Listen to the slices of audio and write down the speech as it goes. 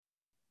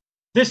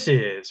This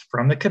is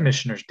From the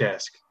Commissioner's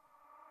Desk.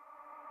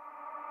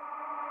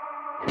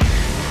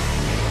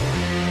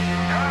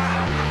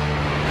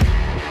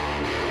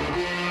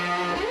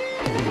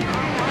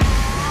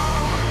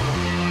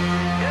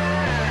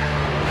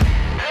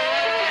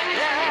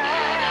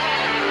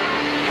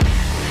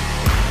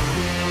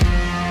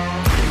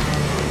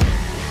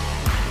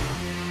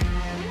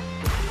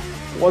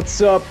 What's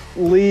up,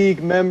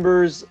 league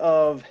members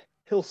of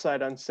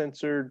Hillside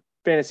Uncensored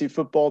Fantasy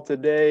Football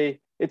today?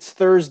 It's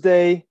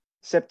Thursday,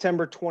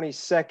 September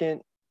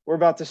 22nd. We're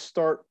about to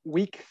start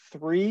week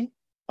 3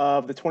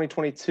 of the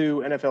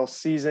 2022 NFL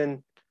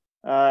season.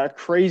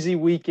 Crazy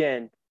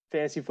weekend,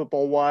 fantasy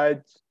football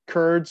wide.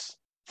 Kurds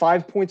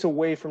 5 points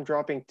away from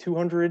dropping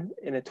 200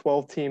 in a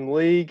 12-team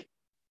league.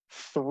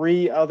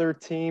 3 other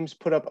teams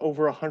put up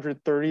over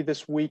 130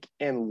 this week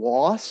and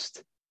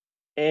lost.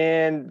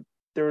 And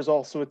there was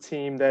also a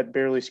team that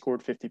barely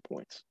scored 50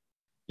 points.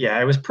 Yeah,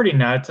 it was pretty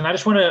nuts. And I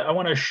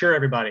want to assure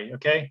everybody,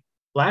 okay?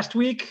 Last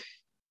week,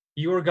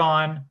 you were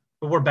gone,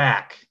 but we're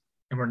back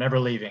and we're never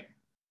leaving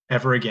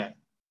ever again.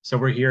 So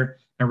we're here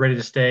and ready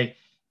to stay.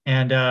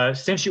 And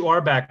since you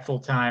are back full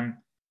time,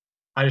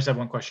 I just have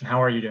one question.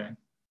 How are you doing?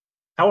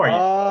 How are you?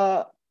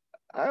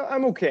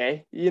 I'm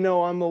okay.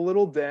 I'm a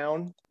little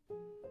down.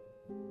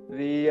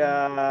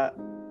 The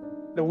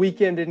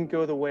weekend didn't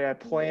go the way I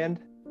planned.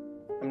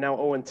 I'm now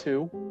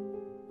 0-2.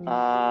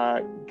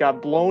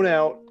 Got blown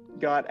out,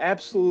 got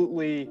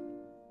absolutely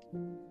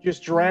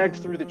just dragged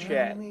through the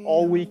chat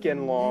all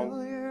weekend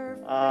long.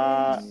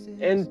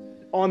 And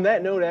on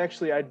that note,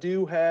 actually, I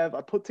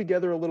put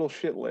together a little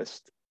shit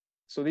list.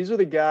 So these are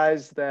the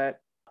guys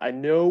that I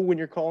know when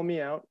you're calling me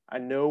out. I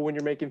know when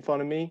you're making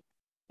fun of me.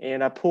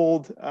 And I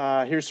pulled,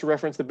 here's to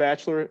reference The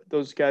Bachelor,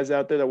 those guys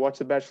out there that watch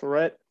The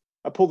Bachelorette.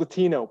 I pulled a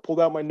Tino, pulled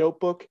out my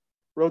notebook,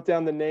 wrote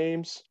down the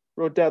names,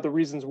 wrote down the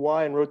reasons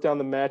why, and wrote down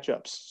the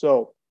matchups.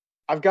 So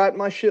I've got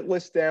my shit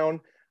list down.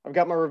 I've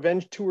got my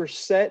revenge tour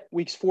set.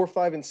 Weeks 4,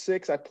 5, and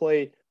 6, I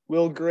play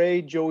Will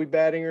Gray, Joey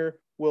Battinger,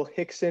 Will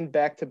Hickson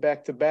back to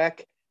back to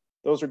back.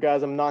 Those are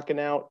guys I'm knocking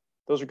out.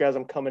 Those are guys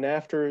I'm coming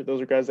after. Those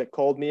are guys that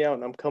called me out,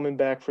 and I'm coming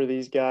back for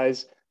these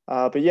guys.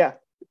 But yeah,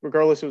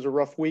 regardless, it was a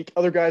rough week.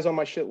 Other guys on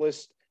my shit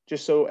list,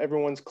 just so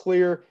everyone's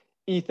clear,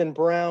 Ethan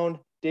Brown,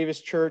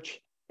 Davis Church,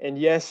 and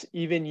yes,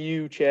 even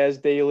you,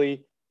 Chaz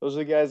Daly. Those are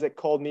the guys that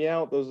called me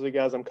out. Those are the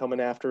guys I'm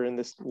coming after in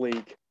this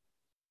league.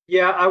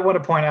 Yeah, I want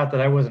to point out that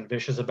I wasn't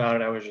vicious about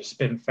it. I was just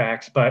spitting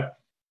facts. But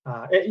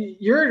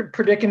your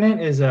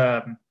predicament is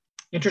an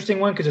interesting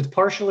one because it's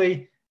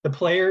partially the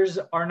players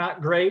are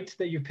not great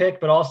that you picked,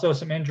 but also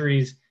some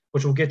injuries,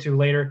 which we'll get to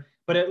later.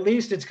 But at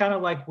least it's kind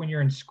of like when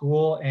you're in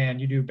school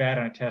and you do bad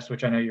on a test,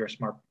 which I know you're a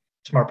smart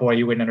boy,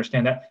 you wouldn't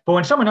understand that. But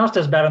when someone else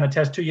does bad on the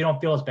test too, you don't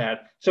feel as bad.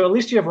 So at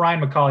least you have Ryan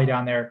McCauley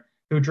down there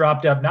who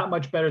dropped up not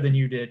much better than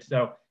you did.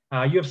 So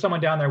you have someone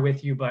down there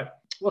with you, but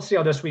we'll see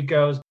how this week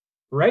goes.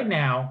 Right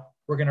now,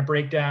 we're going to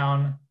break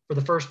down for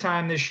the first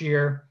time this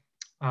year,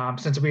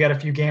 since we got a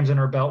few games in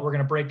our belt, we're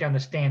going to break down the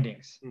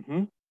standings.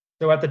 Mm-hmm.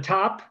 So at the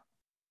top,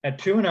 at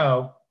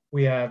 2-0,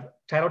 we have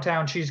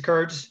Titletown Cheese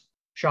Curds,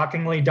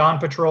 shockingly Dawn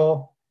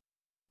Patrol,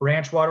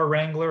 Branchwater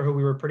Wrangler, who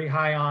we were pretty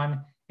high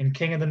on, and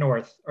King of the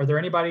North. Are there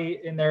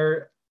anybody in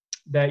there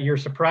that you're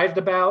surprised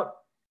about?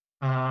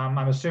 I'm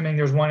assuming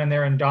there's one in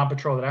there in Dawn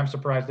Patrol that I'm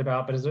surprised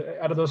about, but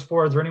out of those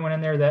 4, is there anyone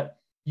in there that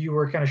you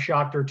were kind of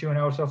shocked or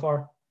 2-0 so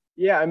far?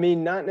 Yeah, I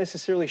mean, not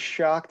necessarily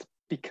shocked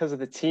because of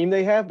the team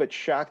they have, but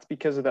shocked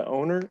because of the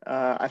owner.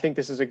 I think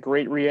this is a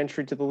great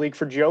re-entry to the league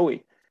for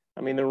Joey.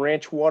 I mean, the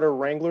Branchwater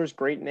Wranglers,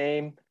 great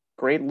name,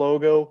 great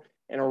logo,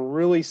 and a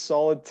really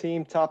solid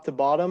team top to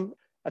bottom.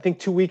 I think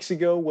 2 weeks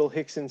ago, Will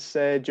Hickson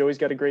said Joey's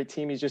got a great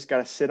team. He's just got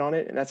to sit on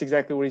it, and that's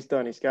exactly what he's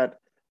done. He's got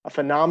a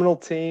phenomenal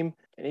team,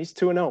 and he's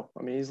 2-0.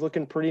 I mean, he's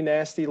looking pretty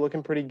nasty,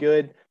 looking pretty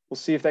good. We'll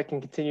see if that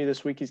can continue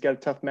this week. He's got a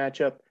tough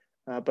matchup.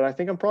 But I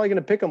think I'm probably going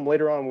to pick him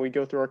later on when we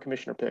go through our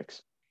commissioner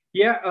picks.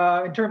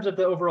 Yeah, in terms of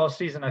the overall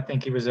season, I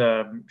think he was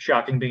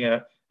shocking being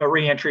a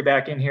re-entry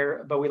back in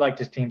here, but we liked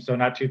his team, so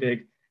not too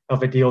big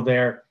of a deal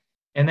there.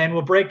 And then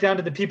we'll break down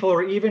to the people who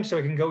are even, so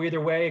it can go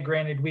either way.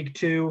 Granted, week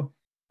 2,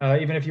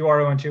 even if you are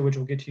 0-2, which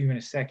we'll get to you in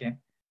a second,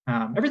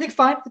 everything's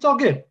fine. It's all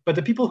good. But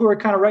the people who are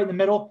kind of right in the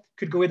middle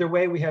could go either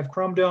way. We have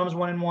Chrome Domes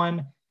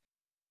 1-1,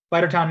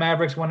 Fightertown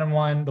Mavericks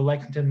 1-1, the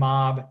Lexington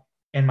Mob,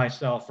 and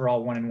myself are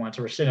all 1-1.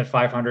 So we're sitting at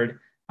 500.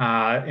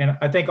 And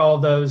I think all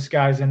those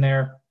guys in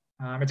there,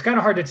 it's kind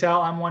of hard to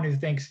tell. I'm one who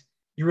thinks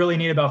you really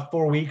need about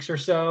 4 weeks or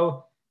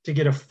so to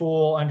get a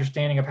full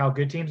understanding of how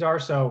good teams are.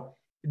 So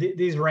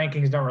these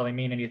rankings don't really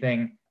mean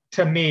anything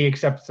to me,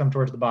 except some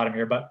towards the bottom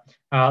here. But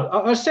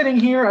us sitting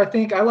here, I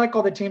think I like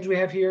all the teams we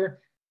have here.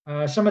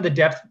 Some of the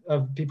depth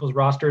of people's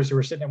rosters who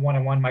are sitting at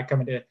 1-1 might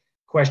come into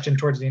question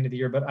towards the end of the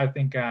year. But I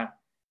think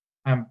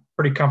I'm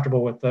pretty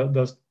comfortable with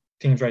those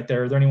teams right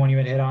there. Is there anyone you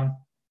would hit on?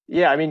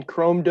 Yeah, I mean,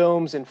 Chrome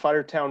Domes and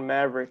Fightertown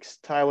Mavericks,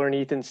 Tyler and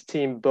Ethan's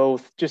team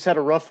both just had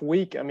a rough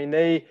week. I mean,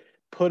 they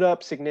put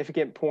up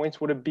significant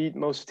points, would have beat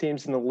most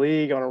teams in the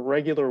league on a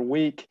regular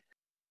week,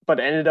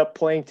 but ended up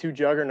playing 2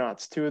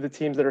 juggernauts, 2 of the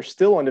teams that are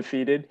still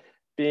undefeated,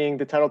 being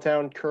the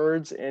Titletown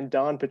Kurds and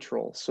Dawn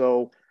Patrol.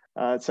 So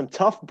some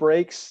tough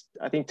breaks.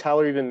 I think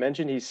Tyler even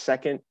mentioned he's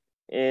second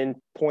in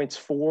points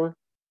for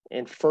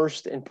and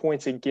first in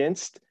points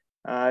against.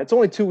 It's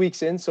only 2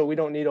 weeks in, so we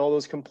don't need all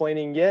those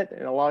complaining yet.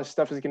 And a lot of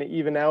stuff is going to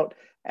even out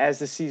as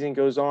the season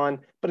goes on.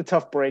 But a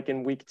tough break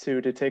in week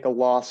 2 to take a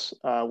loss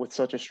with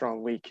such a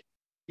strong week.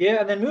 Yeah,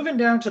 and then moving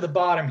down to the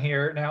bottom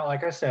here. Now,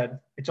 like I said,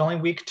 it's only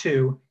week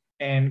 2.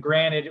 And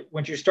granted,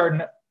 once you're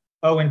starting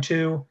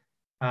 0-2,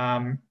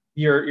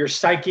 your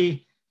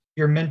psyche,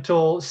 your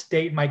mental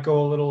state might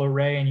go a little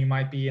array, and you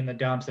might be in the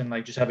dumps and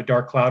like just have a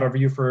dark cloud over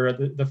you for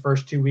the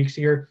first 2 weeks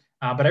here.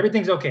 But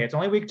everything's okay. It's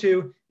only week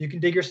 2. You can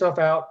dig yourself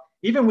out.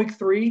 Even week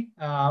 3,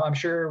 I'm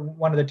sure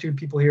one of the 2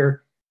 people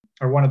here,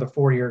 or one of the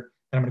 4 here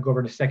that I'm going to go over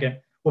in a second,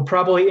 will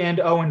probably end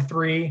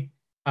 0-3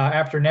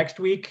 after next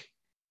week.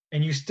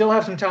 And you still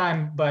have some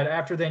time, but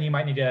after then you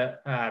might need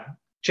to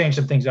change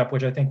some things up,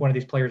 which I think one of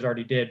these players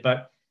already did.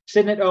 But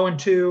sitting at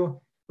 0-2,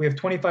 we have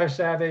 25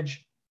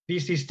 Savage,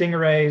 VC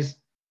Stingrays,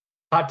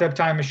 Hot Tub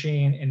Time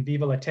Machine, and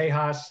Viva La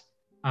Tejas.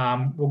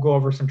 We'll go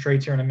over some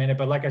trades here in a minute,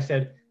 but like I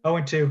said,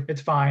 0-2,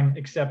 it's fine,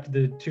 except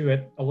the 2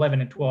 at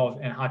 11 and 12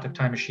 and Hot Tub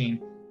Time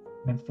Machine.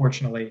 And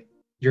unfortunately,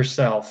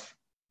 yourself.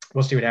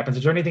 We'll see what happens.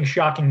 Is there anything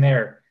shocking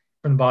there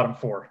from the bottom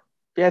 4?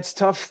 Yeah, it's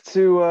tough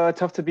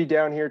to be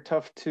down here.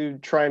 Tough to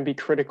try and be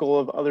critical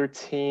of other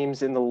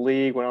teams in the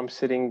league when I'm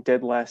sitting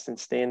dead last in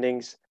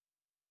standings.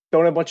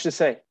 Don't have much to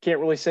say. Can't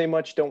really say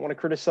much. Don't want to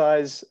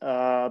criticize,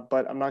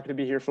 but I'm not going to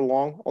be here for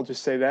long. I'll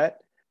just say that.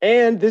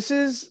 And this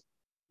is,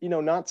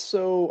 not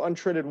so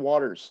untreaded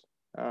waters.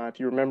 If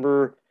you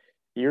remember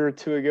a year or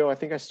 2 ago, I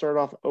think I started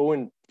off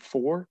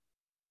 0-4,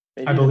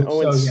 maybe even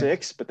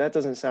 0-6, but that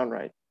doesn't sound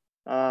right.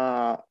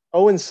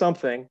 0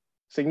 something,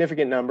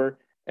 significant number,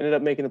 ended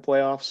up making the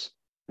playoffs,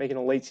 making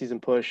a late season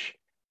push.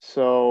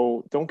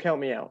 So don't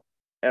count me out,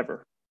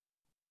 ever.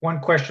 One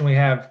question we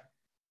have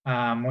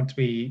once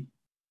we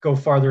go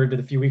farther into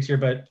the few weeks here,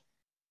 but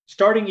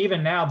starting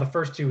even now, the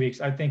first 2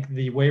 weeks, I think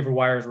the waiver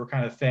wires were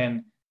kind of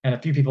thin in a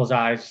few people's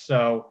eyes.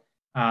 So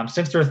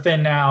since they're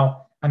thin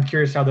now, I'm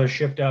curious how those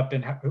shift up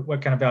and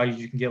what kind of values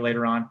you can get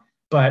later on.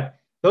 But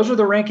those are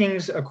the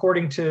rankings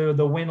according to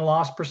the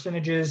win-loss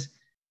percentages.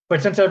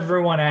 But since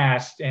everyone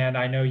asked, and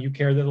I know you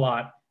cared a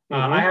lot,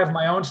 I have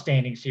my own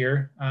standings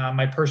here,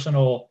 my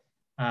personal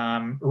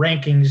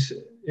rankings,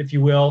 if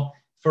you will,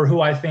 for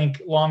who I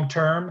think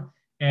long-term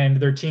and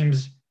their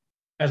teams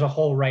as a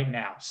whole right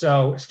now.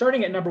 So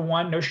starting at number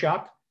 1, no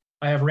shock,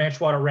 I have Ranch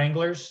Water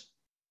Wranglers.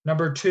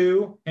 Number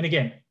 2, and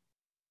again,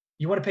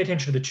 you want to pay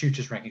attention to the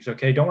Chooches rankings,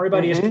 okay? Don't worry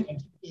about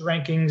ESPN.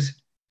 Rankings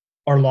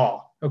are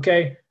law,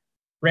 okay?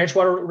 Ranch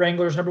Water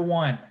Wranglers, number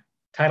 1.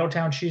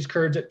 Titletown Cheese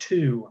Curds at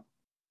 2.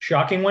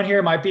 Shocking one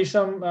here. Might be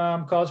some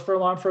cause for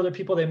alarm for other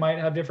people. They might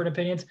have different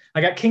opinions.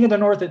 I got King of the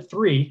North at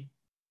 3.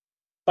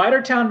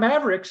 Fightertown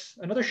Mavericks,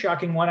 another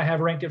shocking one I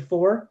have ranked at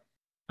 4.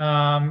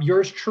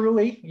 Yours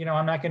truly,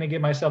 I'm not going to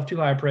give myself too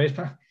high praise,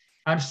 but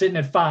I'm sitting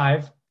at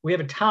 5. We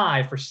have a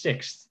tie for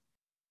 6th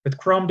with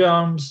Chrome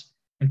Domes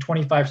and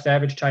 25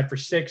 Savage tied for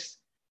 6th.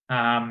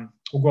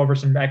 We'll go over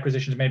some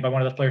acquisitions made by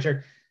one of the players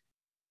here.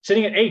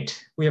 Sitting at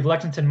 8, we have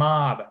Lexington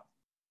Mob.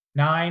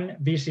 9,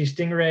 VC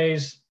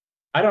Stingrays.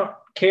 I don't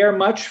care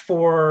much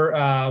for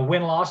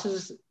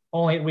win-losses,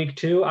 only at week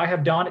 2. I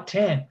have Dawn at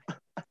 10.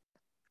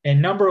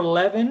 And number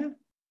 11,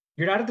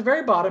 you're not at the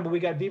very bottom, but we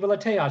got Viva La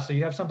Tejas, so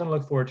you have something to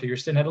look forward to. You're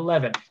sitting at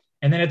 11.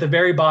 And then at the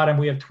very bottom,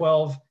 we have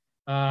 12.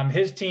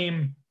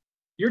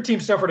 Your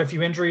team suffered a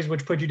few injuries,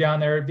 which put you down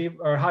there.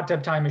 Or Hot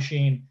Tub Time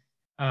Machine,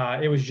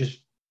 it was just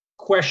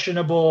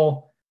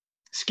questionable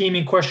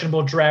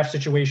draft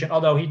situation.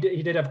 Although he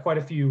did have quite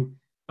a few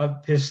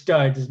of his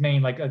studs, his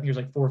main, I think there's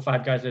 4 or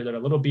 5 guys there that are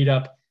a little beat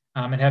up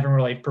and haven't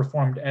really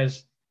performed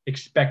as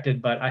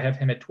expected, but I have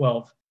him at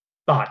 12.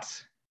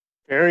 Thoughts?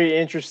 Very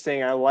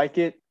interesting. I like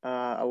it.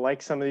 I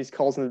like some of these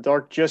calls in the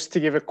dark. Just to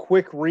give a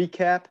quick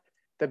recap,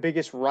 the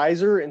biggest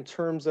riser in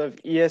terms of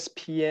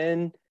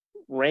ESPN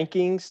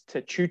rankings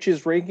to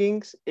Chooch's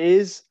rankings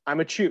is I'm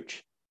a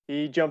Chooch.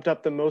 He jumped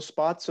up the most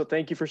spots, so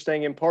thank you for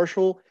staying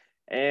impartial.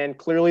 And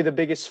clearly the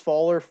biggest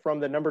faller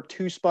from the number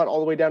 2 spot all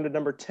the way down to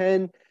number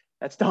 10,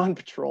 that's Dawn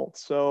Patrol.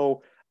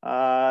 So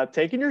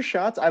taking your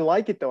shots. I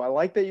like it, though. I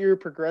like that you're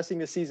progressing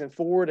the season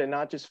forward and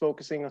not just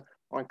focusing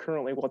on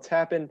currently what's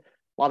happened.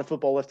 A lot of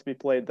football left to be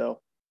played, though.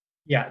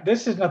 Yeah,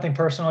 this is nothing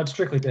personal. It's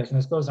strictly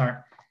business. Those aren't,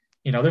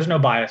 there's no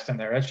bias in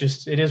there. It's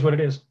just, it is what it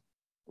is.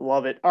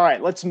 Love it. All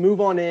right, let's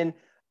move on in.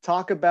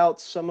 Talk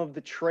about some of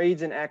the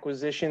trades and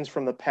acquisitions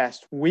from the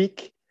past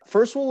week.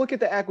 First, we'll look at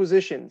the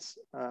acquisitions.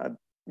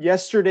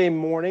 Wednesday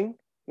morning,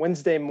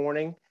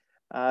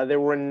 there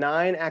were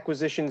 9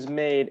 acquisitions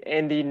made,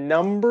 and the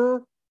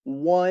number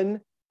 1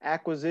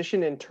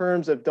 acquisition in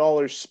terms of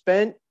dollars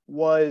spent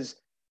was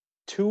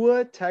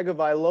Tua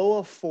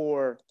Tagovailoa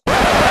for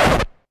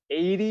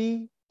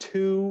 $82.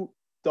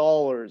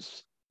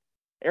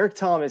 Eric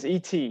Thomas,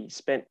 ET,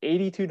 spent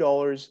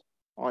 $82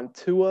 on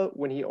Tua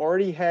when he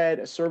already had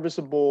a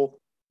serviceable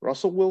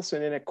Russell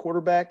Wilson in at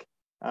quarterback.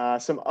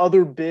 Some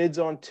other bids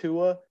on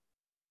Tua.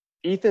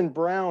 Ethan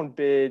Brown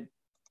bid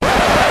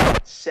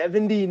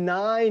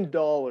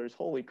 $79.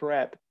 Holy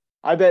crap.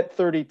 I bet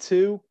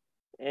 32,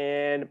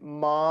 and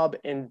Mob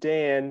and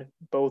Dan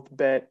both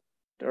bid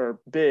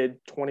 $21.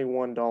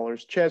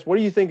 Chaz, what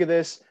do you think of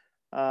this?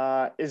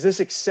 Is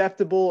this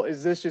acceptable?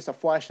 Is this just a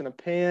flash in the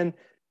pan?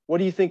 What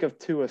do you think of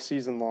Tua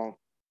season long?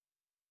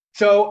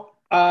 So,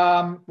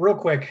 real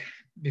quick,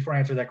 before I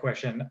answer that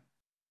question,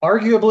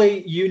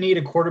 arguably you need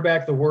a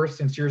quarterback the worst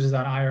since yours is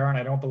on IR, and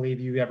I don't believe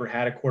you ever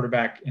had a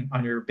quarterback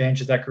on your bench.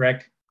 Is that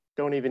correct?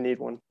 Don't even need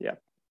one. Yeah.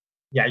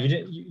 Yeah,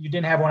 you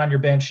didn't have one on your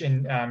bench,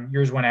 and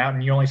yours went out,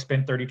 and you only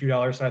spent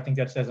 $32. So I think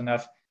that says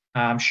enough.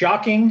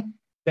 Shocking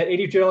that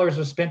 $82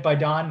 was spent by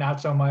Don.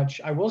 Not so much.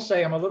 I will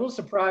say I'm a little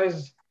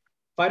surprised.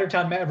 Fighter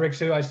Town Mavericks,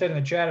 who I said in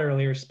the chat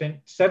earlier,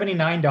 spent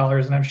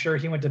 $79, and I'm sure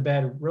he went to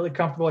bed really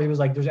comfortable. He was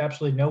like, "There's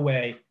absolutely no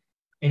way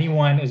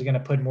anyone is going to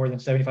put more than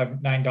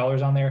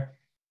 $79 on there,"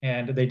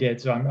 and they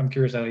did. So I'm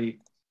curious how he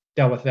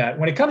dealt with that.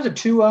 When it comes to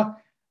Tua,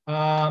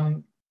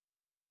 I'm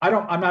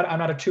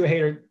not a Tua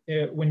hater.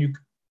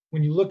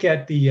 When you look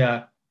at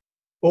the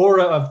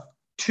aura of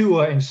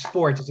Tua in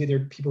sports, it's either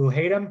people who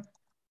hate him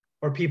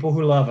or people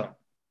who love him.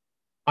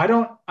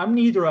 I'm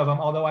neither of them,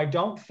 although I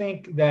don't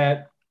think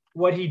that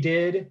what he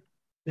did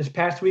this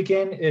past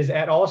weekend is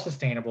at all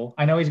sustainable.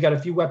 I know he's got a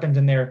few weapons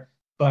in there,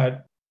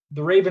 but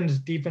the Ravens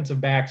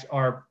defensive backs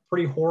are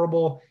pretty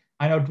horrible.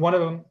 I know one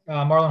of them,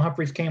 Marlon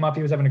Humphreys, came up.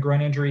 He was having a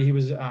groin injury. He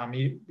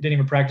didn't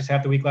even practice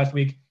half the week last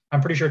week.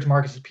 I'm pretty sure it's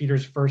Marcus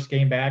Peters' first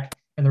game back,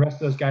 and the rest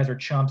of those guys are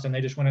chumps, and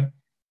they just went in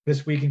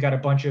this week and got a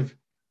bunch of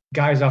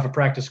guys off of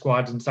practice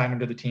squads and signed them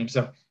to the team.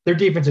 So their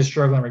defense is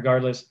struggling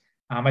regardless.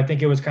 I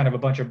think it was kind of a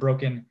bunch of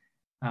broken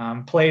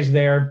plays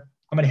there.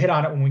 I'm going to hit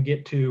on it when we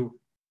get to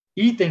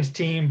Ethan's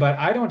team, but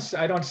I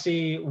don't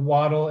see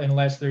Waddle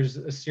unless there's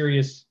a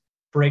serious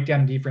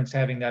breakdown in defense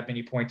having that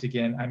many points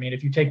again. I mean,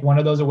 if you take one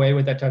of those away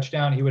with that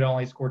touchdown, he would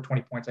only score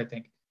 20 points, I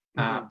think.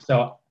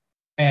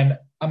 And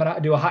I'm going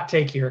to do a hot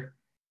take here.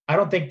 I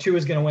don't think Tua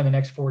is going to win the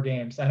next 4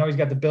 games. I know he's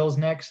got the Bills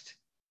next.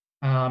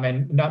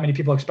 And not many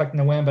people expect him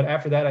to win, but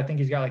after that, I think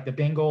he's got like the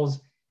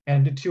Bengals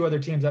and the 2 other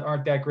teams that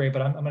aren't that great.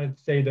 But I'm going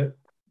to say that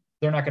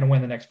they're not going to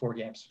win the next 4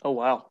 games. Oh,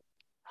 wow.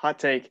 Hot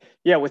take.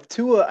 Yeah, with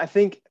Tua, I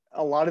think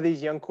a lot of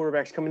these young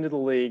quarterbacks come into the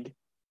league.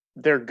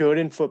 They're good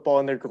in football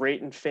and they're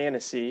great in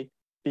fantasy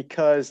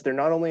because they're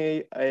not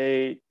only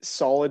a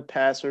solid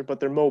passer, but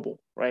they're mobile,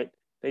 right?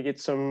 They get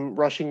some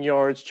rushing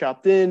yards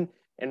chopped in,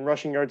 and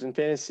rushing yards in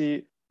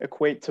fantasy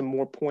equate to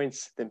more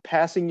points than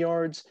passing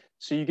yards.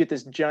 So you get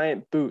this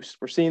giant boost.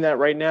 We're seeing that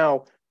right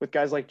now with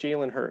guys like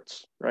Jalen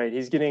Hurts, right?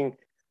 He's getting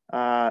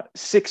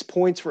 6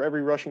 points for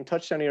every rushing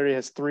touchdown. He already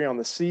has 3 on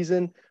the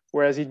season,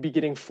 whereas he'd be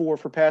getting 4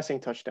 for passing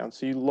touchdowns.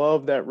 So you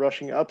love that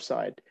rushing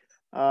upside.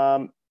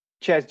 Chaz,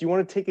 do you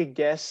want to take a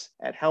guess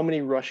at how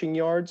many rushing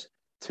yards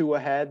Tua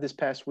had this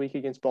past week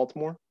against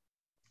Baltimore?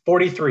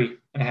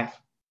 43.5.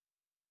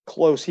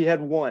 Close. He had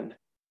 1.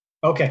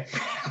 Okay.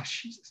 Oh,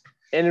 Jesus.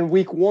 And in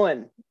week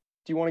 1, do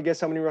you want to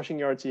guess how many rushing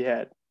yards he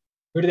had?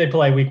 Who did they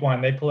play week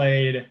 1? They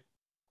played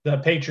the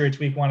Patriots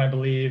week 1, I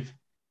believe.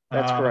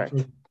 That's correct.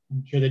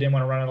 I'm sure they didn't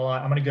want to run it a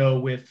lot. I'm going to go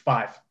with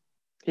 5.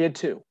 He had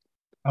 2.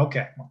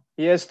 Okay.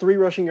 He has 3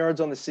 rushing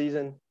yards on the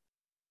season.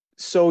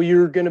 So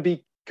you're going to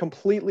be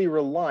completely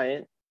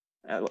reliant.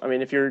 I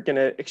mean, if you're going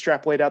to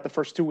extrapolate out the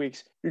first 2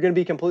 weeks, you're going to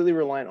be completely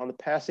reliant on the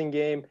passing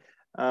game.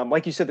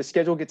 Like you said, the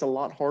schedule gets a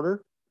lot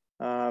harder.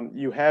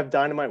 You have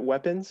dynamite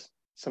weapons,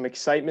 some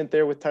excitement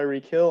there with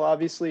Tyreek Hill,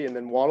 obviously, and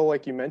then Waddle,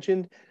 like you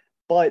mentioned.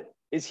 But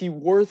is he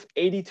worth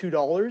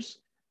 $82?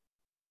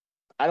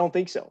 I don't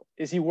think so.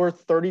 Is he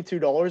worth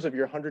 $32 of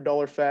your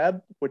 $100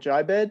 fab, which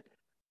I bid,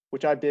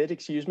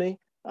 excuse me.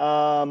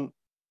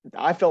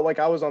 I felt like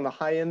I was on the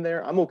high end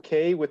there. I'm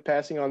okay with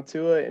passing on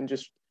Tua and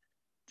just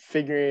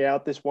figuring it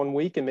out this 1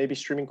 week and maybe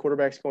streaming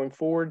quarterbacks going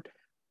forward.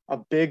 A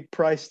big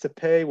price to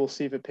pay. We'll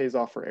see if it pays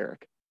off for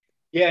Eric.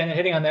 Yeah, and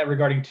hitting on that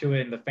regarding Tua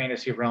in the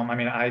fantasy realm, I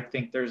mean, I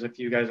think there's a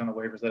few guys on the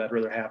waivers that I'd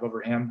rather have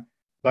over him,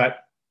 but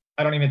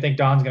I don't even think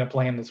Don's going to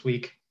play him this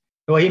week.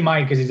 Well, he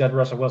might because he's had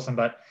Russell Wilson,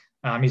 but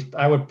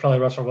I would probably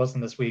Russell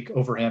Wilson this week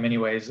over him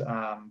anyways.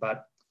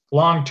 But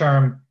long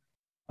term,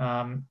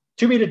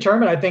 to be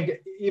determined. I think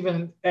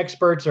even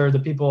experts or the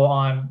people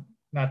on,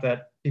 not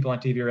that people on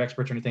TV are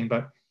experts or anything,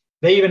 but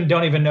they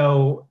don't even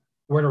know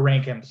where to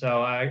rank him.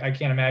 So I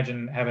can't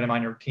imagine having him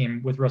on your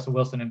team with Russell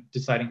Wilson and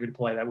deciding who to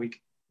play that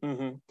week.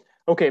 Mm-hmm.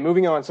 Okay,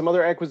 moving on. Some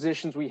other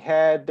acquisitions we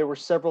had. There were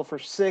several for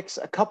 6,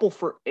 a couple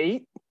for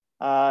 8.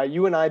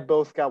 You and I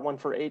both got one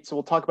for 8, so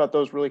we'll talk about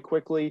those really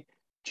quickly.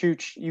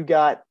 Chooch, you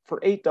got for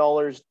 $8,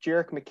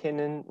 Jerick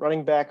McKinnon,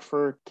 running back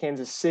for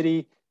Kansas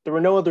City. There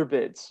were no other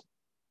bids.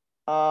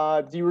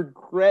 Do you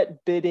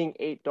regret bidding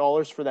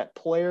 $8 for that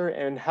player,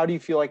 and how do you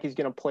feel like he's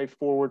going to play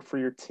forward for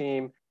your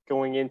team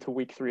going into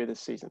week 3 of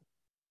this season?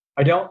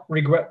 I don't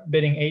regret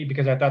bidding 8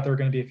 because I thought there were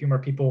going to be a few more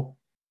people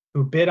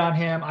who bid on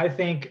him.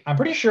 I'm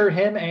pretty sure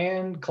him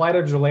and Clyde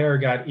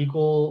Edwards-Helaire got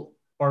equal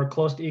or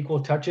close to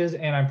equal touches,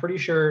 and I'm pretty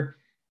sure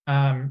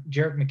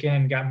Jerick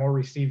McKinnon got more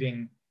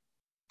receiving.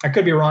 I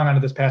could be wrong on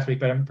it this past week,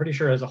 but I'm pretty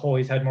sure as a whole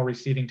he's had more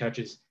receiving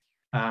touches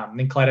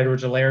than Clyde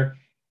Edwards-Helaire.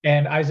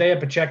 And Isaiah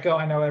Pacheco,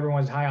 I know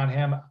everyone's high on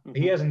him. Mm-hmm.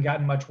 He hasn't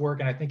gotten much work,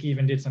 and I think he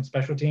even did some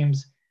special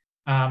teams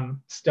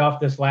stuff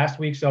this last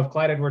week. So if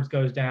Clyde Edwards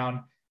goes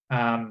down,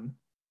 Jerick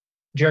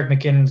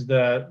McKinnon's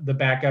the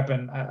backup,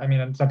 and I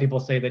mean, some people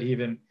say that he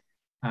even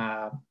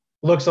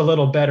looks a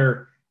little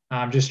better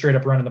just straight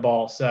up running the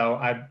ball. So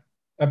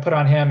I put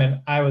on him,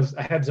 and I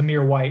had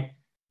Zamir White,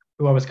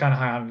 who I was kind of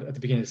high on at the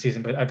beginning of the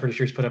season, but I'm pretty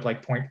sure he's put up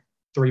like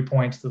 0.3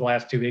 points the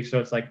last 2 weeks. So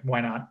it's like,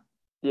 why not?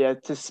 Yeah,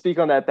 to speak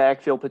on that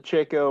backfield,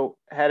 Pacheco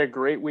had a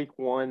great week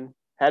 1,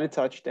 had a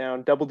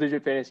touchdown,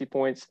 double-digit fantasy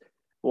points.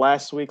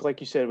 Last week, like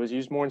you said, was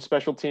used more in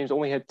special teams,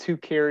 only had 2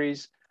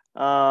 carries.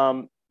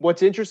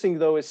 What's interesting,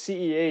 though, is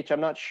CEH. I'm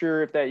not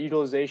sure if that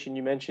utilization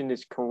you mentioned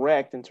is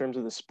correct in terms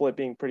of the split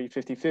being pretty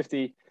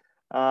 50-50.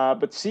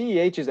 But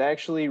CEH is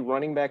actually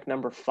running back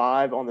number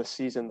 5 on the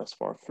season thus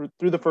far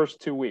through the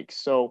first 2 weeks.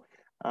 So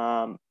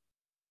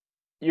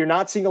you're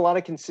not seeing a lot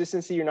of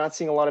consistency. You're not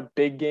seeing a lot of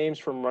big games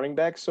from running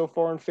backs so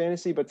far in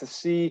fantasy, but to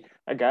see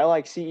a guy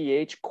like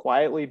CEH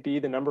quietly be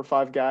the number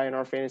 5 guy in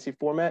our fantasy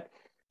format,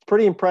 it's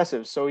pretty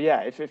impressive. So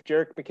yeah, if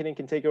Jerick McKinnon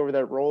can take over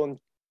that role and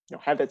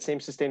have that same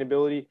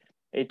sustainability,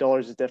 $8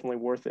 is definitely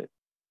worth it.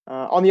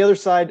 On the other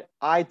side,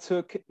 I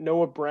took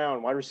Noah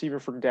Brown, wide receiver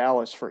for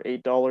Dallas, for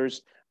 $8.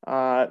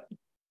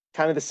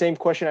 Kind of the same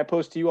question I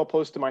posed to you, I'll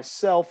pose to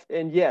myself.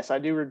 And yes, I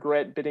do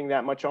regret bidding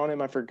that much on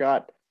him. I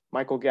forgot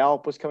Michael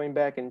Gallup was coming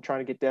back and trying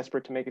to get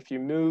desperate to make a few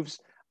moves.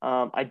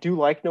 I do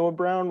like Noah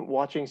Brown,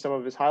 watching some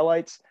of his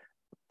highlights,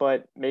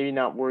 but maybe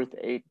not worth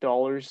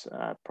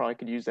 $8. Probably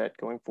could use that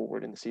going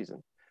forward in the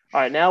season.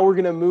 All right, now we're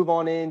going to move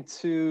on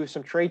into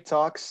some trade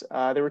talks.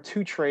 There were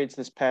 2 trades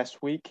this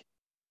past week.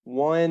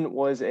 One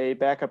was a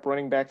backup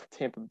running back for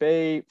Tampa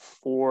Bay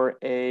for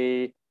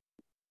a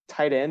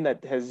tight end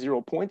that has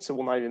 0 points, so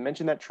we'll not even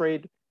mention that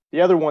trade.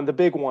 The other one, the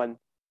big one,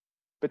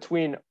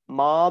 between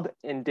Mob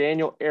and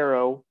Daniel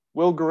Arrow,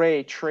 Will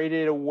Gray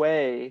traded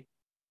away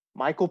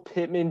Michael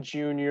Pittman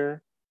Jr.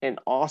 and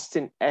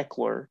Austin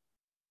Eckler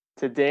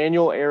to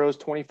Daniel Arrow's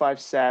 25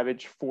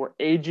 Savage for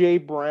A.J.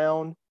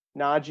 Brown,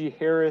 Najee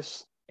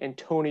Harris, and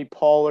Tony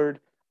Pollard.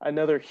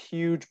 Another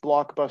huge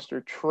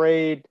blockbuster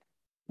trade.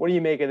 What do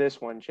you make of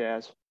this one,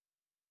 Chaz?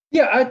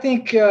 Yeah, I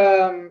think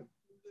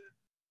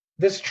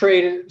this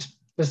trade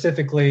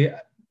specifically,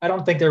 I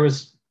don't think there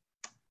was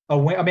a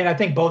win. I mean, I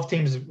think both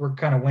teams were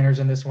kind of winners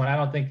in this one. I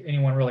don't think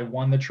anyone really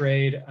won the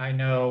trade. I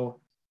know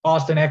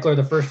Austin Eckler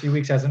the first few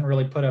weeks hasn't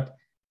really put up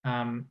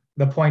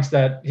the points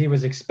that he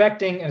was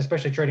expecting, and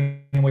especially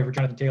trading away for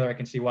Jonathan Taylor, I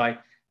can see why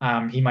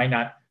he might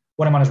not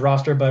want him on his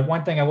roster. But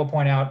one thing I will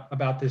point out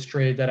about this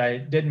trade that I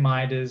didn't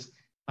mind is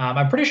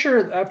I'm pretty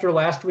sure after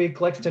last week,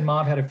 Lexington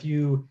Mob had a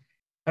few,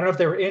 I don't know if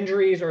there were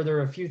injuries or there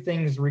were a few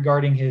things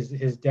regarding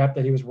his depth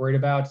that he was worried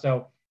about.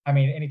 So, I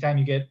mean, anytime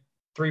you get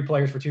 3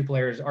 players for 2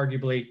 players,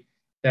 arguably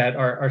that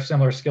are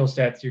similar skill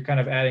sets, you're kind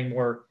of adding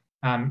more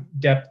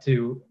depth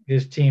to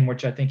his team,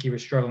 which I think he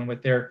was struggling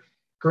with there.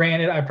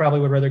 Granted, I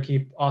probably would rather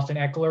keep Austin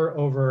Eckler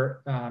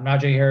over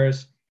Najee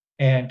Harris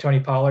and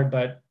Tony Pollard,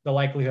 but the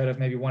likelihood of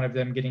maybe one of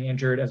them getting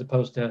injured as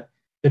opposed to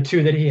the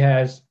 2 that he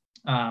has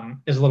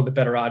is a little bit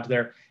better odds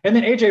there. And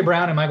then A.J.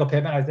 Brown and Michael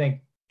Pittman, I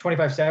think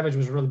 25 Savage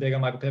was really big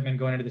on Michael Pittman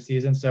going into the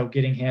season. So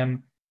getting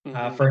him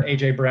for an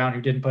A.J. Brown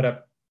who didn't put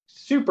up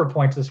super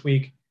points this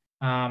week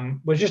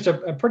was just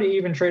a pretty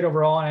even trade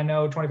overall. And I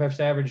know 25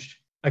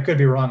 Savage, I could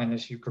be wrong on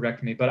this, you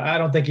correct me, but I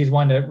don't think he's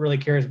one that really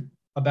cares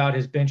about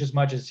his bench as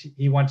much as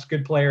he wants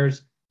good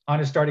players on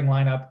his starting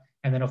lineup,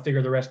 and then he'll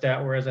figure the rest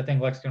out. Whereas I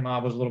think Lexington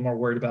Mob was a little more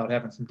worried about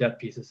having some depth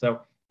pieces.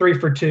 So 3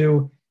 for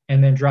 2,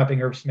 and then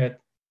dropping Irv Smith,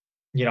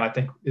 I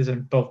think is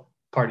in both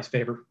parties'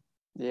 favor.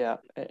 Yeah,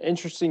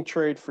 interesting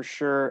trade for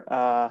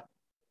sure.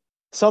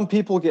 Some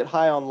people get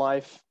high on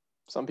life.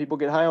 Some people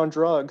get high on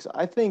drugs.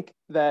 I think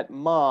that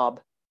Mob,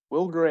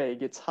 Will Gray,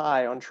 gets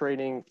high on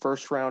trading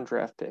first-round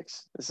draft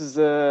picks. This is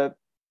the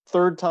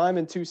 3rd time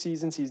in 2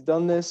 seasons he's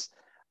done this.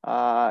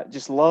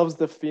 Just loves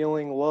the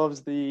feeling,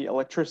 loves the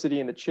electricity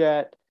in the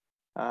chat,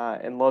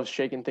 and loves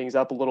shaking things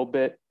up a little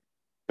bit.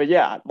 But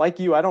yeah, like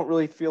you, I don't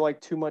really feel like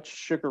too much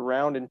shook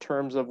around in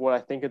terms of what I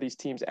think of these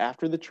teams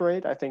after the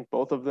trade. I think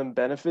both of them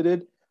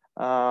benefited.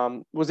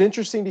 Was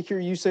interesting to hear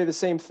you say the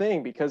same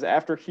thing, because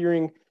after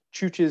hearing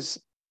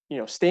Chooch's,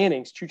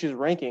 standings, Chooch's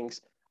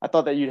rankings, I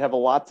thought that you'd have a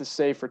lot to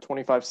say for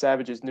 25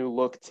 Savage's new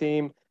look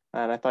team.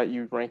 And I thought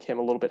you'd rank him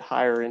a little bit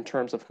higher in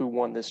terms of who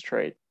won this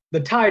trade. The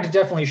tide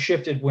definitely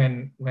shifted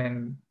when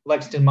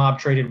Lexington Mob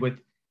traded with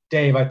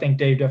Dave. I think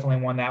Dave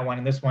definitely won that one,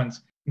 and this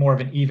one's more of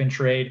an even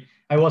trade.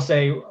 I will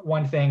say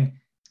one thing,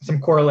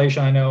 some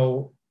correlation. I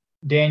know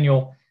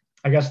Daniel,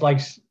 I guess,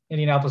 likes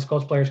Indianapolis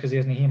Colts players because he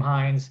has Nyheim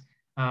Hines.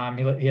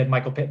 He had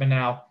Michael Pittman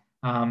now.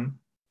 And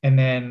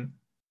then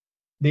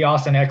the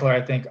Austin Eckler,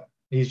 I think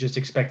he's just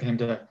expecting him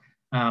to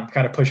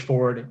kind of push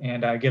forward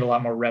and get a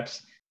lot more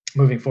reps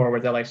moving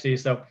forward with LIC.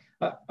 So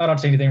I don't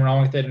see anything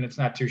wrong with it, and it's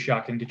not too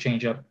shocking to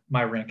change up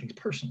my rankings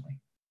personally.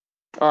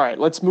 All right,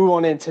 let's move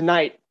on in.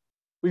 Tonight,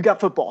 we've got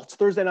football. It's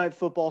Thursday night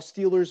football,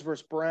 Steelers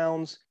versus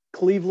Browns.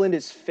 Cleveland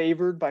is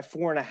favored by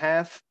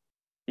 4.5.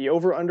 The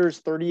over-under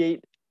is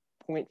 38.5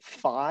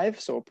 49.5,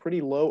 so a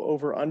pretty low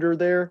over-under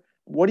there.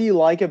 What do you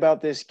like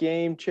about this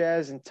game,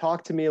 Chaz? And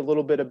talk to me a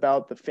little bit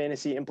about the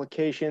fantasy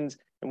implications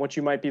and what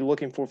you might be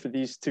looking for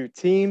these two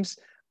teams.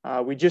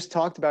 We just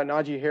talked about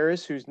Najee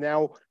Harris, who's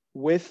now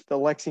with the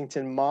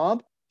Lexington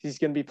Mob. He's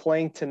going to be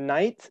playing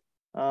tonight.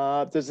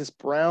 Does this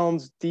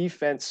Browns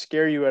defense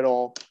scare you at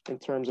all in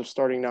terms of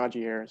starting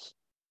Najee Harris?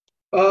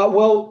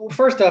 Well,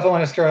 first off, I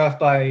want to start off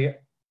by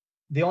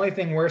the only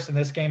thing worse in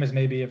this game is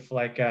maybe if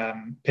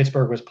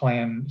Pittsburgh was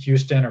playing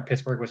Houston or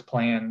Pittsburgh was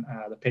playing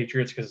the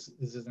Patriots, because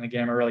this isn't a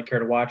game I really care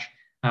to watch.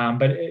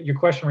 But your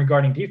question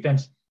regarding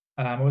defense,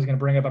 I was going to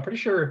bring up, I'm pretty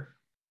sure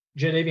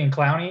Jadeveon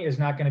Clowney is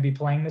not going to be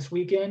playing this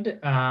weekend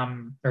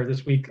or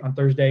this week on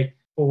Thursday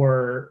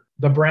for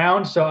the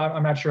Browns. So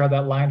I'm not sure how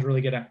that line's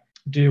really going to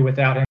do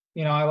without him.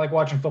 You know, I like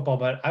watching football,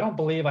 but I don't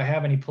believe I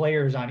have any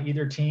players on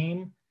either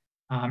team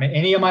in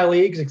any of my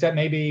leagues except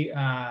maybe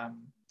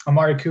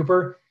Amari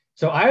Cooper.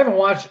 So I haven't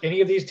watched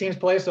any of these teams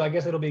play, so I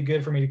guess it'll be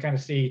good for me to kind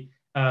of see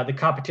the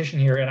competition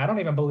here. And I don't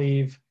even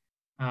believe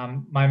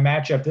my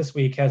matchup this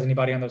week has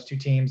anybody on those two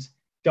teams.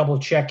 Double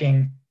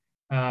checking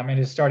in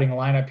his starting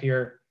lineup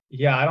here.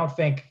 Yeah, I don't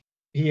think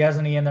he has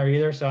any in there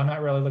either, so I'm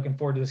not really looking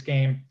forward to this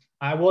game.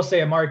 I will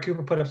say Amari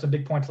Cooper put up some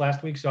big points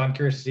last week, so I'm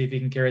curious to see if he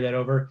can carry that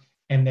over.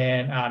 And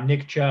then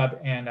Nick Chubb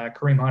and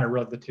Kareem Hunt are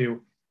really the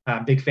two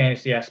big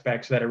fantasy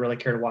aspects that I really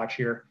care to watch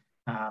here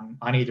on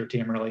either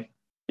team, really.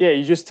 Yeah,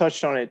 you just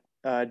touched on it.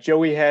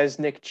 Joey has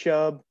Nick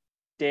Chubb.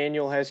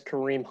 Daniel has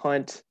Kareem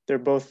Hunt. They're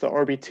both the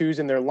RB2s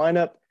in their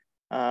lineup.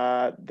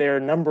 They're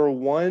number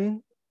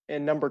 1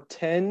 and number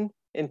 10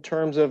 in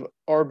terms of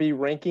RB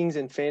rankings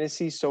in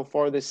fantasy so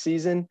far this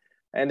season.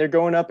 And they're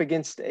going up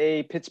against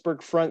a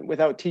Pittsburgh front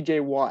without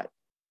TJ Watt.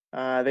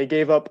 They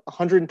gave up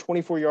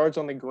 124 yards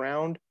on the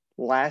ground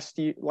last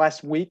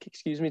week,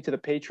 to the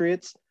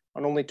Patriots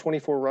on only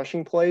 24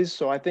 rushing plays.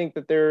 So I think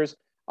that there's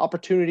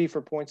opportunity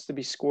for points to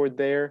be scored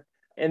there.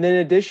 And then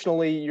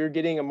additionally, you're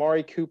getting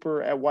Amari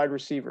Cooper at wide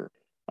receiver.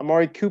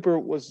 Amari Cooper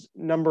was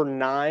number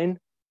 9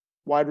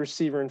 wide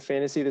receiver in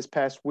fantasy this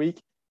past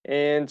week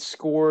and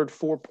scored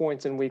 4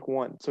 points in week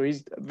 1. So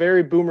he's a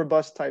very boomer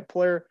bust type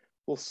player.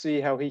 We'll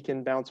see how he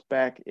can bounce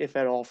back, if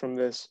at all, from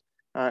this.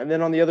 And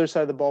then on the other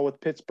side of the ball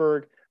with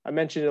Pittsburgh, I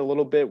mentioned it a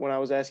little bit when I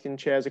was asking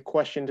Chaz a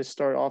question to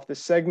start off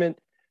this segment,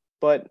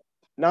 but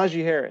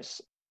Najee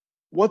Harris,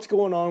 what's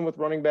going on with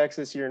running backs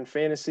this year in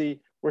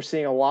fantasy? We're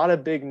seeing a lot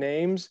of big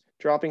names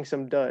dropping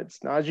some duds.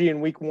 Najee in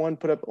week 1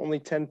 put up only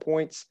 10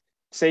 points.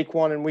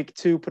 Saquon in week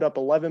 2 put up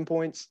 11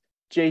 points.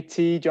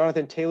 JT,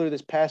 Jonathan Taylor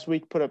this past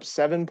week put up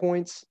 7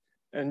 points.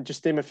 And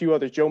just name a few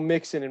others. Joe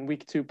Mixon in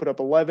week 2 put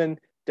up 11.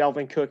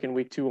 Dalvin Cook in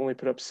week 2 only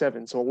put up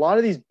 7. So a lot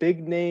of these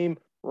big name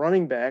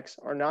running backs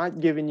are not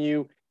giving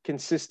you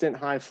consistent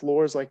high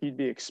floors like you'd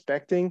be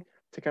expecting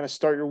to kind of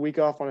start your week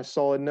off on a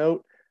solid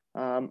note.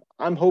 I'm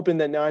hoping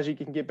that Najee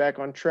can get back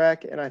on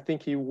track, and I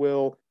think he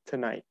will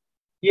tonight.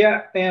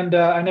 Yeah, and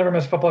I never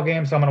miss football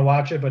games, so I'm going to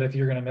watch it. But if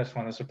you're going to miss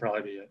one, this will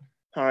probably be it.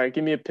 All right,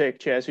 give me a pick,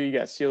 Chaz. Who you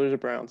got, Steelers or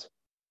Browns?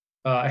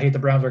 I hate the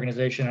Browns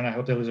organization, and I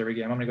hope they lose every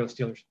game. I'm going to go with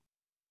Steelers.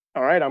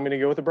 All right, I'm going to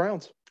go with the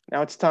Browns.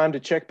 Now it's time to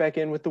check back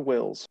in with the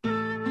Wills.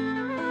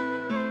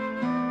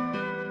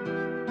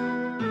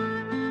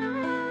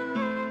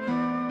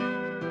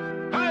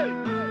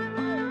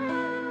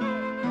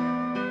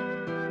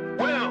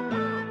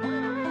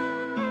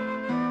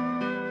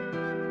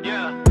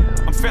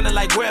 Feeling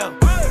like Will,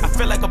 I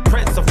feel like a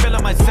prince, I'm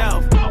feeling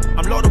myself.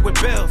 I'm loaded with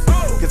bills,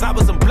 cause I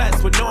wasn't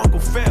blessed with no Uncle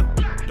Phil.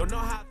 Don't know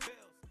how it feels.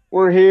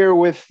 We're here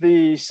with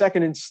the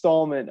second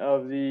installment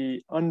of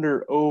the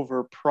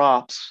Under-Over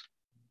Props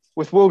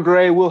with Will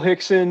Gray, Will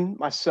Hickson,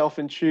 myself,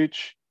 and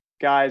Chooch.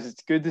 Guys,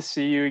 it's good to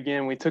see you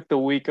again. We took the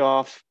week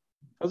off.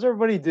 How's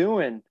everybody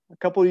doing? A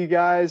couple of you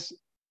guys,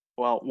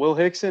 well, Will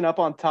Hickson up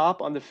on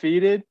top,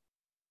 undefeated.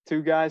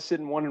 2 guys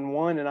sitting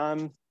 1-1, and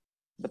I'm at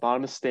the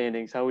bottom of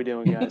standings. How are we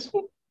doing, guys?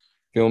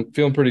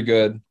 Feeling pretty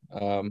good.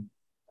 I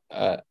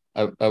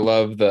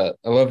love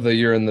the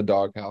you're in the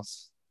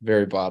doghouse,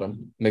 very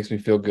bottom. Makes me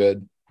feel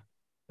good.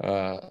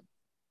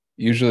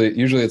 Usually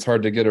it's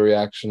hard to get a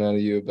reaction out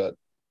of you, but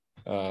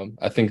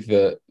I think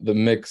the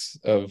mix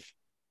of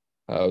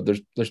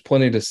there's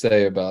plenty to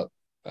say about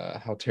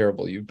how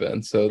terrible you've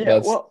been. So yeah,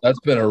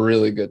 that's been a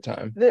really good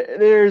time.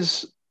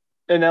 There's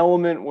an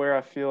element where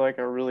I feel like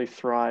I really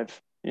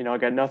thrive. You know, I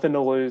got nothing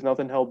to lose,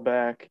 nothing held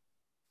back.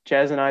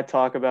 Chaz and I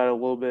talk about it a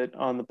little bit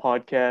on the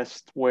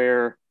podcast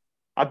where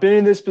I've been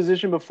in this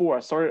position before. I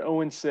started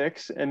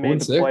 0-6 and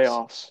made the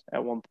playoffs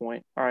at one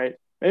point. All right.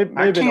 Maybe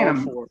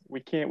 0-4.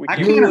 We can't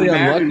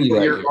imagine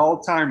what your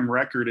all-time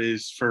record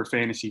is for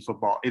fantasy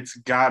football. It's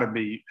got to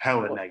be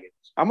hella negative.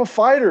 I'm a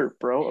fighter,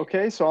 bro.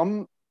 Okay,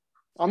 so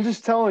I'm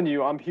just telling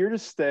you, I'm here to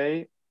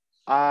stay.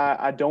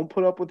 I don't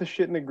put up with the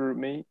shit in the group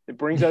me. It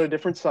brings out a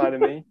different side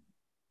of me.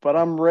 But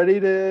I'm ready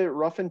to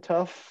rough and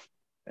tough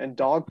and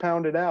dog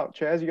pound it out.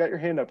 Chaz, you got your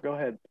hand up. Go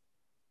ahead.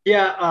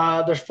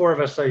 Yeah, there's 4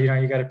 of us, so,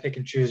 you got to pick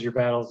and choose your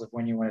battles of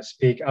when you want to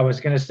speak. I was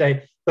going to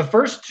say the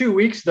first 2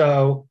 weeks,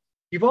 though,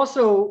 you've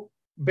also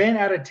been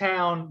out of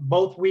town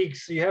both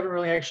weeks, so you haven't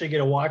really actually get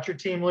to watch your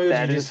team lose.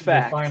 That is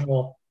fact.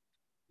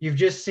 You've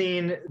just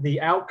seen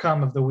the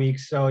outcome of the week,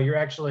 so you're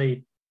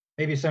actually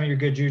maybe some of your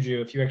good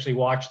juju if you actually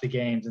watch the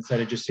games instead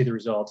of just see the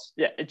results.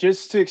 Yeah,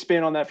 just to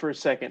expand on that for a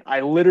second,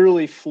 I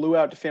literally flew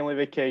out to family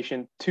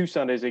vacation 2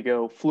 Sundays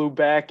ago, flew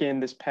back in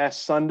this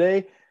past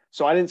Sunday,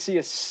 so I didn't see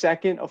a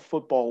second of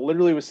football.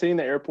 Literally was sitting in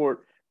the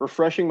airport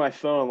refreshing my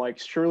phone, like,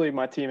 surely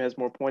my team has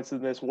more points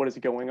than this. What is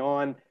going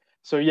on?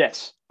 So,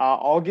 yes,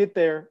 I'll get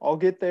there.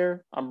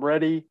 I'm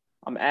ready.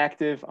 I'm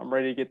active. I'm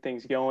ready to get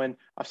things going.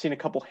 I've seen a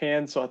couple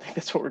hands, so I think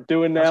that's what we're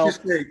doing now.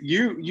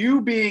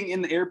 You being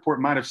in the airport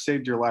might have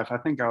saved your life. I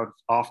think I would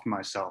have offed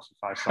myself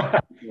if I saw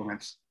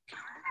moments.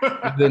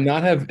 Did they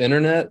not have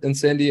internet in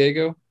San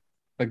Diego?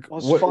 Like,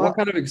 what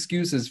kind of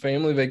excuse is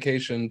family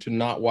vacation to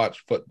not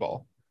watch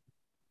football?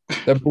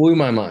 That blew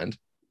my mind.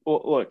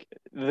 Well, look,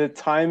 the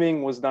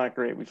timing was not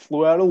great. We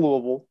flew out of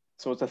Louisville,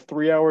 so it's a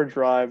 3-hour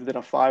drive, then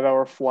a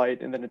 5-hour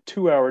flight, and then a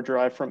 2-hour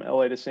drive from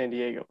LA to San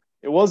Diego.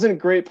 It wasn't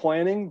great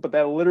planning, but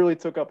that literally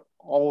took up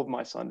all of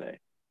my Sunday.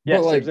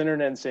 Yes, there's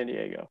internet in San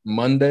Diego.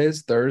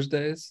 Mondays,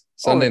 Thursdays,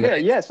 Sunday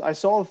night. Yes, I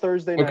saw the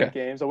Thursday night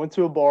games. I went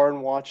to a bar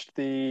and watched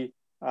the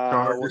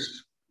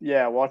Chargers.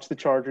 Watched the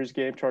Chargers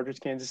game,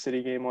 Kansas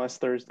City game last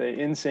Thursday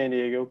in San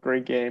Diego.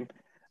 Great game.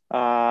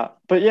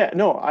 But yeah,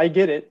 no, I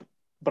get it.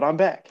 But I'm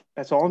back.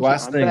 That's all I'm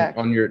saying. Last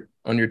thing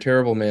on your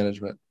terrible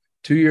management.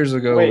 2 years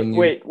ago.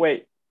 Wait.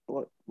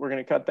 We're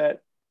gonna cut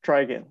that.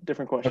 Try again.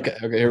 Different question. Okay.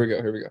 Here we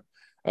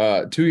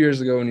go. 2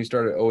 years ago when you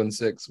started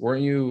 0-6,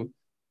 weren't you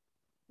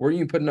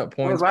putting up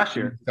points last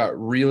year? Got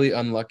really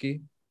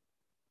unlucky.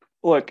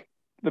 Look,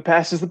 the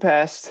past is the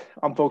past.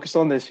 I'm focused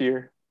on this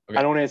year. Okay.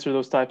 I don't answer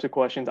those types of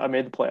questions. I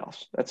made the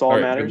playoffs. That's all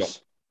that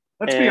matters.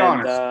 Let's be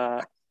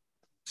honest.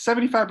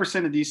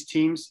 75% of these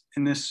teams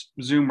in this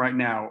Zoom right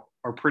now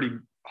are pretty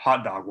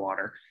hot dog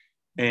water,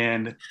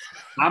 and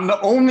I'm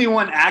the only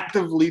one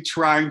actively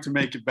trying to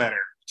make it better.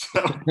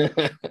 So.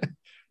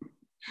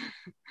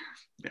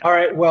 All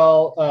right.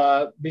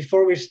 Well,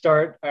 before we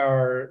start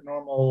our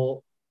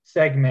normal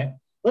segment,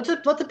 let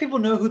the people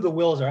know who the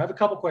Wills are. I have a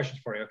couple questions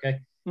for you.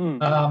 Okay.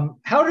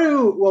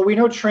 We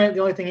know Trent,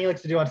 the only thing he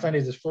likes to do on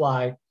Sundays is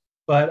fly,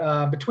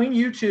 but between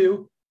you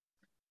two,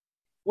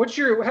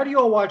 how do you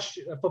all watch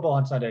football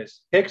on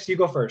Sundays? Hicks, you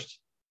go first.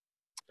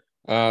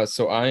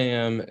 So I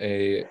am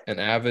an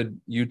avid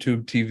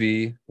YouTube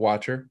TV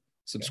watcher,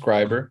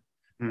 subscriber.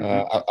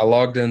 Mm-hmm. I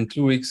logged in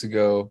 2 weeks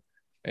ago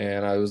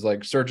and I was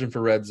like searching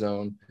for Red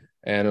Zone,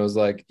 and it was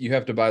like, you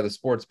have to buy the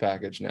sports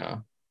package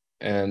now.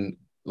 And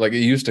like, it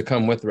used to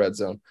come with Red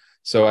Zone.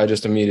 So I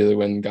just immediately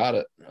went and got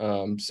it.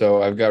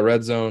 So I've got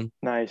Red Zone.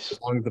 Nice.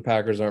 As long as the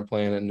Packers aren't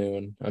playing at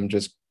noon, I'm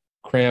just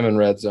cramming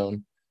Red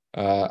Zone.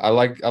 We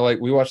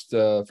watched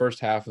the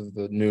first half of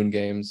the noon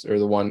games, or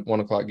the 1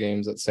 o'clock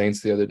games at Saints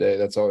the other day.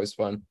 That's always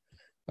fun.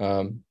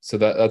 So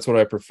that's what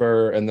I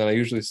prefer. And then I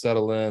usually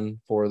settle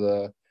in for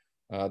the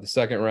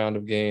second round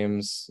of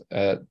games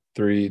at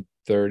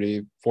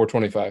 3:30,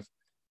 4:25.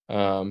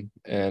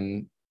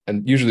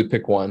 And usually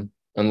pick one,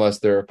 unless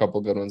there are a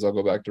couple good ones. I'll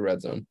go back to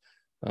Red Zone.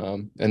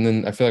 And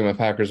then I feel like my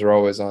Packers are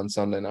always on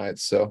Sunday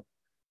nights. So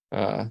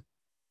I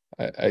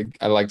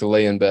like to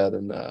lay in bed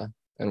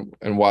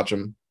and watch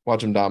them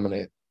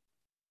dominate.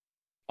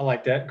 I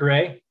like that.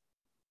 Gray?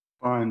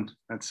 Fun.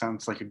 That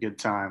sounds like a good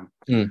time.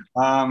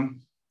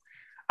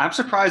 I'm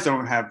surprised I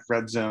don't have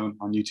Red Zone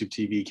on YouTube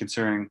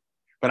TV,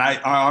 but I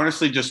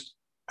honestly just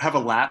have a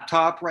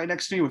laptop right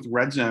next to me with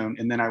Red Zone,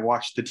 and then I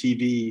watch the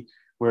TV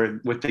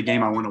with the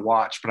game I want to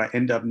watch, but I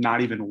end up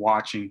not even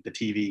watching the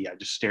TV. I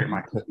just stare at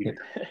my computer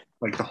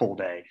like the whole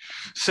day.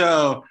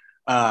 So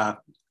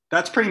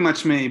that's pretty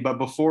much me. But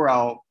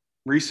I'll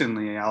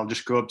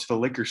just go up to the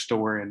liquor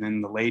store, and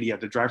then the lady at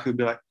the drive-thru will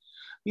be like,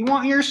 "You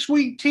want your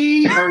sweet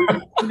tea?" Or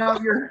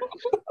your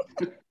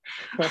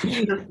That's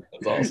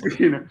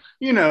awesome.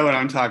 You know what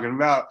I'm talking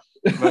about.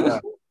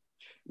 But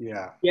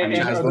yeah.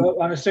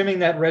 I'm assuming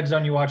that Red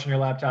Zone you watch on your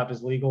laptop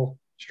is legally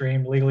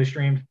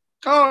streamed.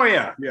 Oh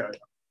yeah,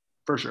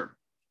 for sure.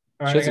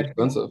 All right, it's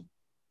expensive.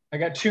 I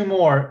got 2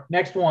 more.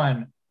 Next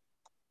one,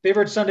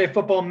 favorite Sunday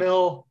football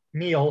meal.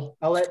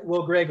 I'll let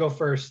Will Gray go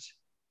first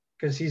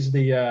because he's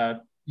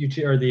the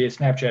YouTube or the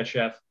Snapchat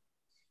chef.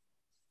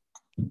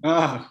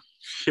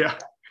 Yeah.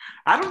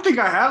 I don't think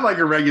I have like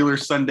a regular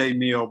Sunday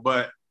meal,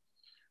 but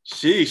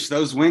sheesh,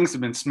 those wings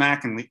have been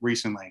smacking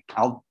recently.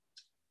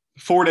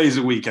 4 days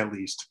a week at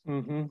least.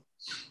 Mm-hmm.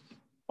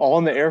 All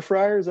in the air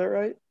fryer, is that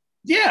right?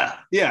 Yeah.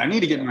 I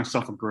need to get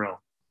myself a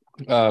grill.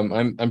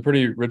 I'm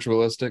pretty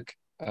ritualistic,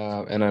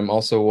 and I'm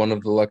also one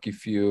of the lucky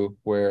few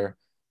where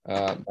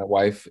my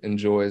wife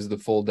enjoys the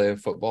full day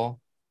of football.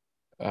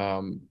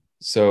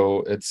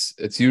 So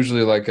it's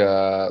usually like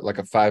a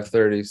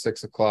 5:30,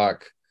 6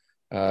 o'clock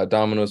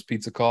Domino's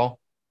pizza call.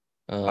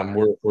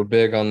 We're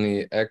big on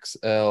the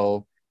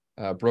XL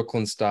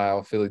Brooklyn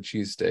style Philly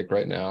cheesesteak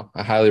right now.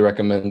 I highly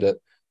recommend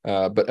it.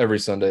 But every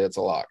Sunday it's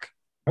a lock.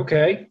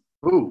 Okay.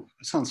 Ooh,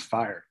 that sounds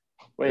fire.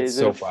 Wait, is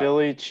it a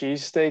Philly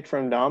cheesesteak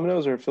from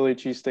Domino's or a Philly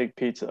cheesesteak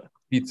pizza?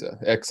 Pizza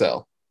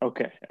XL.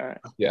 Okay. All right.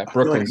 Yeah,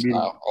 Brooklyn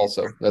style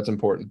also. That's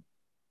important.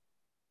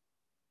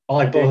 I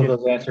like both of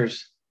those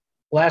answers.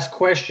 Last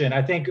question.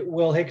 I think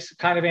Will Hicks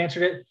kind of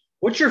answered it.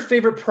 What's your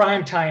favorite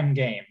primetime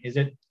game? Is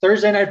it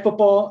Thursday night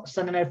football,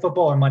 Sunday night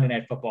football, or Monday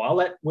night football? I'll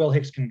let Will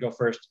Hicks can go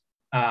first,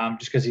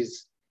 just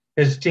because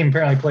his team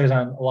apparently plays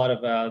on a lot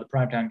of the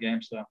primetime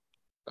games. So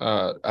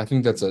I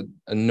think that's a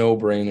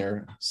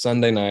no-brainer.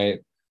 Sunday night.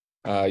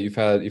 You've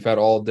had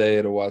all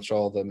day to watch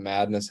all the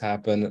madness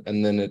happen,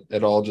 and then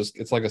it all just,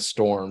 it's like a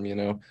storm,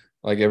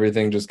 like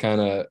everything just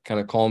kind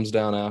of calms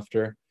down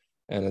after,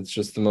 and it's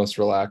just the most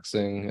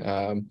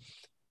relaxing,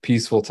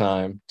 peaceful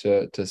time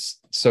to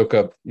soak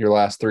up your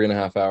last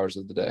 3.5 hours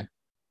of the day.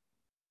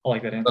 I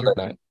like that answer.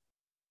 Sunday night.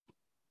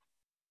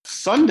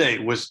 Sunday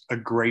was a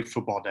great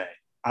football day.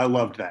 I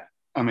loved that.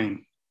 I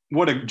mean,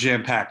 what a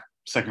jam-packed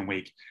second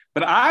week.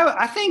 But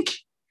I think,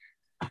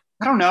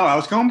 I don't know, I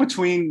was going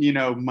between,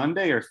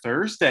 Monday or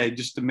Thursday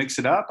just to mix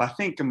it up. I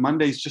think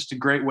Monday's just a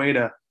great way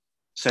to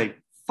say,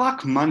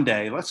 fuck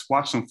Monday, let's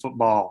watch some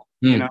football,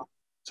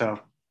 So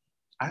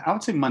I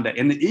would say Monday.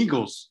 And the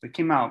Eagles, they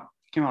came out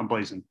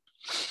blazing.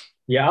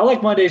 Yeah, I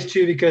like Mondays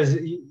too, because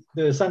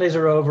the Sundays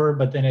are over,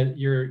 but then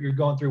you're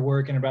going through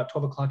work, and about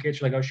 12 o'clock hits,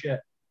 you're like, oh shit,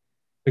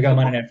 we got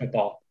Monday Night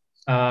Football.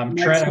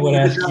 Trent, I would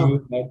ask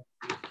you.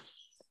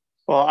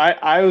 Well,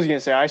 I was going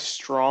to say, I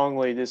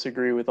strongly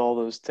disagree with all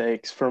those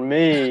takes. For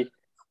me,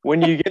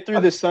 when you get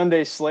through the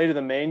Sunday slate of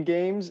the main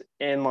games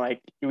and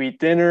like you eat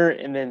dinner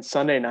and then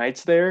Sunday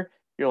night's there,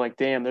 you're like,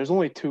 damn, there's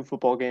only 2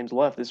 football games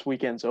left. This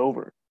weekend's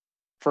over.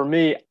 For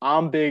me,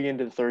 I'm big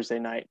into the Thursday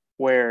night,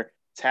 where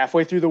it's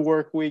halfway through the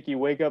work week. You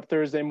wake up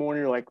Thursday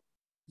morning, you're like,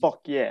 fuck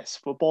yes,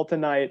 football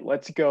tonight.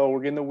 Let's go. We're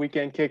getting the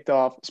weekend kicked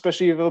off,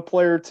 especially if you have a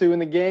player or two in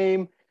the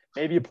game.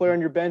 Maybe a player on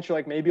your bench, you're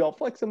like, maybe I'll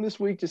flex them this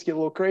week, just get a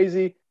little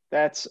crazy.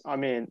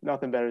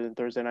 Nothing better than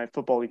Thursday night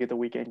football to get the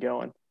weekend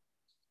going.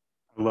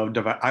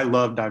 I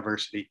love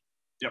diversity.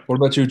 Yep. What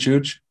about you,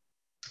 Chooch?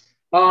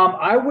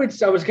 I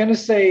was going to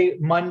say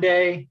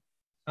Monday.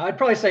 I'd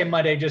probably say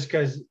Monday just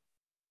because,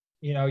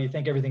 you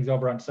think everything's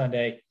over on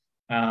Sunday,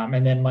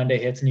 and then Monday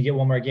hits and you get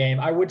one more game.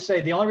 I would say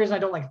the only reason I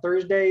don't like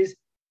Thursdays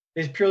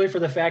is purely for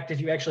the fact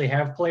if you actually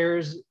have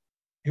players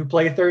who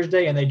play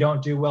Thursday and they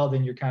don't do well,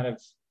 then you're kind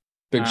of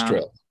big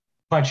stress,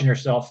 punching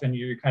yourself, and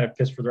you're kind of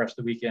pissed for the rest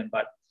of the weekend.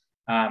 But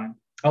I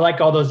like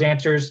all those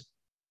answers.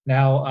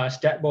 Now,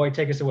 Stat Boy,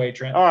 take us away,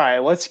 Trent. All right,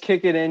 let's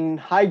kick it in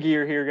high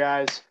gear here,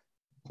 guys.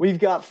 We've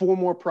got 4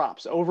 more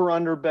props,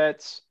 over-under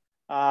bets.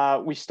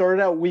 We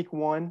started out week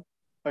 1.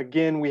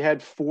 Again, we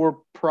had 4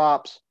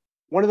 props.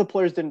 One of the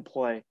players didn't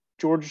play.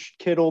 George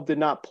Kittle did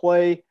not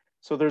play,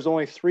 so there's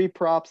only 3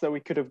 props that we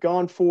could have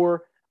gone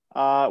for.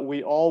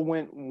 We all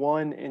went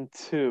 1 and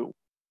 2.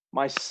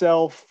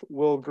 Myself,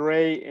 Will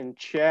Gray, and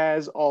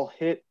Chaz all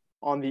hit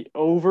on the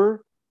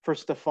over for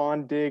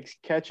Stephon Diggs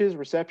catches,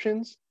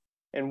 receptions,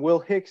 and Will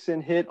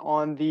Hickson hit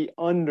on the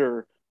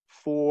under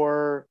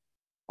for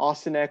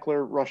Austin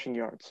Eckler rushing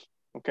yards.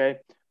 Okay,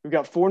 we've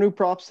got 4 new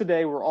props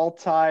today. We're all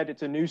tied.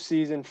 It's a new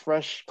season,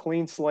 fresh,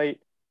 clean slate.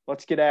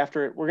 Let's get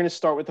after it. We're going to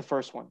start with the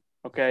first one.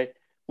 Okay,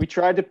 we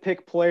tried to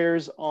pick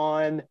players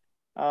on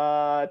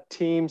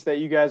teams that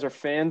you guys are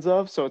fans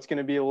of, so it's going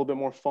to be a little bit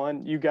more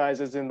fun. You guys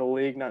as in the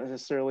league, not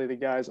necessarily the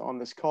guys on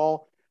this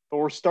call. But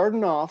we're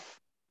starting off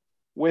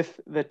with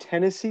the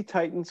Tennessee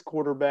Titans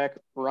quarterback,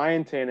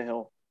 Ryan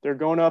Tannehill. They're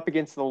going up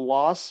against the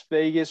Las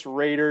Vegas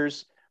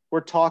Raiders. We're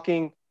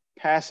talking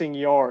passing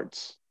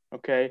yards,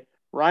 okay?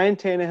 Ryan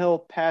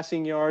Tannehill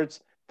passing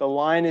yards. The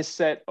line is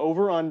set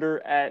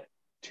over-under at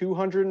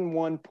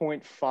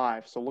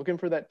 201.5. So looking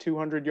for that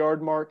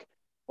 200-yard mark,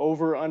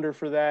 over-under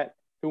for that.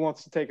 Who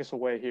wants to take us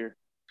away here?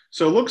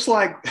 So it looks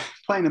like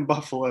playing in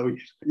Buffalo,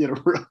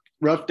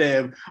 rough day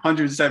of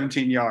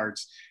 117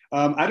 yards.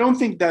 I don't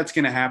think that's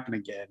going to happen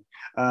again.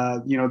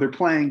 They're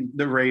playing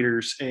the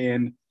Raiders,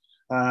 and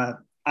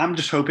I'm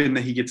just hoping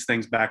that he gets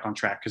things back on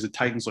track because the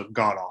Titans look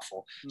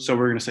god-awful. So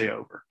we're going to say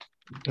over.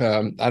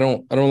 I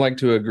don't like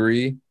to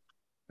agree,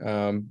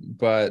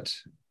 but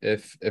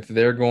if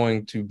they're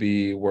going to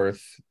be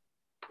worth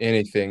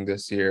anything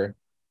this year,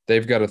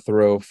 they've got to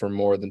throw for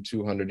more than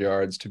 200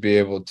 yards to be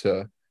able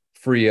to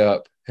free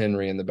up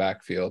Henry in the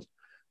backfield.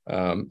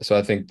 So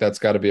I think that's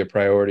got to be a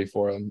priority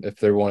for them if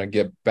they want to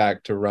get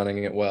back to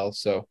running it well.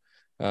 So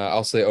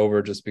I'll say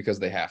over just because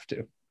they have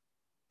to.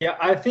 Yeah,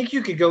 I think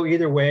you could go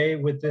either way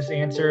with this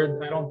answer.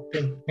 I don't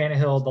think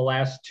Tannehill the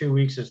last 2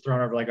 weeks has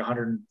thrown over like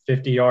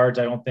 150 yards.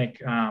 I don't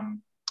think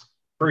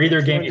for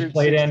either game he's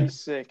played in.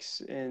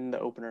 266 in the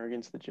opener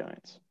against the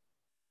Giants.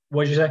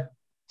 What did you say?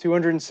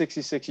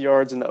 266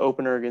 yards in the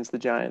opener against the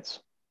Giants.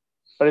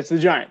 But it's the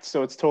Giants,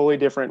 so it's totally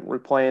different. We're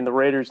playing the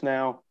Raiders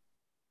now.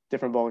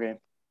 Different ball game.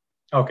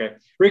 Okay.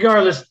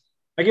 Regardless,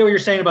 I get what you're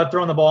saying about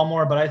throwing the ball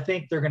more, but I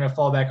think they're going to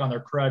fall back on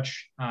their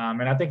crutch.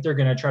 And I think they're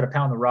going to try to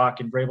pound the rock,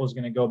 and Vrabel's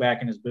going to go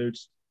back in his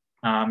boots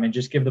and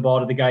just give the ball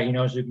to the guy he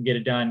knows who can get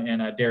it done,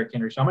 and Derrick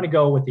Henry. So I'm going to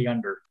go with the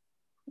under.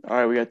 All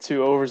right, we got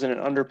 2 overs and an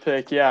under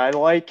pick. Yeah, I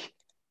like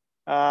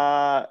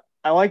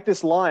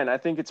this line. I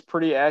think it's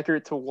pretty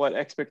accurate to what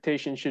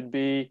expectations should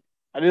be.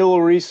 I did a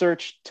little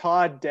research.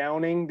 Todd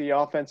Downing, the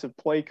offensive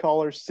play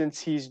caller, since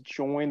he's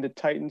joined the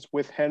Titans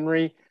with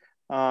Henry,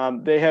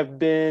 they have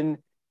been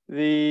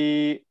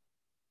the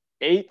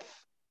 8th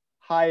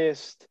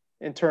highest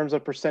in terms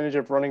of percentage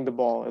of running the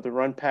ball, or the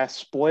run pass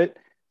split.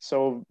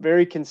 So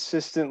very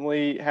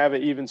consistently have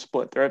an even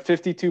split. They're at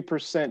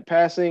 52%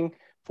 passing,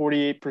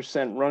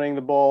 48% running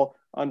the ball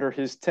under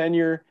his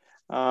tenure.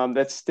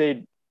 That's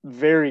stayed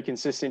very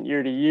consistent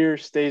year to year,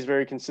 stays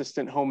very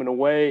consistent home and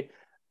away.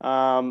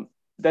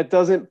 That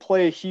doesn't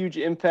play a huge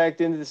impact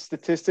into the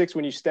statistics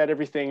when you stat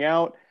everything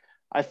out.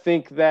 I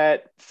think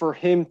that for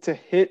him to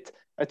hit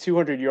a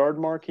 200-yard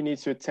mark, he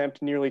needs to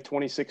attempt nearly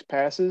 26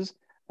 passes.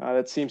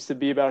 That seems to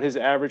be about his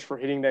average for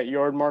hitting that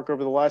yard mark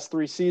over the last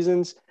 3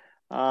 seasons.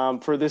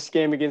 For this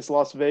game against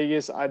Las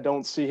Vegas, I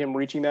don't see him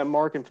reaching that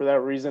mark, and for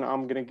that reason,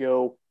 I'm going to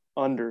go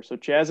under. So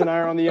Chaz and I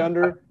are on the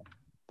under.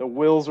 The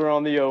Wills are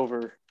on the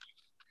over.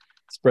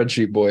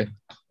 Spreadsheet boy.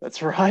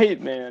 That's right,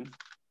 man.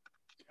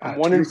 I'm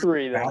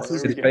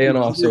 1-3. It's paying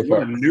off so far.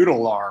 What a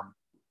noodle arm.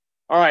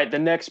 All right, the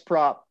next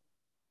prop.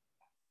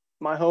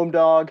 My home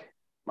dog,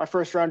 my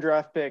first-round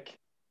draft pick.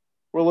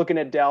 We're looking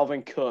at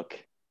Dalvin Cook,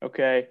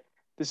 okay?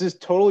 This is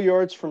total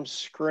yards from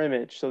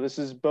scrimmage, so this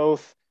is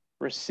both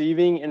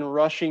receiving and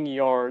rushing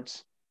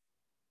yards.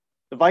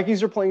 The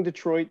Vikings are playing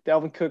Detroit.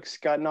 Dalvin Cook's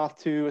gotten off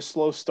to a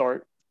slow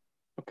start,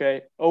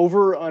 okay?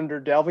 Over or under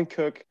Dalvin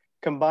Cook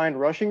combined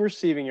rushing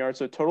receiving yards,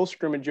 so total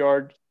scrimmage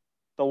yards.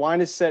 The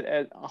line is set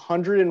at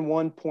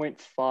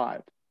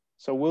 101.5.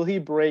 So will he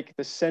break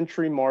the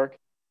century mark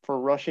for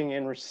rushing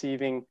and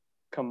receiving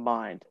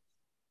combined?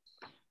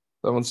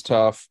 That one's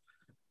tough.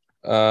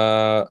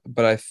 But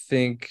I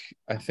think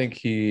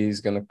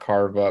he's going to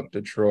carve up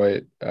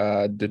Detroit.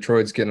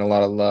 Detroit's getting a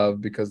lot of love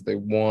because they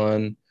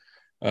won,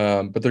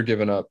 but they're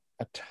giving up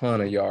a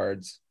ton of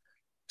yards.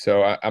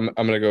 So I'm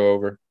going to go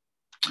over.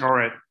 All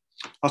right.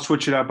 I'll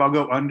switch it up. I'll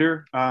go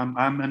under.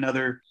 I'm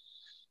another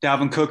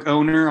Dalvin Cook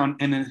owner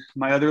in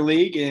my other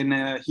league,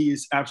 and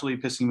he's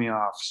absolutely pissing me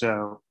off.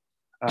 So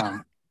I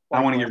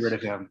want to get rid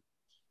of him.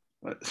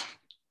 But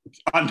it's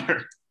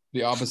under.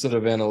 The opposite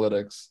of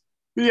analytics.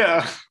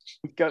 Yeah.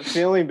 Gut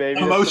feeling,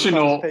 baby.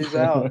 Emotional. Pays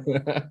out.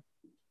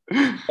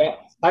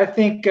 I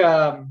think,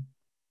 they're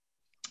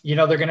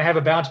going to have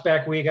a bounce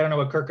back week. I don't know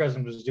what Kirk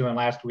Cousins was doing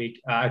last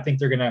week. I think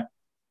they're going to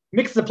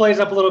mix the plays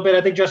up a little bit.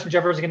 I think Justin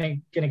Jefferson is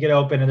going to get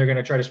open, and they're going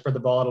to try to spread the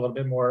ball out a little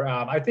bit more.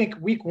 I think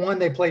week 1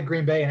 they played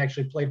Green Bay and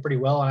actually played pretty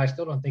well, and I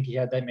still don't think he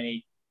had that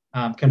many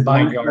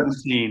combined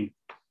yards. Do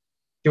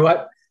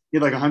what? He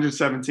had like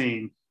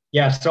 117.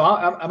 Yeah, so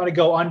I'm going to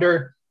go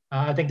under.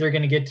 I think they're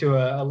going to get to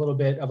a little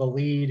bit of a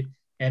lead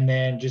and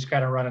then just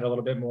kind of run it a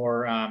little bit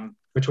more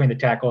between the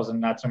tackles and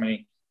not so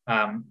many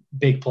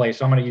big plays.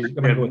 So I'm going to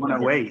go with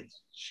under. Wait.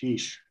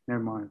 Sheesh.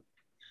 Never mind.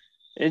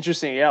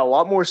 Interesting. Yeah, a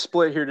lot more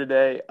split here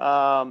today.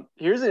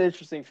 Here's an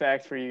interesting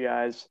fact for you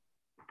guys.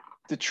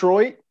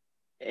 Detroit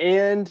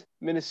and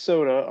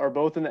Minnesota are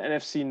both in the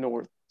NFC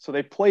North, so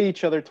they play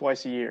each other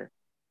twice a year.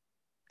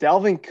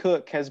 Dalvin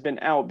Cook has been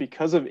out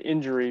because of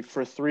injury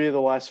for 3 of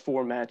the last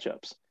 4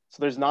 matchups. So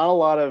there's not a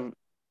lot of,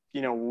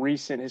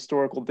 recent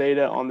historical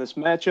data on this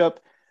matchup.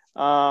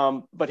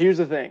 But here's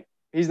the thing.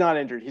 He's not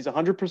injured. He's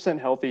 100%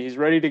 healthy. He's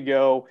ready to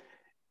go.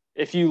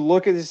 If you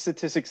look at his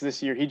statistics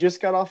this year, he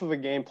just got off of a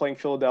game playing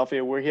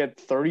Philadelphia where he had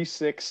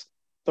 36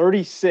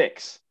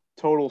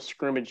 total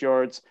scrimmage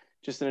yards,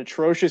 just an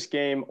atrocious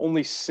game,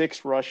 only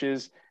 6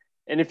 rushes.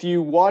 And if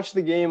you watch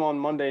the game on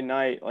Monday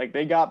night, like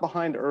they got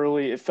behind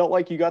early. It felt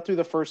like you got through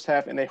the first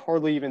half and they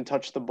hardly even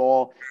touched the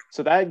ball.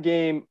 So that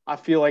game, I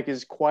feel like,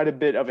 is quite a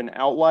bit of an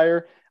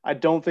outlier. I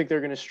don't think they're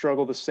going to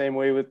struggle the same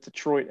way with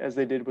Detroit as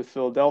they did with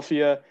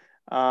Philadelphia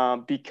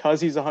because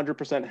he's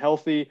 100%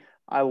 healthy.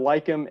 I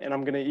like him, and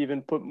I'm going to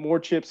even put more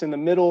chips in the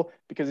middle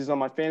because he's on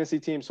my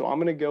fantasy team. So I'm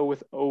going to go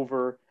with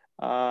over.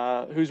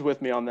 Who's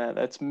with me on that?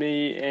 That's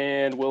me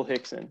and Will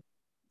Hickson.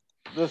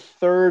 The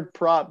third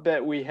prop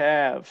bet we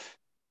have,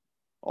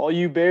 all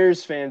you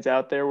Bears fans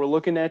out there, we're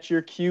looking at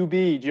your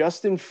QB,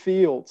 Justin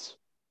Fields.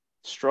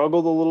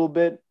 Struggled a little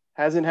bit,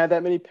 hasn't had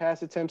that many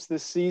pass attempts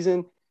this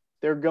season.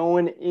 They're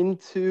going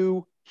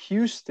into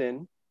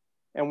Houston,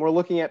 and we're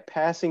looking at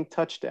passing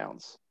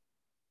touchdowns.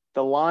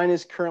 The line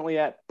is currently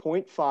at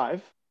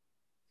 0.5.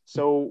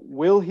 So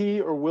will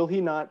he or will he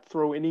not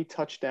throw any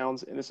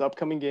touchdowns in this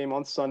upcoming game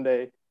on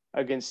Sunday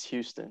against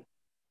Houston?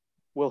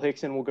 Will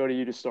Hickson, will go to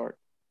you to start.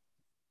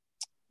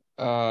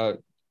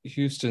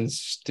 Houston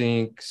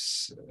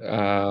stinks.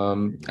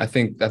 I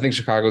think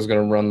Chicago's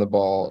going to run the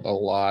ball a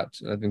lot.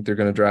 I think they're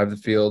going to drive the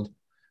field.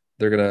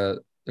 They're going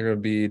to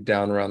be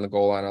down around the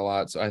goal line a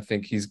lot. So I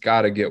think he's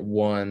got to get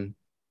one.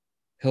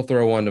 He'll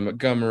throw one to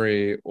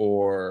Montgomery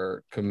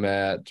or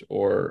Kmet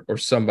or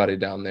somebody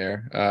down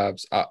there.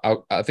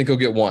 I think he'll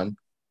get one.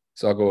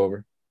 So I'll go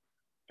over.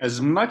 As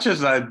much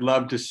as I'd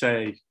love to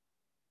say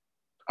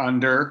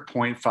under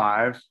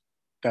 0.5,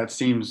 that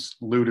seems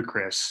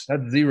ludicrous.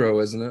 That's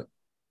 0, isn't it?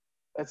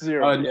 That's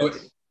 0.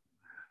 Yes.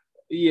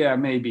 Yeah,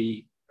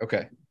 maybe.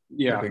 Okay.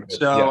 Yeah. Okay,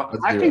 so yeah,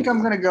 I think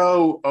I'm going to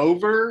go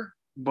over,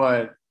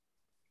 but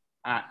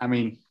I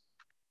mean,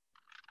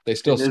 They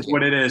still it is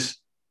what it is.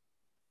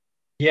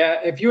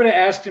 Yeah, if you would have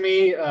asked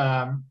me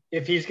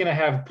if he's going to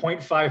have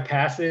 0.5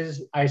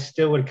 passes, I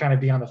still would kind of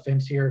be on the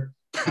fence here.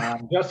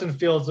 Justin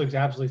Fields looks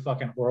absolutely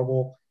fucking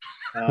horrible.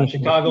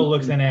 Chicago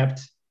looks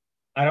inept.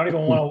 I don't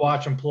even want to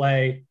watch him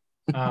play.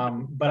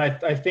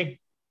 But I think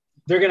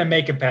they're going to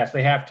make him pass.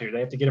 They have to. They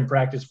have to get him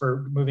practice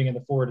for moving in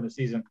the forward in the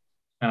season.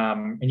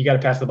 And you got to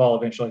pass the ball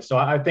eventually. So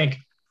I think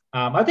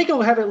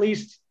he'll have at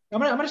least. I'm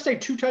gonna say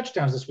 2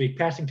 touchdowns this week,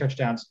 passing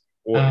touchdowns.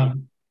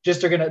 Just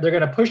they're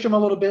gonna push him a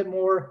little bit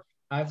more.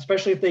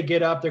 Especially if they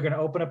get up, they're going to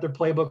open up their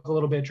playbook a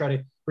little bit, try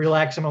to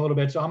relax them a little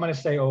bit. So I'm going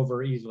to say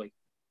over easily.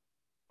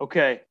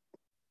 Okay.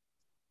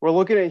 We're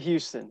looking at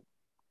Houston.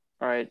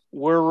 All right.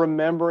 We're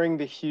remembering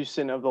the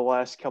Houston of the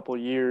last couple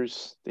of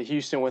years, the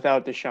Houston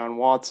without Deshaun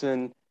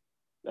Watson,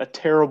 a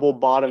terrible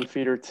bottom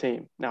feeder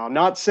team. Now, I'm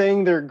not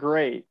saying they're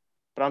great,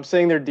 but I'm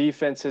saying their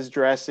defense has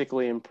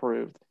drastically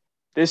improved.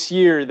 This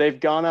year, they've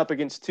gone up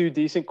against 2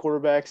 decent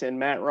quarterbacks and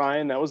Matt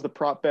Ryan. That was the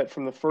prop bet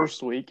from the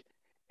first week.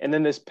 And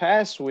then this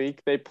past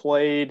week, they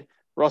played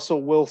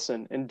Russell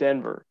Wilson in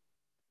Denver.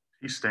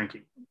 He's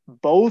stinky.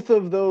 Both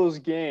of those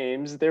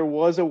games, there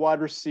was a wide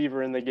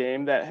receiver in the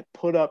game that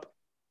put up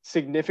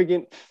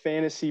significant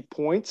fantasy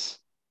points,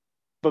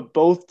 but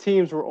both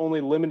teams were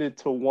only limited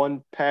to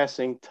 1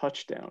 passing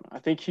touchdown. I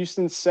think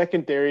Houston's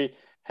secondary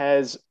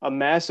has a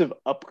massive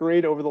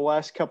upgrade over the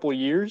last couple of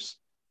years,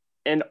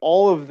 and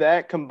all of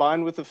that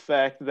combined with the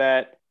fact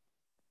that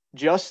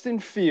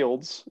Justin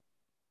Fields –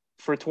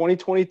 for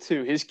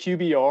 2022, his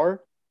QBR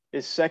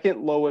is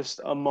second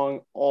lowest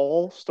among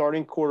all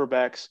starting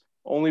quarterbacks,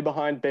 only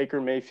behind Baker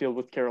Mayfield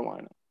with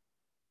Carolina.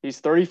 He's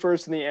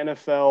 31st in the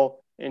NFL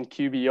in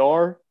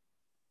QBR.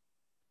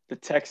 The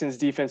Texans'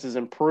 defense is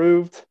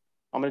improved.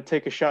 I'm going to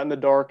take a shot in the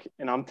dark,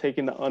 and I'm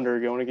taking the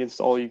under going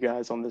against all you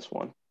guys on this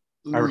one.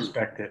 I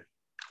respect it.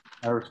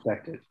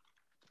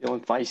 Feeling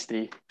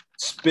feisty.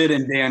 Spit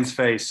in Dan's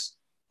face.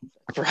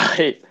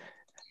 Right.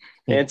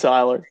 And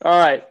Tyler. All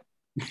right.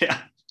 Yeah.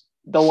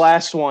 The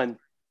last one,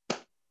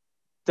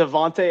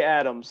 Davante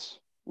Adams.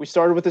 We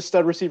started with the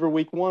stud receiver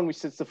week 1. We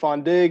said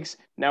Stephon Diggs.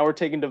 Now we're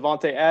taking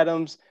Davante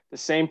Adams, the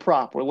same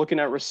prop. We're looking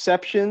at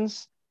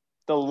receptions.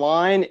 The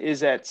line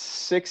is at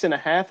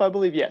 6.5, I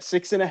believe. Yeah,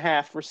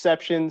 6.5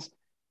 receptions.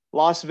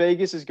 Las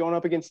Vegas is going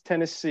up against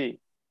Tennessee.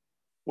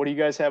 What do you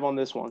guys have on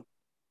this one?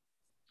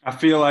 I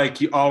feel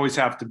like you always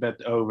have to bet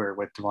the over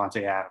with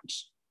Davante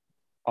Adams.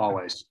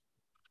 Always.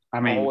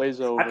 Always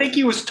over. I think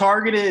he was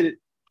targeted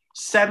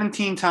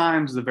 17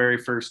 times the very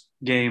first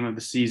game of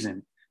the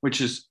season,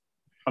 which is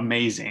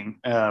amazing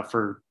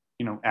for,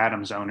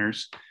 Adams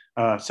owners.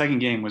 Second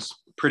game was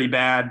pretty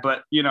bad,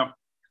 but,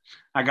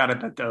 I got to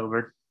bet the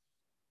over.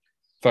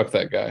 Fuck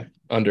that guy.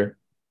 Under.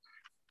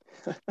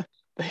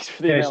 Thanks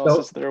for the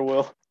analysis there,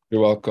 Will.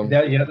 You're welcome.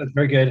 Yeah, that's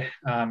very good.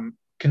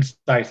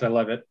 Concise. I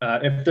love it.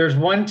 If there's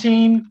one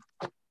team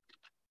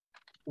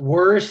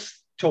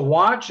worse to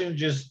watch and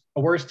just a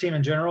worse team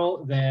in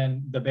general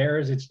than the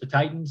Bears, it's the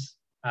Titans.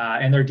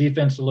 And their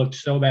defense looked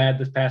so bad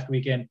this past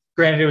weekend.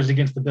 Granted, it was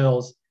against the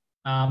Bills.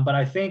 But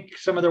I think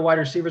some of their wide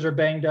receivers are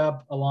banged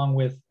up, along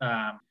with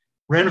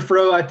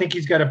Renfro. I think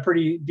he's got a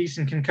pretty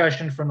decent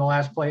concussion from the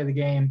last play of the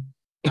game.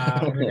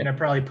 They're going to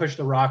probably push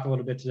the rock a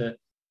little bit to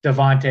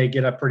Davante,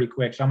 get up pretty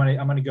quick. So I'm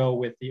gonna go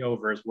with the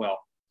over as well.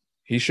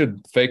 He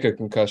should fake a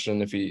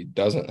concussion if he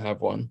doesn't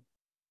have one.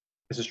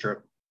 This is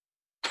true.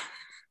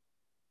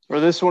 For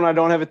this one, I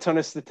don't have a ton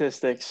of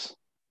statistics.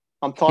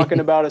 I'm talking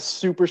about a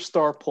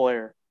superstar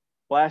player.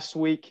 Last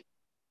week,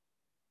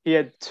 he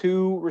had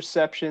 2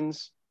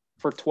 receptions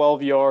for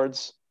 12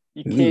 yards.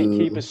 You can't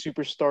keep a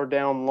superstar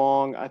down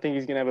long. I think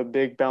he's going to have a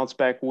big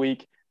bounce-back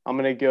week. I'm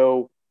going to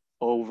go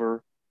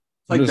over.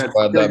 I'm just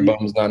glad that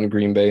bum's not in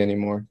Green Bay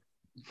anymore.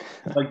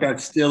 Like that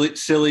silly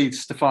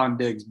Stephon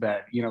Diggs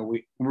bet.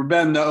 We're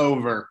betting the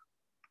over.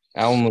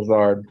 Allen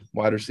Lazard,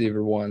 wide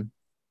receiver 1.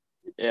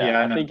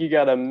 Yeah, I think you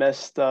got a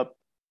messed up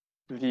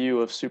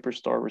view of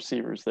superstar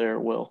receivers there,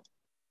 Will.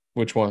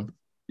 Which one?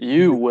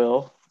 You,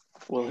 Will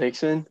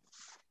Hickson.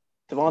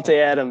 Davante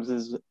Adams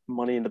is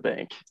money in the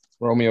bank.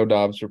 Romeo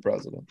Dobbs for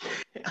president.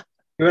 Yeah.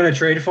 You want to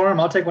trade for him?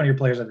 I'll take one of your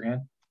players at the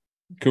end.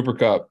 Cooper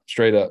Kupp,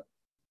 straight up.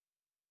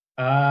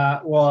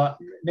 Well,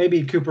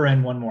 maybe Cooper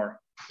and one more.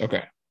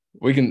 Okay.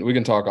 We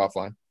can talk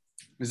offline.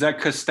 Is that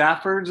because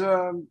Stafford's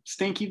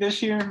stinky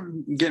this year?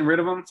 Getting rid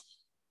of him?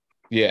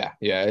 Yeah,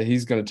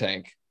 he's gonna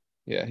tank.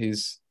 Yeah,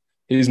 he's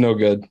no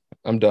good.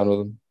 I'm done with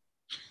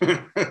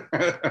him.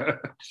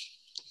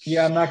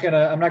 Yeah, I'm not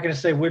gonna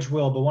say which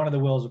Will, but one of the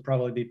Wills will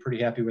probably be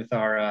pretty happy with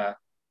our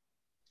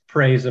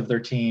praise of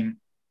their team.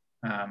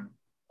 On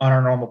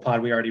our normal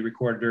pod we already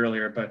recorded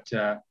earlier, but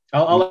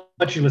I'll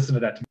let you listen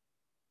to that tomorrow.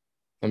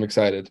 I'm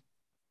excited.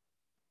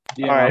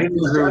 Yeah, all right. I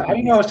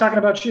didn't know I was talking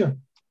about you.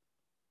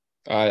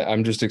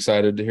 I'm just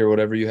excited to hear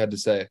whatever you had to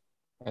say.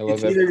 I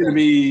love it's either going to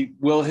be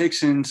Will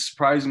Hickson's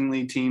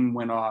surprisingly team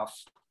went off,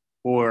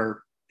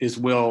 or is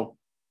Will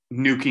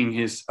nuking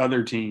his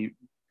other team,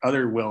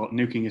 Will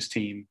nuking his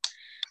team.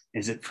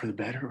 Is it for the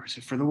better or is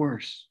it for the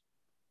worse?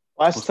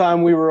 Last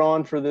time we were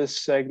on for this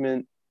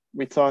segment,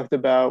 we talked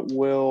about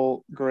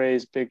Will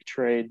Gray's big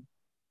trade,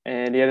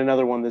 and he had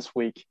another one this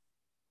week.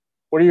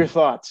 What are your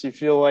thoughts? You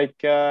feel like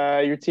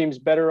your team's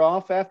better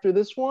off after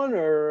this one,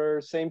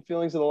 or same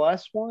feelings of the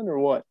last one, or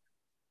what?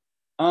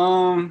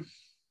 I'm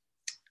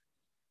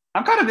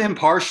kind of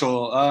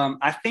impartial.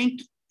 I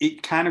think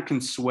it kind of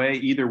can sway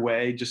either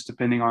way, just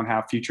depending on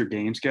how future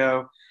games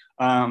go.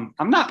 Daniel's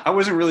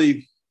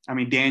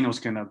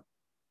gonna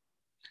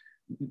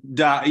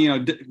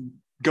die,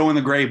 go in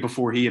the grave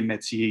before he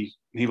admits he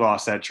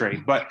lost that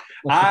trade. But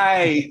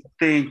I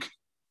think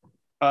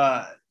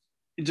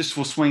it just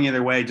will swing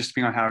either way, just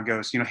depending on how it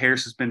goes.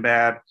 Harris has been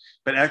bad,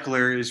 but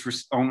Eckler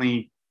is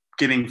only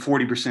getting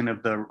 40%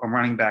 of the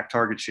running back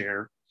target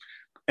share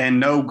and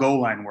no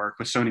goal line work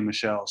with Sony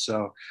Michel.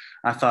 So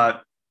I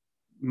thought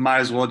might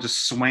as well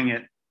just swing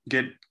it,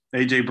 get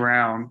A.J.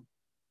 Brown,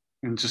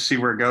 and just see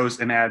where it goes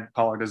and add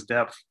Pollard as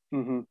depth.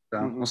 Mm-hmm.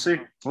 So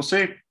We'll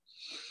see.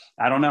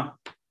 I don't know.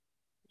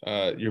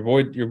 Your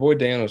boy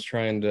Dan was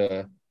trying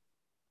to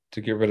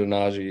get rid of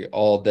Najee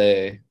all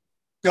day.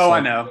 I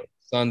know.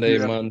 Sunday,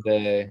 yeah.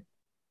 Monday,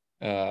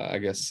 I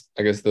guess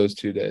those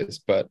 2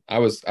 days. But I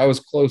was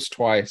close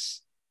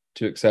twice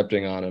to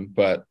accepting on him,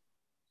 but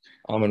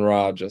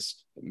Amon-Ra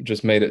just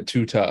made it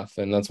too tough,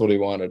 and that's what he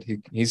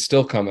wanted. He's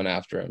still coming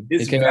after him.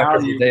 He came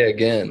after him today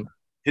again.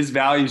 His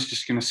value is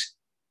just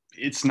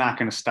it's not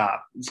gonna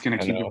stop. It's gonna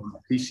keep going.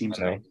 He seems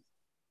like.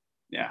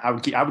 Yeah, I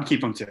would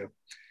keep him too.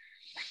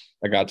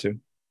 I got to.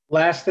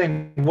 Last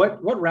thing,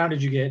 what round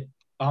did you get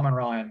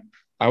Amon-Ra in?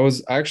 I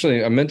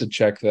meant to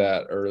check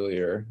that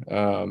earlier.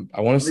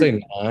 I want to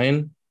say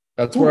 9.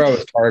 That's where I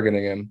was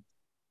targeting him.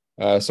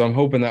 So I'm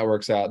hoping that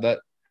works out.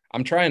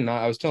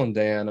 I was telling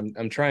Dan,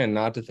 I'm trying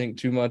not to think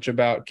too much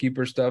about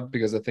keeper stuff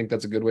because I think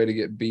that's a good way to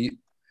get beat.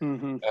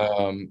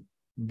 Mm-hmm.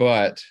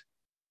 But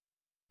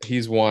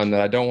he's one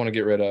that I don't want to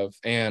get rid of,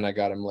 and I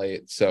got him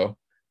late. So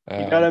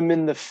you got him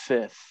in the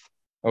 5th.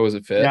 Oh, was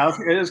it 5th? Yeah, I was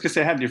going to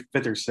say I had your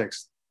 5th or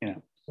 6th. Yeah.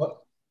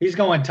 Well, he's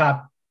going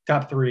top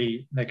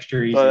 3 next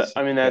year. But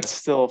that's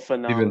still a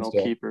phenomenal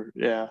keeper.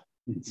 Yeah.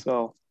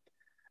 So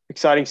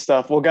exciting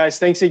stuff. Well, guys,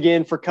 thanks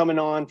again for coming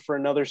on for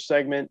another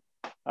segment.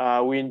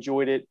 We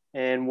enjoyed it,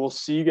 and we'll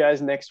see you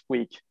guys next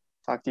week.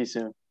 Talk to you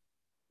soon.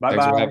 Bye-bye.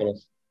 Thanks for having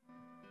us.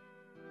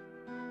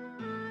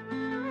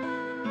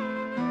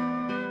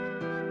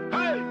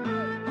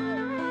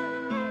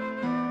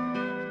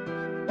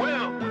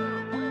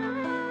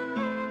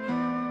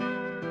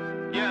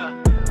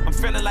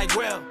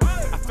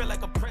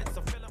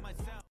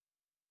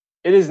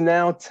 It is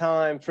now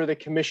time for the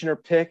commissioner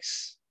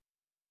picks.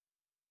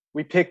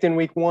 We picked in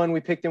week 1, we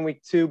picked in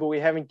week 2, but we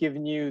haven't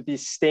given you the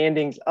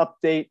standings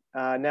update.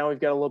 Now we've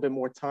got a little bit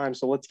more time,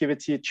 so let's give it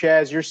to you.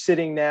 Chaz, you're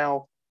sitting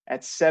now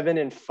at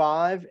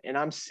 7-5, and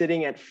I'm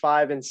sitting at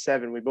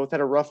 5-7. We both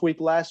had a rough week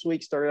last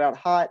week, started out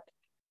hot.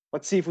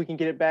 Let's see if we can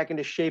get it back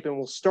into shape, and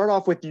we'll start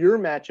off with your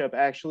matchup,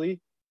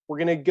 actually. We're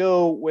going to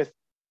go with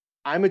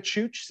I'm a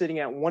Chooch sitting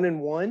at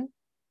 1-1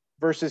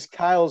 versus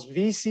Kyle's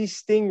VC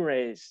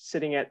Stingrays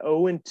sitting at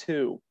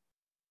 0-2.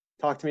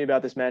 Talk to me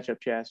about this matchup,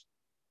 Chaz.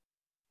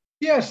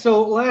 Yeah,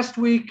 so last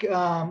week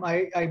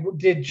I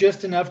did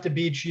just enough to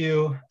beat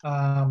you.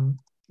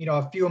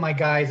 A few of my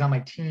guys on my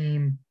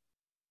team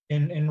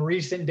in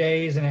recent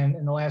days and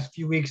in the last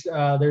few weeks,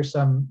 there's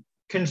some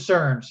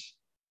concerns.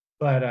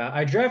 But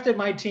I drafted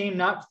my team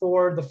not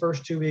for the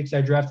first 2 weeks.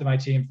 I drafted my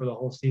team for the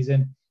whole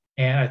season,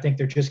 and I think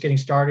they're just getting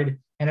started.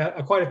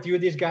 And quite a few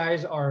of these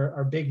guys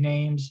are big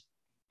names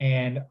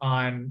and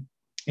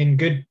in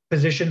good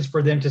positions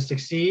for them to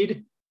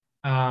succeed.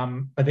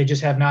 But they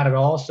just have not at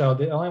all. So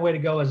the only way to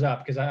go is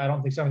up because I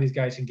don't think some of these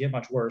guys can get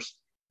much worse.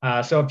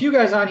 So a few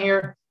guys on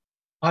here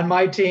on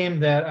my team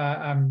that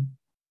I'm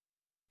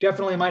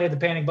definitely might hit the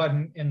panic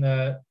button in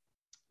the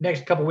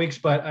next couple weeks,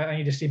 but I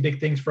need to see big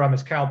things from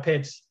is Kyle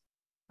Pitts.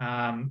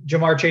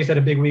 Ja'Marr Chase had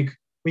a big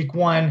week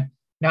 1,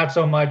 not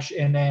so much.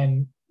 And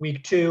then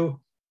week 2,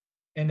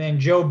 and then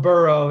Joe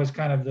Burrow is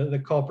kind of the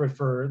culprit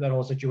for that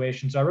whole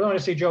situation. So I really want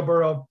to see Joe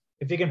Burrow,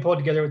 if he can pull it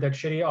together with that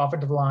shitty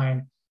offensive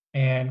line,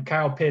 and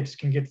Kyle Pitts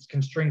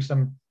can string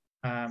some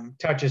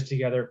touches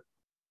together.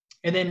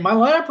 And then my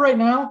lineup right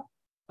now,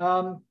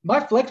 my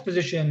flex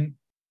position,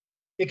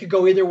 it could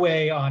go either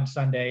way on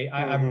Sunday.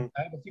 I have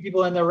a few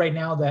people in there right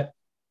now that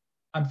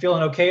I'm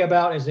feeling okay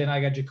about. As in, I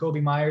got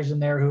Jacoby Myers in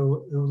there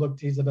who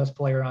looked, he's the best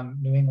player on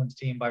New England's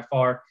team by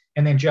far.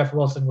 And then Jeff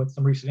Wilson with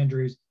some recent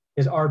injuries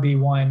is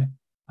RB1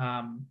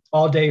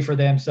 all day for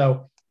them.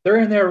 So they're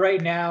in there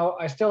right now.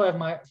 I still have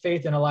my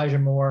faith in Elijah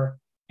Moore,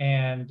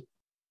 and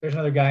there's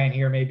another guy in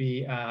here,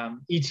 maybe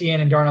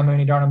ETN and Darnell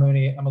Mooney. Darnell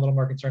Mooney, I'm a little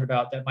more concerned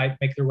about that might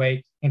make their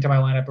way into my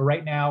lineup. But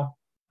right now,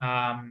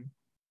 I'm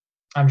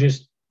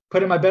just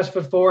putting my best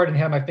foot forward and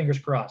have my fingers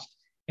crossed.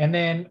 And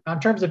then in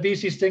terms of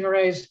BC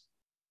Stingrays,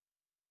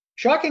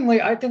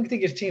 shockingly, I don't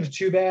think his team's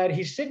too bad.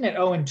 He's sitting at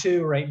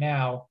 0-2 right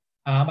now.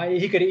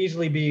 He could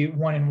easily be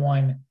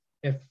 1-1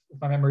 if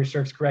my memory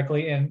serves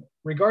correctly. And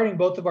regarding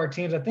both of our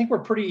teams, I think we're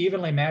pretty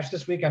evenly matched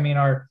this week. I mean,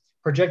 our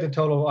projected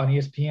total on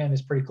ESPN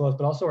is pretty close,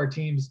 but also our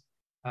teams,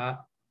 I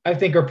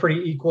think, are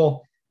pretty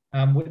equal.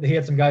 He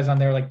had some guys on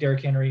there like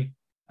Derrick Henry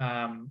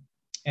and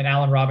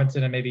Allen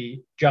Robinson and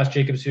maybe Josh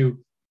Jacobs, who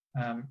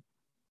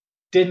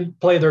didn't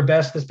play their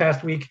best this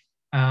past week,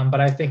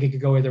 but I think it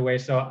could go either way.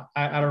 So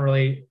I don't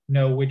really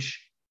know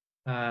which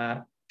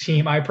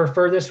team I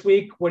prefer this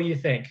week. What do you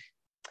think?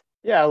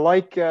 Yeah, I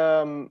like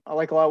a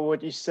lot of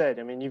what you said.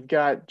 I mean, you've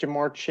got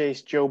Ja'Marr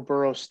Chase, Joe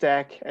Burrow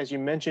stack, as you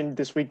mentioned,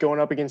 this week going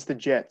up against the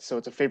Jets. So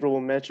it's a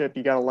favorable matchup.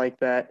 You got to like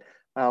that.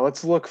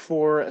 Let's look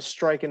for a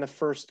strike in the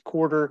first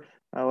quarter.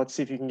 Let's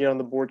see if you can get on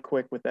the board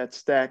quick with that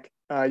stack.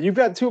 You've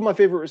got two of my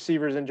favorite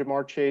receivers in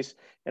Ja'Marr Chase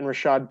and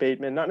Rashad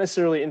Bateman, not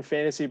necessarily in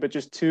fantasy, but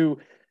just two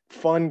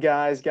fun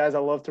guys I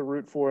love to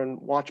root for and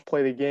watch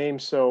play the game.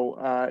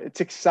 So it's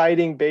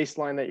exciting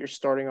baseline that you're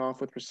starting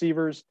off with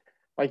receivers.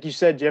 Like you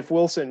said, Jeff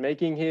Wilson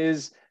making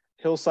his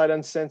Hillside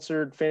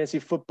Uncensored fantasy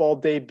football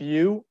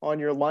debut on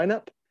your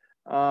lineup.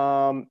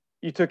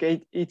 You took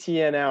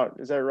ETN out,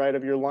 is that right,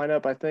 of your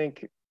lineup? I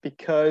think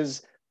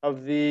because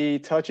of the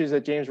touches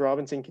that James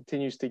Robinson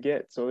continues to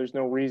get. So there's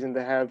no reason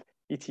to have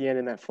ETN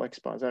in that flex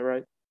spot. Is that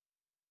right?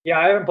 Yeah,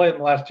 I haven't played in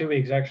the last 2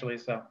 weeks, actually.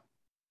 So.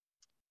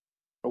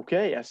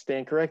 Okay, I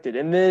stand corrected.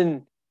 And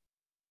then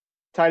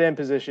tight end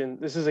position.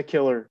 This is a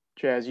killer,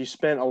 Chaz. You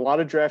spent a lot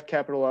of draft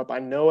capital up. I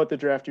know at the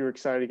draft you were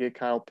excited to get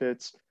Kyle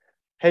Pitts.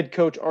 Head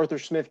coach Arthur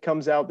Smith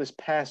comes out this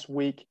past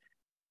week,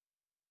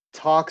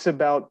 talks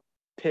about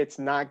Pitts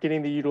not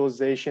getting the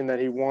utilization that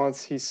he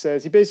wants. He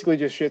says he basically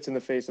just shits in the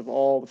face of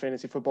all the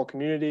fantasy football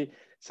community,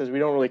 says we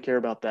don't really care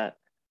about that.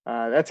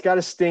 That's got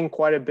to sting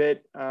quite a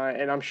bit,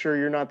 and I'm sure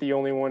you're not the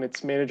only one.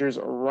 It's managers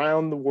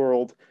around the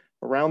world,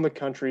 around the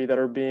country that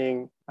are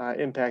being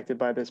impacted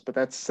by this, but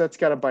that's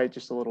got to bite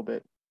just a little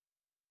bit.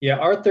 Yeah,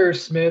 Arthur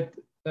Smith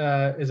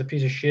is a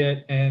piece of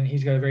shit, and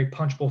he's got a very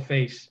punchable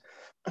face.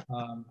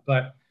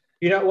 But,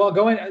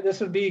 this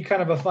would be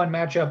kind of a fun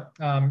matchup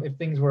if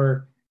things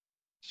were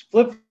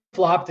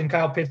flip-flopped and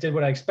Kyle Pitts did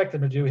what I expect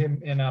them to do,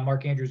 him and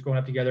Mark Andrews going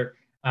up together.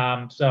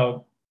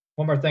 So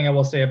one more thing I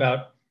will say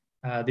about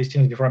these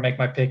teams before I make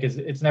my pick is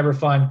it's never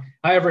fun.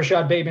 I have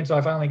Rashad Bateman, so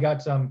I finally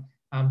got some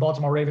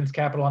Baltimore Ravens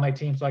capital on my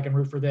team, so I can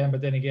root for them.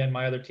 But then again,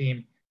 my other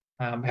team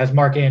has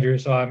Mark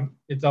Andrews, so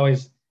it's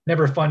always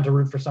never fun to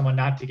root for someone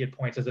not to get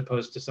points as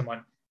opposed to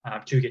someone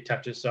to get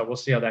touches. So we'll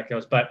see how that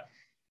goes. But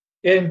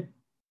in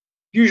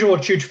usual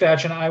Chooch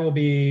fashion, I will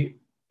be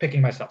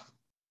picking myself.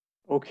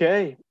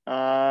 Okay.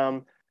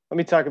 Let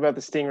me talk about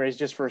the Stingrays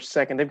just for a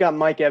second. They've got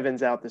Mike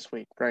Evans out this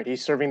week, right?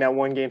 He's serving that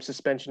 1-game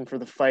suspension for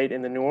the fight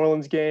in the New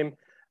Orleans game.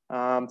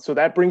 So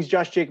that brings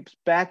Josh Jacobs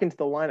back into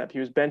the lineup. He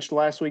was benched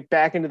last week,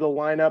 back into the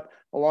lineup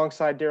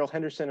alongside Darrell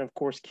Henderson and, of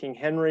course, King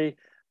Henry.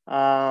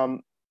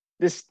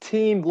 This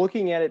team,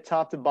 looking at it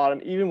top to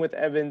bottom, even with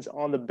Evans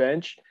on the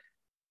bench,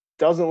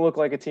 doesn't look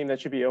like a team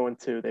that should be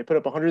 0-2. They put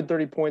up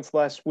 130 points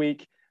last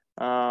week.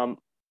 Jazz,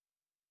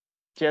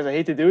 I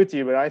hate to do it to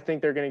you, but I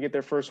think they're going to get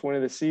their first win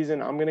of the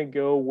season. I'm going to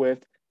go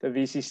with the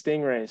VC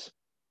Stingrays.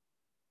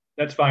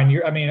 That's fine.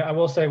 I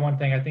will say one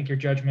thing. I think your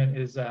judgment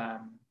is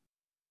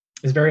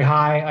very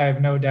high. I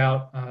have no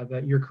doubt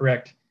that you're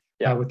correct.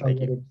 Yeah, with thank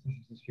you.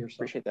 This year, so.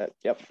 Appreciate that.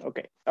 Yep.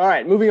 Okay. All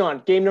right. Moving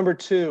on. Game number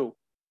 2.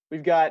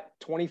 We've got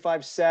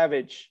 25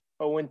 Savage,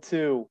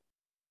 0-2,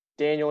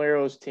 Daniel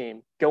Arrows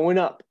team going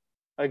up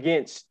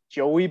against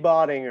Joey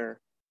Bottinger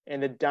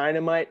and the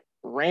Dynamite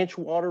Ranch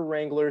Water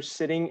Wranglers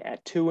sitting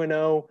at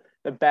 2-0.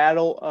 The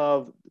battle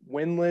of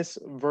winless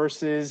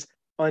versus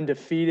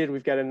undefeated.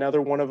 We've got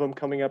another one of them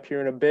coming up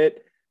here in a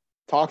bit.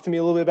 Talk to me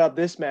a little bit about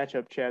this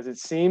matchup, Chaz. It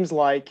seems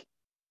like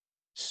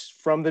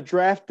from the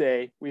draft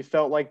day, we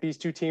felt like these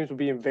two teams would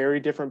be in very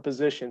different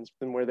positions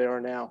than where they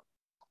are now.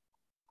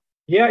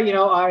 Yeah,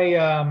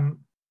 I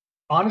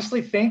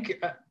honestly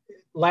think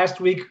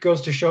last week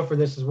goes to show for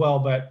this as well.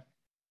 But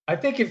I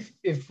think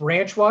if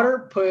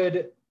Ranchwater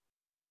put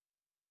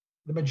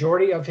the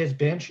majority of his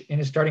bench in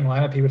his starting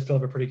lineup, he would still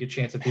have a pretty good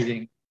chance of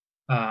beating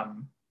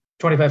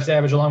 25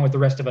 Savage along with the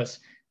rest of us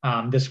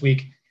this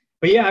week.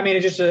 But yeah,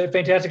 it's just a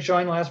fantastic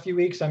showing the last few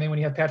weeks. When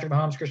you have Patrick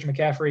Mahomes, Christian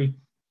McCaffrey,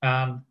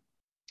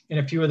 and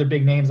a few other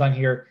big names on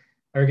here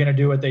are going to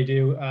do what they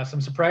do.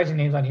 Some surprising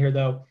names on here,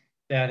 though,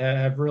 that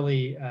have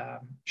really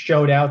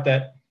showed out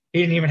that he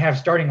didn't even have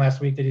starting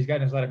last week that he's got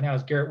in his lineup now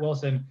is Garrett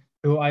Wilson,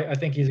 who I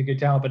think he's a good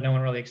talent, but no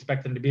one really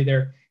expected him to be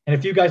there. And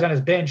a few guys on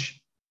his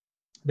bench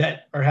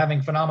that are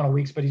having phenomenal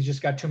weeks, but he's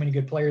just got too many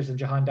good players. And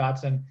Jahan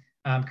Dotson,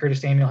 Curtis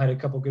Samuel had a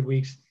couple good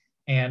weeks,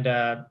 and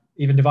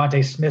even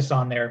Devontae Smith's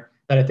on there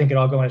that I think could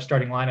all go in a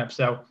starting lineup.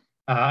 So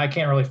I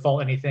can't really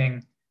fault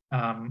anything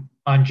on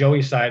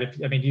Joey's side.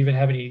 Do you even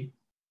have any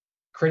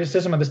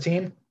criticism of this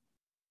team?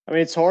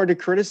 It's hard to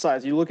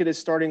criticize. You look at his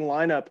starting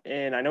lineup,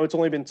 and I know it's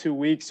only been 2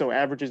 weeks, so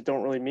averages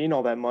don't really mean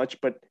all that much,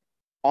 but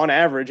on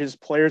average, his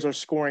players are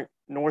scoring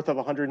north of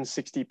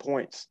 160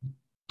 points.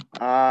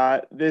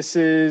 This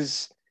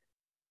is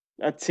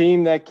a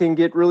team that can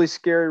get really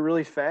scary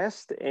really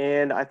fast,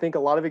 and I think a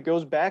lot of it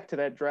goes back to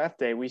that draft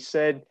day. We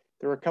said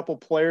there were a couple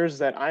players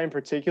that I in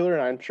particular,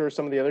 and I'm sure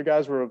some of the other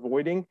guys were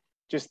avoiding,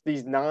 just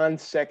these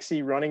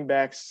non-sexy running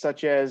backs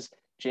such as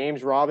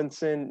James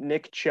Robinson,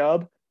 Nick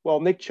Chubb, Well,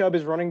 Nick Chubb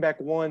is running back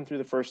 1 through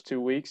the first 2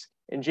 weeks.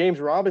 And James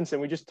Robinson,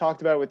 we just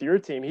talked about with your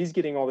team, he's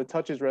getting all the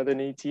touches rather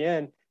than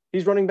ETN.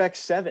 He's running back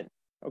 7.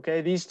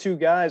 Okay, these two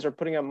guys are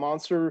putting up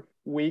monster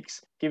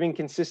weeks, giving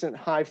consistent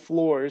high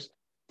floors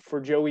for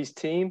Joey's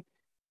team.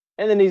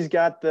 And then he's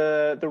got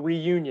the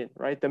reunion,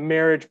 right? The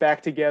marriage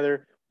back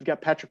together. We've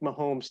got Patrick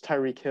Mahomes,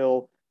 Tyreek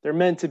Hill. They're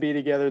meant to be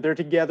together. They're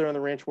together on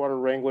the Ranch Water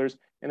Wranglers,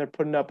 and they're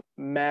putting up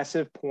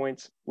massive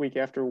points week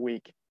after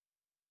week.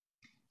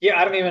 Yeah,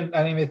 I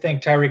don't even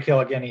think Tyreek Hill,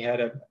 again, he had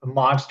a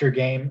monster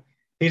game.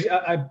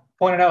 I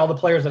pointed out all the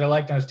players that I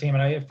liked on his team,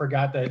 and I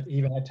forgot that he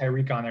even had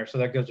Tyreek on there. So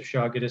that goes to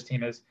show how good his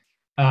team is.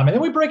 And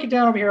then we break it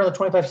down over here on the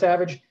 25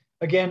 Savage.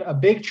 Again, a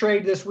big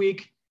trade this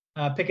week,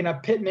 picking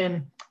up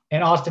Pittman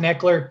and Austin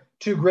Eckler,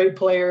 2 great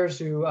players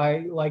who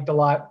I liked a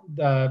lot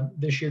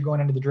this year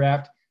going into the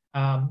draft.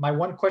 My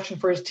one question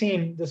for his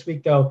team this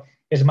week, though,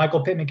 is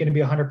Michael Pittman going to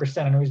be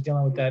 100%? I know he's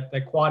dealing with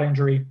that quad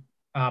injury.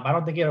 I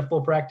don't think he had a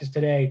full practice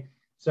today.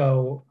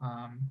 So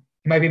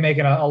he might be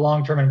making a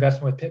long-term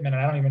investment with Pittman,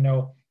 and I don't even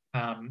know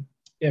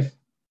if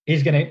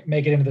he's going to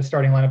make it into the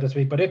starting lineup this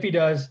week. But if he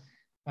does,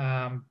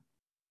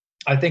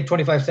 I think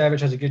 25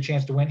 Savage has a good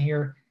chance to win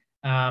here.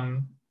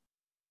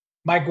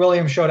 Mike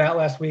Williams showed out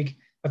last week.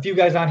 A few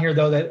guys on here,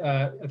 though, that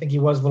I think he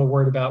was a little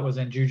worried about was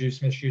in Juju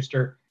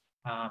Smith-Schuster.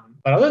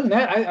 But other than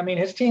that, I mean,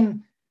 his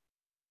team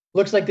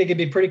looks like they could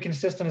be pretty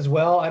consistent as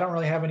well. I don't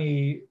really have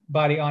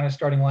anybody on his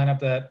starting lineup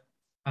that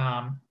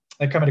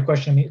come into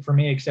question for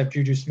me except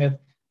Juju Smith.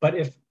 But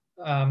if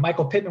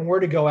Michael Pittman were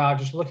to go out,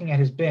 just looking at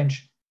his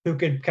bench, who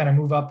could kind of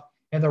move up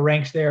in the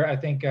ranks there, I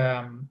think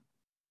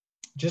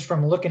just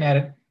from looking at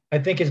it, I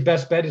think his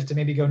best bet is to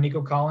maybe go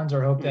Nico Collins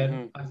or hope that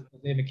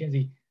Dave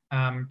McKenzie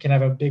can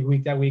have a big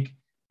week that week.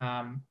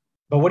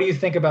 But what do you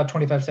think about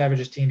 25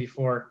 Savage's team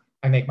before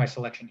I make my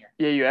selection here?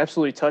 Yeah, you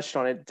absolutely touched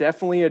on it.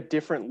 Definitely a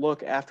different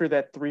look after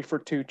that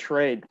 3-for-2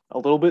 trade. A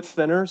little bit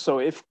thinner. So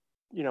if,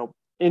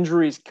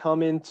 injuries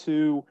come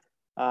into,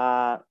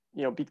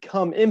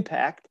 become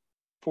impact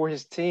for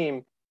his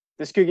team,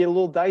 this could get a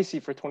little dicey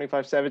for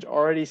 25 Savage,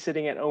 already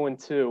sitting at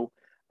 0-2.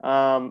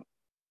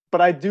 But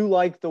I do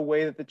like the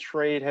way that the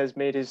trade has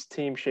made his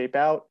team shape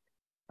out.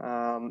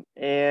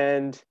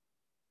 And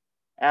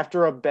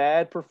after a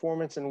bad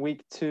performance in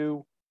week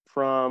 2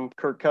 from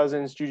Kirk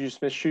Cousins, Juju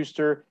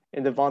Smith-Schuster,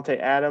 and Davante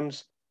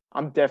Adams,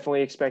 I'm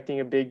definitely expecting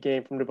a big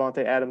game from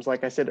Davante Adams,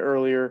 like I said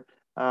earlier.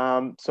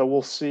 So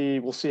we'll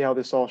see how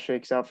this all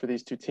shakes out for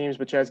these two teams.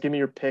 But Chaz, give me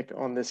your pick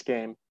on this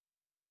game.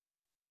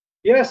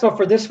 Yeah, so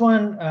for this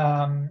one,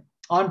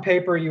 on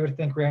paper, you would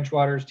think Ranch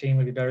Water's team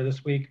would be better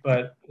this week,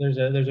 but there's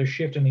a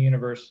shift in the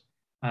universe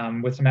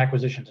with some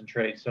acquisitions and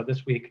trades. So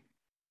this week,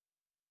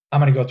 I'm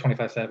going to go with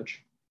 25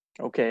 Savage.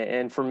 Okay,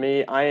 and for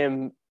me, I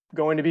am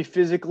going to be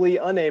physically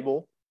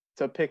unable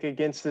to pick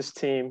against this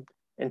team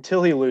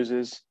until he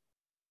loses.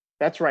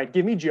 That's right.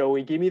 Give me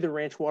Joey. Give me the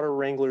Ranch Water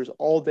Wranglers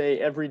all day,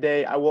 every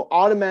day. I will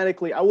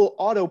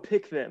auto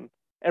pick them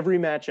every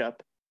matchup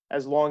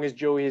as long as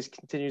Joey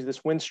continues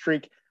this win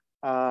streak.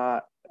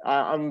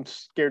 I'm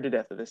scared to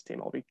death of this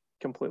team. I'll be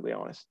completely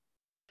honest.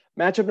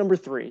 Matchup number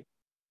 3.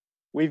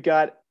 We've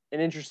got an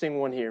interesting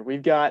one here.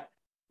 We've got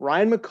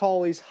Ryan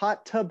McCauley's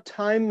Hot Tub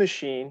Time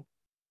Machine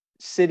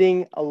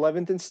sitting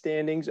 11th in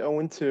standings,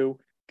 0-2,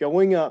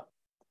 going up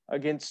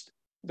against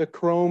the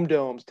Chrome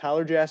Domes.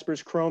 Tyler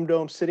Jasper's Chrome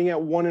Dome sitting at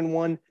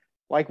 1-1.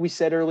 Like we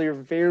said earlier,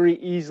 very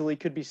easily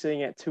could be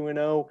sitting at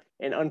 2-0.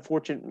 An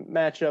unfortunate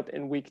matchup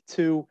in week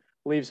 2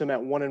 leaves him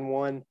at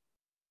 1-1.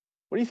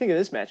 What do you think of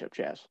this matchup,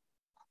 Chaz?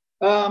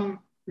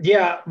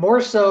 Yeah,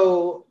 more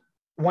so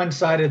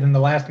one-sided than the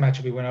last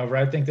matchup we went over.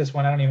 I think this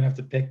one, I don't even have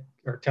to pick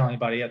or tell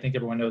anybody. I think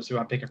everyone knows who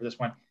I'm picking for this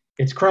one.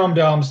 It's Chrome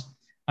Domes.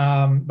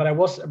 But I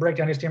will break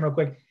down his team real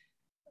quick.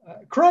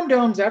 Chrome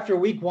Domes, after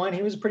week 1,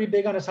 he was pretty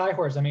big on his high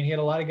horse. I mean, he had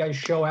a lot of guys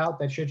show out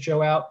that should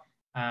show out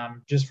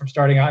just from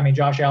starting out. I mean,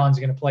 Josh Allen's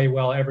going to play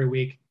well every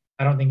week.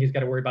 I don't think he's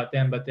got to worry about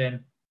them. But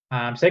then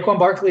Saquon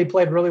Barkley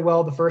played really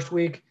well the first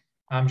week.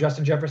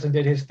 Justin Jefferson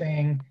did his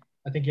thing.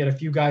 I think he had a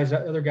few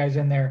other guys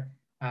in there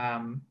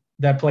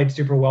that played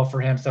super well for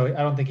him. So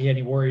I don't think he had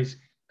any worries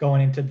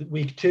going into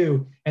week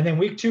 2. And then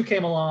week 2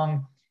 came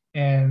along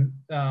and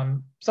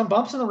some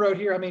bumps in the road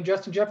here. I mean,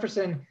 Justin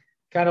Jefferson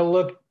kind of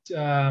looked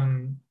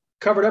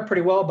covered up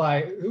pretty well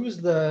by who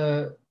was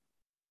the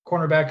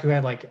cornerback who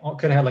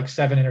could have had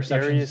 7 interceptions.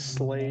 Darius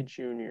Slay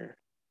Jr.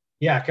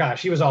 Yeah,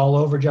 gosh, he was all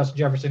over Justin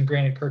Jefferson.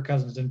 Granted, Kirk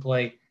Cousins didn't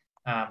play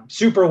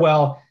super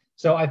well.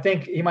 So I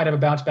think he might have a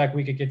bounce back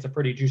week against a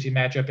pretty juicy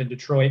matchup in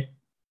Detroit.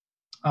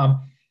 But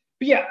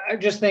yeah, I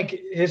just think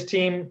his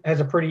team has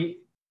a pretty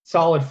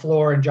solid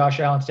floor, and Josh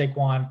Allen,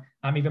 Saquon,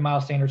 even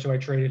Miles Sanders, who I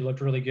traded,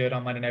 looked really good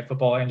on Monday Night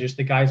Football, and just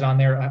the guys on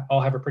there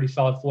all have a pretty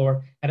solid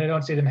floor, and I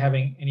don't see them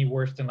having any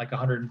worse than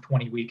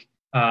 120 week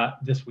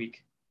this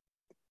week.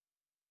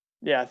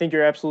 Yeah, I think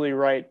you're absolutely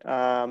right.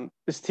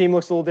 This team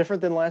looks a little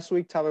different than last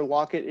week. Tyler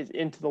Lockett is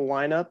into the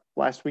lineup.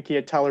 Last week he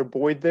had Tyler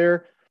Boyd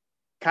there.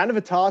 Kind of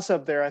a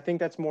toss-up there. I think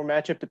that's more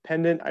matchup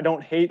dependent. I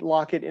don't hate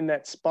Lockett in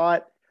that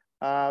spot,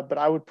 but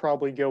I would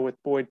probably go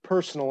with Boyd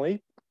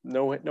personally.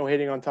 No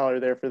hating on Tyler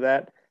there for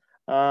that.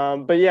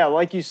 But yeah,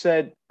 like you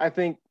said, I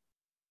think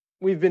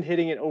we've been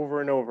hitting it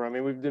over and over. I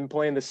mean, we've been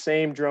playing the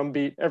same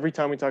drumbeat every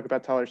time we talk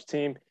about Tyler's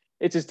team.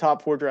 It's his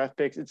top 4 draft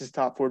picks. It's his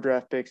top 4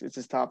 draft picks. It's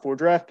his top 4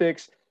 draft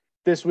picks.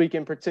 This week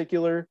in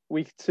particular,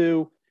 week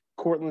 2,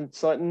 Courtland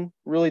Sutton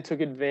really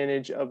took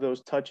advantage of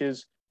those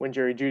touches when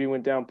Jerry Jeudy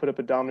went down, put up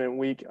a dominant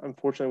week.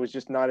 Unfortunately, it was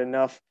just not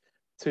enough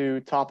to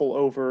topple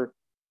over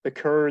the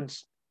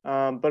Kurds.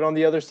 But on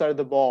the other side of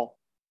the ball,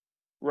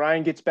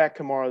 Ryan gets back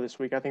Kamara this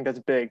week. I think that's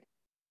big.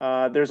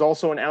 There's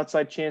also an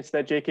outside chance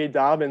that J.K.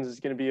 Dobbins is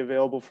going to be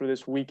available for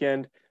this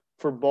weekend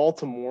for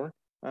Baltimore.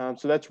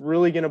 So that's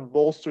really going to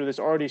bolster this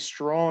already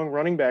strong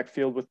running back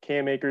field with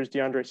Cam Akers,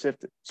 DeAndre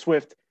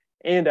Swift,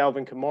 and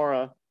Alvin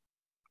Kamara.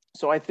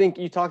 So I think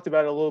you talked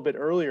about it a little bit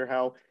earlier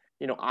how,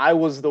 I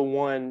was the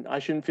one, I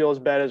shouldn't feel as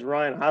bad as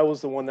Ryan. I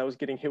was the one that was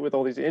getting hit with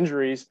all these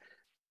injuries.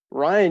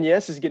 Ryan,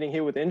 yes, is getting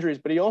hit with injuries,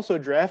 but he also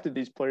drafted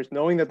these players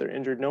knowing that they're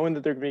injured, knowing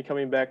that they're going to be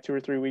coming back 2 or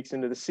 3 weeks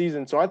into the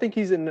season. So I think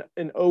he's in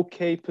an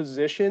okay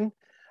position.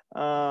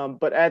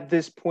 But at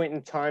this point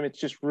in time, it's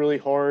just really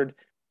hard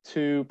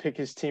to pick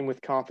his team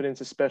with confidence,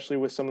 especially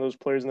with some of those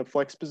players in the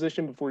flex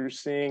position before you're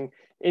seeing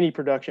any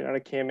production out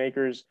of Cam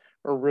Akers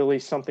or really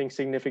something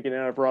significant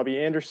out of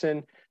Robbie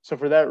Anderson. So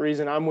for that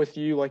reason, I'm with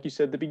you. Like you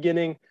said at the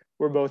beginning,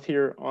 we're both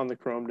here on the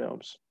Chrome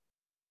Domes.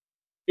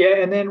 Yeah,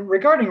 and then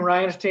regarding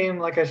Ryan's team,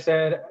 like I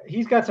said,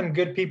 he's got some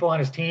good people on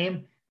his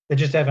team that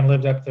just haven't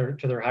lived up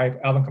to their hype.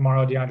 Alvin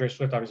Kamara, DeAndre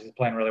Swift obviously is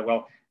playing really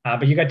well.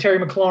 But you got Terry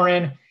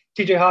McLaurin,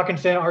 TJ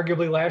Hawkinson,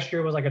 arguably last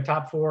year was like a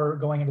top 4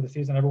 going into the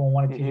season. Everyone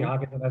wanted TJ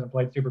Hawkinson, hasn't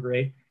played super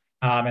great.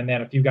 And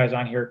then a few guys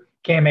on here.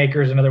 Cam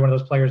Akers, another one of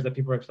those players that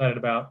people are excited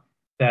about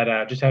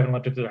that just haven't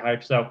lived up to their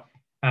hype. So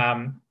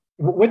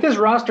with his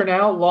roster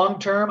now, long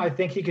term, I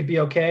think he could be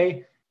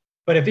okay.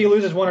 But if he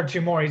loses 1 or 2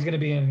 more, he's going to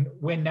be in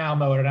win now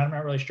mode. And I'm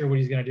not really sure what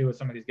he's going to do with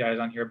some of these guys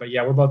on here. But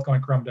yeah, we're both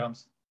going Chrome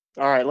Domes.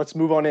 All right, let's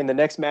move on in. The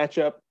next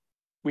matchup,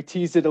 we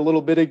teased it a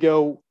little bit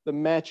ago, the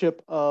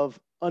matchup of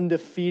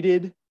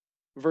undefeated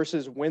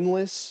versus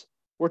winless.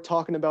 We're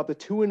talking about the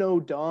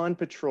 2-0 Dawn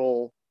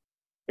Patrol,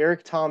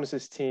 Eric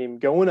Thomas's team,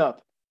 going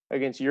up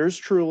against yours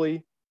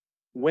truly,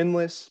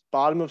 winless,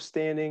 bottom of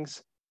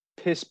standings,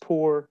 piss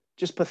poor,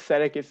 just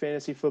pathetic at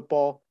fantasy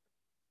football.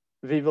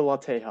 Viva La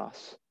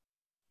Tejas.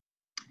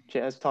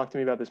 Chaz, talk to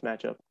me about this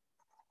matchup.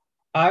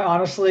 I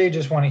honestly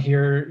just want to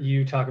hear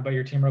you talk about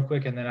your team real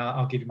quick, and then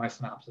I'll give you my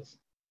synopsis.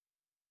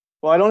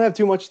 Well, I don't have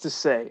too much to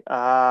say.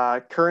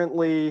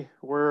 Currently,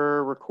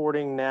 we're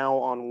recording now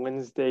on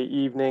Wednesday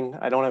evening.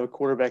 I don't have a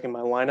quarterback in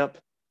my lineup.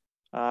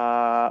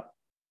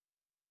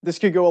 This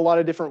could go a lot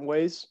of different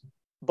ways,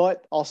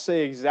 but I'll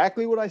say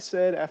exactly what I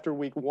said after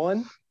week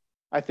 1.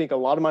 I think a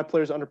lot of my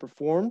players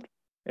underperformed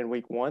in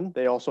week 1.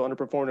 They also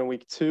underperformed in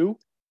week 2.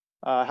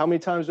 How many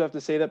times do I have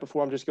to say that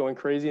before I'm just going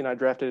crazy and I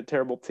drafted a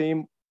terrible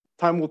team?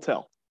 Time will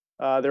tell.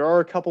 There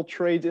are a couple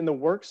trades in the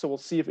works, so we'll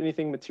see if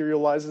anything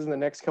materializes in the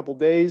next couple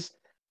days.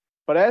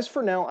 But as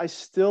for now, I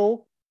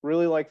still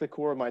really like the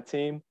core of my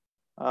team.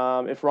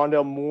 If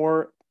Rondale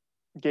Moore,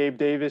 Gabe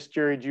Davis,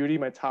 Jerry Jeudy,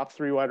 my top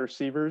 3 wide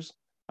receivers,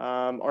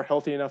 are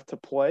healthy enough to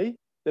play,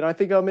 then I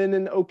think I'm in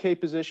an okay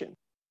position.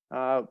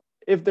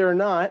 If they're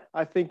not,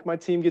 I think my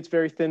team gets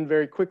very thin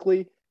very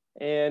quickly,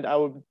 and I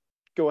would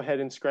go ahead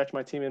and scratch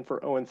my team in for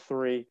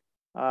 0-3.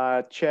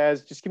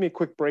 Chaz, just give me a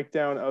quick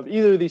breakdown of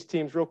either of these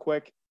teams real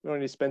quick. We don't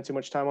need to spend too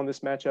much time on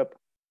this matchup,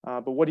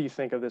 but what do you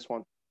think of this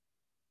one?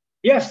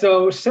 Yeah,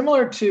 so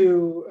similar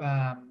to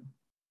I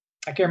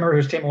can't remember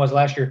whose team it was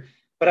last year,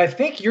 but I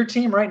think your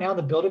team right now,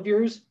 the build of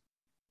yours,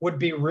 would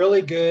be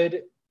really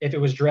good if it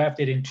was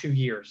drafted in 2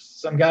 years.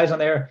 Some guys on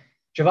there,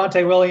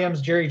 Javonte Williams,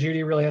 Jerry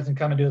Jeudy really hasn't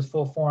come into his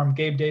full form.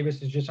 Gabe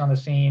Davis is just on the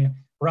scene.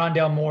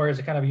 Rondale Moore is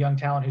a kind of a young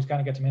talent who's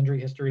kind of got some injury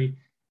history.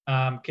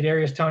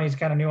 Kadarius Toney's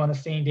kind of new on the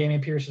scene.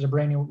 Dameon Pierce is a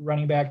brand new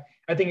running back.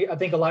 I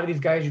think a lot of these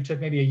guys you took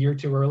maybe a year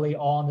too early,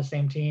 all on the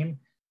same team,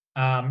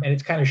 and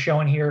it's kind of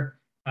showing here.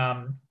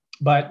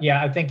 But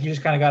yeah, I think you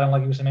just kind of got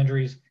unlucky with some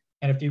injuries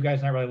and a few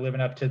guys not really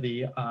living up to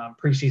the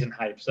preseason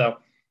hype. So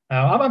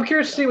I'm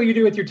curious to see what you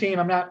do with your team.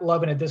 I'm not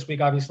loving it this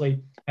week,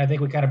 obviously. I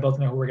think we kind of both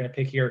know who we're going to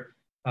pick here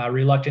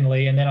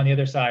reluctantly. And then on the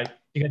other side,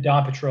 you got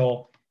Dawn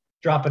Patrol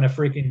dropping a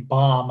freaking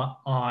bomb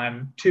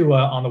on Tua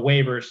on the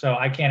waivers. So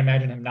I can't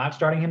imagine him not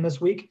starting him this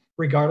week,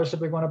 regardless if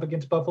we went up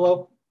against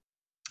Buffalo.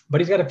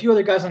 But he's got a few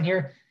other guys on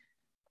here.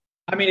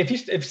 I mean, if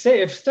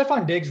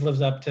Stephon Diggs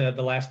lives up to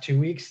the last 2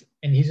 weeks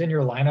and he's in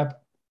your lineup,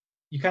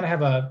 you kind of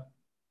have a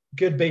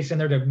good base in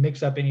there to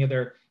mix up any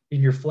other in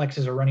your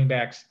flexes or running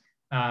backs,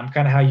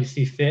 kind of how you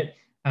see fit.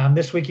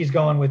 This week he's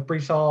going with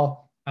Breece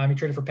Hall. He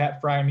traded for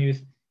Pat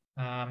Freiermuth.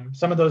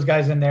 Some of those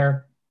guys in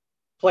there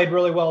played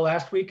really well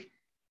last week.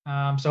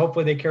 So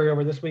hopefully they carry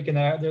over this week. And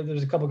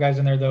there's a couple guys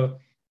in there, though.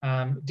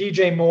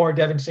 DJ Moore,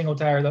 Devin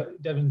Singletary,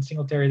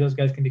 those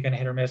guys can be kind of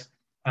hit or miss.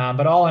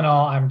 But all in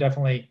all, I'm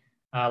definitely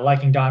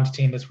liking Don's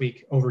team this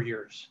week over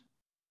yours.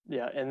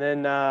 Yeah, and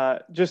then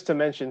just to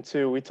mention,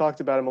 too, we talked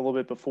about him a little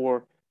bit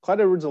before. Clyde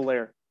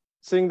Edwards-Helaire,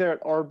 sitting there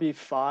at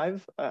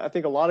RB5. I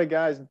think a lot of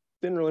guys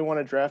didn't really want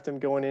to draft him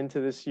going into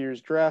this year's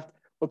draft.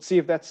 Let's see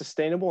if that's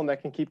sustainable and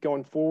that can keep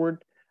going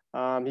forward.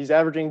 He's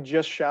averaging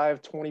just shy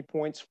of 20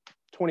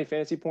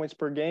 fantasy points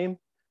per game.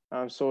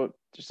 So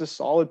just a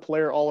solid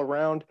player all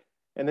around.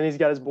 And then he's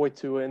got his boy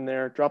Tua in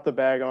there. Drop the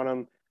bag on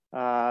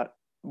him.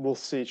 We'll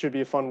see. It should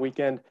be a fun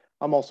weekend.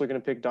 I'm also going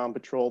to pick Dom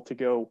Patrol to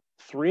go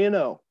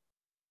 3-0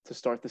 to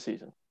start the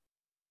season.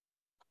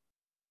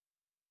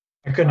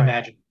 I couldn't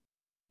imagine.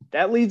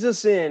 That leads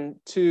us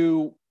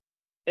into,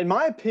 in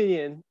my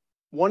opinion,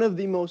 one of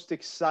the most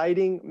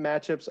exciting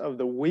matchups of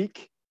the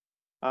week.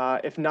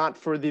 If not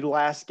for the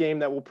last game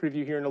that we'll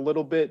preview here in a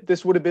little bit,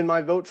 this would have been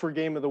my vote for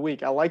game of the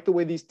week. I like the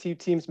way these two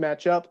teams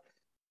match up.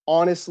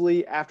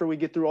 Honestly, after we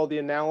get through all the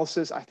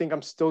analysis, I think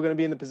I'm still going to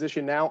be in the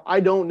position now. I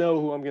don't know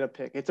who I'm going to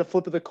pick. It's a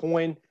flip of the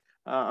coin.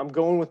 I'm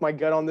going with my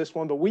gut on this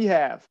one, but we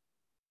have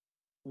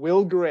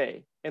Will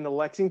Gray and the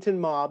Lexington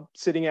Mob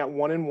sitting at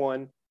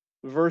 1-1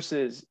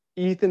 versus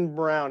Ethan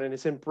Brown and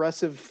his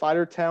impressive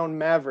Fightertown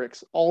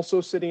Mavericks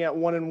also sitting at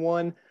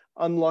 1-1,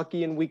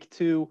 unlucky in week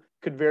 2,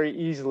 could very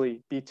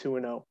easily be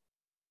 2-0.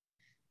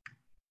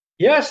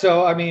 Yeah,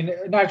 so I mean,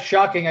 not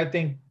shocking. I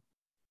think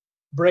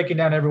breaking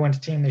down everyone's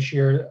team this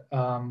year,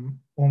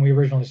 when we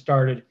originally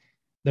started,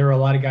 there were a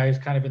lot of guys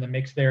kind of in the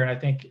mix there, and I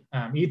think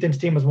Ethan's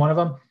team was one of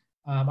them.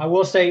 I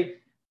will say,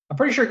 I'm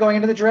pretty sure going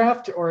into the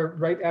draft or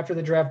right after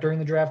the draft, during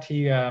the draft,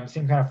 he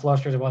seemed kind of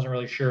flustered. I wasn't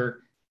really sure.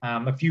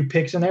 A few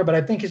picks in there, but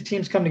I think his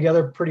team's come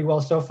together pretty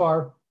well so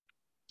far.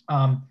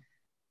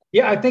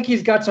 Yeah, I think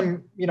he's got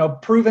some,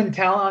 proven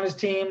talent on his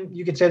team.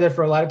 You could say that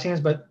for a lot of teams,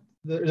 but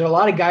there's a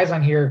lot of guys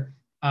on here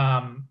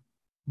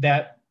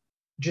that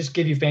just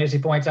give you fantasy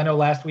points. I know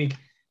last week,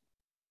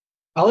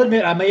 I'll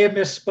admit I may have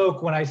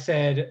misspoke when I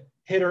said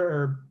hitter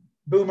or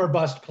boom or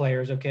bust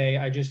players, okay?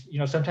 I just,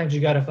 sometimes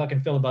you got to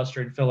fucking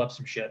filibuster and fill up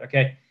some shit,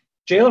 okay?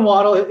 Jalen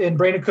Waddle and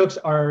Brandon Cooks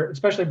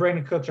especially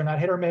Brandon Cooks, are not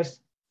hit or miss.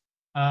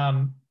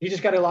 He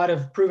just got a lot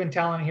of proven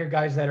talent here,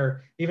 guys that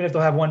are, even if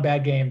they'll have one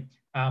bad game,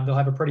 they'll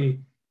have a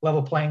pretty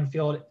level playing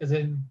field, as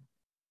in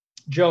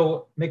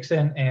Joe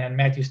Mixon and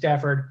Matthew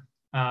Stafford.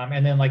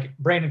 And then like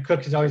Brandon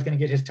Cooks is always going to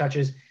get his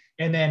touches.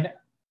 And then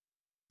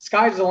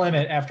sky's the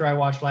limit after I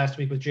watched last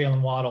week with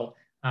Jalen Waddle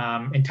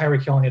and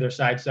Tyreek Hill on the other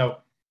side. So,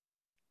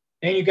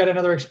 and you got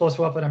another explosive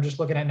weapon I'm just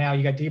looking at now.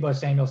 You got Deebo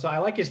Samuel. So I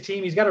like his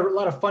team. He's got a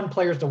lot of fun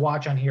players to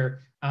watch on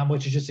here,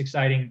 which is just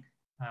exciting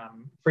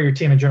for your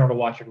team in general to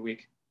watch every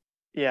week.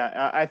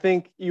 Yeah, I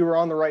think you were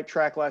on the right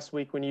track last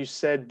week when you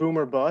said boom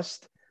or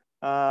bust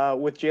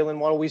with Jalen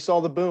Waddle. We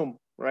saw the boom,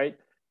 right?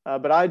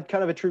 But I'd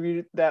kind of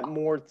attribute that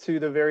more to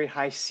the very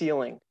high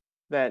ceiling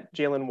that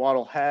Jalen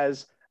Waddle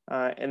has,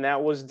 and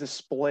that was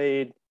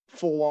displayed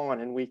full on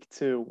in week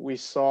 2. We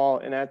saw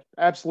an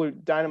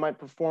absolute dynamite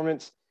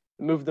performance,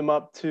 moved them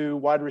up to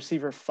wide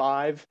receiver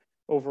 5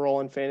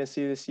 overall in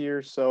fantasy this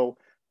year. So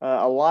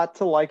a lot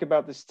to like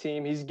about this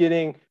team. He's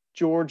getting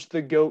George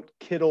the Goat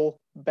Kittle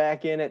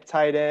back in at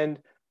tight end.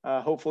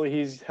 Hopefully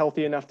he's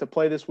healthy enough to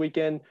play this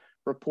weekend.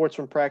 Reports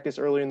from practice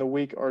earlier in the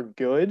week are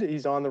good.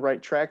 He's on the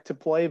right track to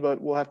play,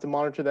 but we'll have to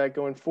monitor that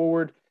going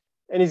forward.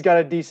 And he's got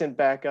a decent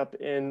backup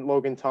in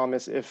Logan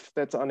Thomas if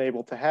that's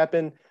unable to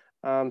happen.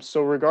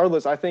 So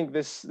regardless, I think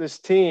this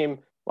team,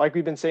 like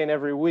we've been saying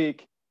every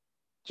week,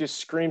 just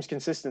screams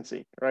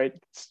consistency, right?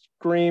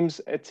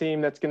 Screams a team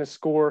that's going to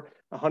score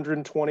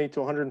 120 to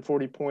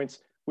 140 points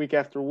week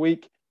after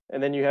week.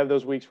 And then you have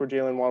those weeks where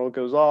Jalen Waddle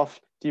goes off,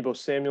 Deebo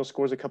Samuel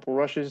scores a couple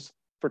rushes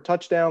for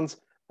touchdowns,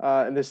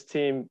 and this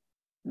team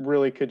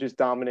really could just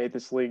dominate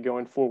this league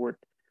going forward.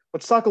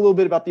 Let's talk a little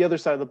bit about the other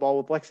side of the ball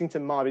with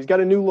Lexington Mob. He's got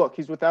a new look.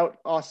 He's without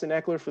Austin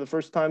Eckler for the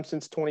first time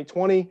since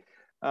 2020.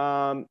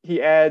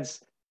 He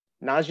adds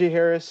Najee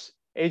Harris,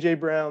 A.J.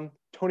 Brown,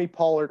 Tony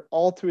Pollard,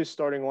 all to his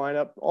starting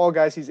lineup, all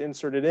guys he's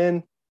inserted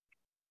in.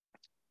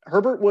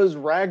 Herbert was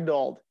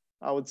ragdolled,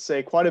 I would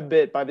say, quite a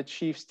bit by the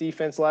Chiefs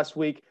defense last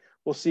week.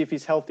 We'll see if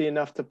he's healthy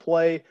enough to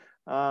play.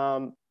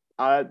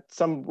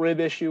 Some rib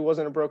issue,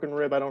 wasn't a broken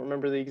rib. I don't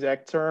remember the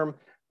exact term,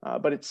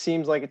 but it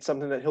seems like it's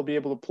something that he'll be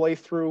able to play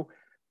through.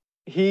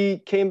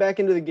 He came back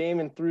into the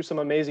game and threw some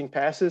amazing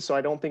passes, so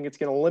I don't think it's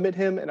going to limit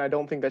him, and I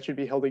don't think that should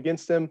be held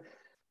against him.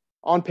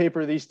 On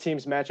paper, these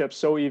teams match up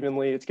so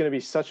evenly. It's going to be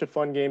such a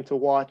fun game to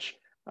watch,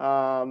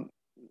 or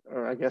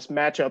I guess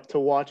matchup to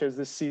watch as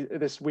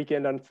this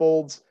weekend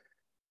unfolds.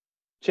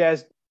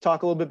 Chaz,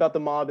 talk a little bit about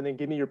the Mob, and then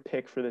give me your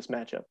pick for this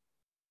matchup.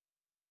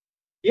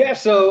 Yeah,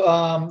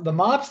 so the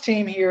Mob's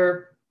team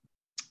here,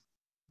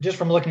 just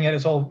from looking at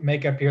his whole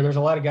makeup here, there's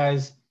a lot of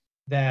guys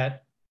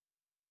that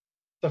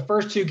the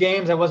first 2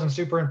 games I wasn't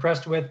super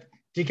impressed with.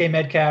 DK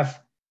Metcalf,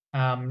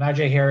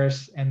 Najee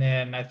Harris, and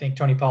then I think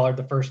Tony Pollard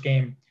the first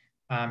game.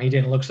 He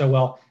didn't look so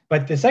well.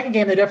 But the second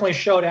game, they definitely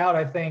showed out,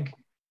 I think.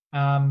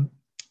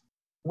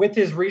 With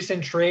his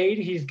recent trade,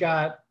 he's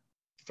got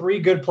 3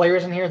 good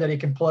players in here that he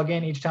can plug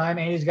in each time,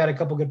 and he's got a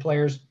couple good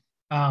players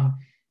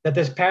that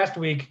this past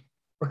week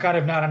were kind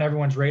of not on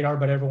everyone's radar,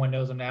 but everyone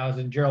knows them now. As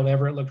in Gerald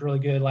Everett looked really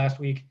good last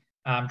week.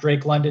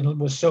 Drake London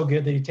was so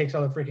good that he takes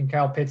all the freaking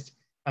Kyle Pitts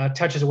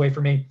touches away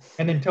from me.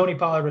 And then Tony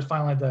Pollard was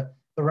finally the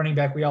running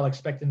back we all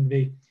expect him to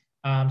be.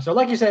 So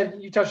like you said,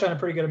 you touched on a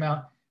pretty good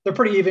amount. They're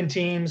pretty even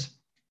teams.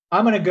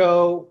 I'm going to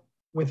go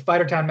with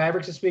Fightertown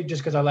Mavericks this week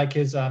just because I like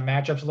his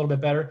matchups a little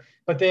bit better.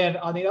 But then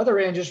on the other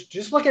end,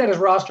 just looking at his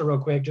roster real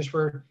quick, just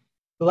for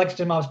the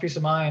Lexington Mob's peace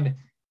of mind,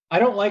 I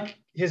don't like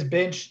his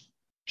bench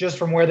just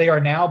from where they are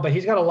now, but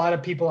he's got a lot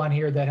of people on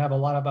here that have a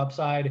lot of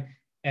upside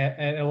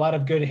and a lot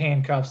of good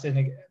handcuffs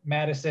in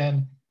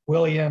Madison,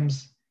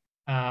 Williams,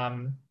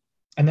 and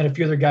then a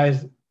few other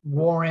guys,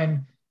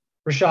 Warren,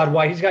 Rashad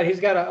White. He's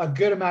got a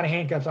good amount of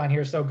handcuffs on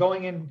here. So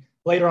going in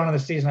later on in the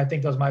season, I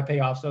think those might pay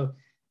off. So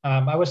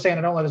I was saying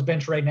I don't love his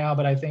bench right now,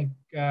 but I think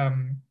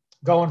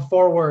going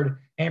forward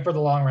and for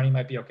the long run, he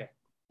might be okay.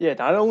 Yeah,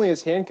 not only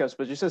his handcuffs,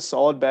 but just as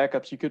solid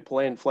backups you could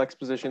play in flex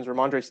positions.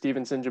 Ramondre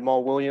Stevenson,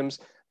 Jamal Williams.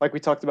 Like we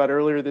talked about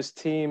earlier, this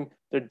team,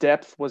 their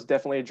depth was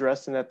definitely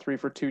addressed in that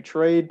 3-for-2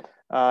 trade.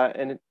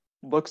 And it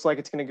looks like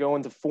it's going to go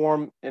into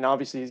form. And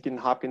obviously he's getting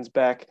Hopkins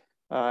back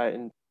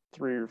in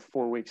 3 or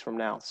 4 weeks from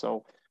now.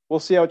 So we'll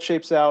see how it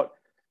shapes out.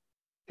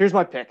 Here's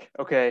my pick.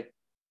 Okay.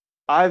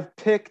 I've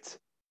picked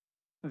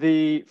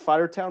the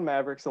Fightertown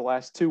Mavericks the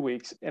last 2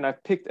 weeks, and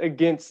I've picked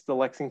against the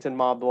Lexington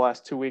Mob the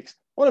last 2 weeks.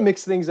 I want to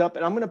mix things up,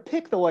 and I'm going to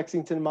pick the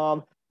Lexington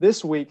Mob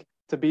this week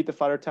to beat the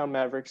Fightertown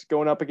Mavericks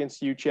going up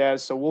against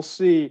UChaz. So we'll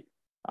see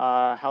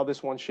how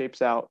this one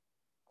shapes out.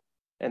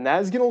 And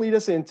that is going to lead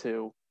us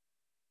into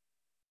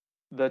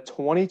the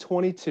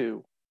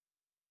 2022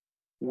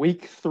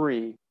 Week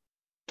 3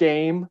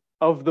 game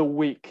of the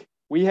week.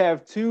 We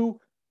have two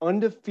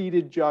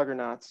undefeated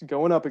juggernauts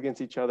going up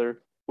against each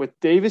other, with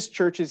Davis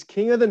Church's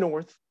King of the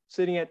North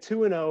sitting at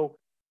 2-0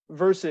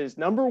 versus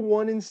number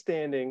 1 in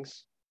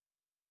standings,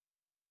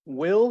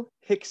 Will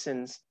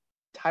Hickson's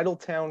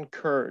Titletown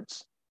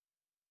Kurds.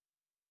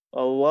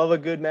 I love a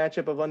good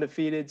matchup of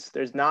undefeateds.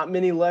 There's not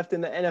many left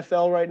in the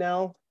NFL right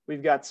now.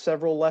 We've got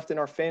several left in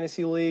our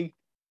fantasy league.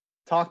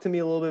 Talk to me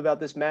a little bit about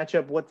this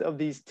matchup. What of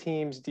these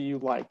teams do you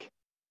like?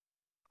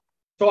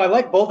 So I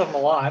like both of them a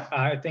lot.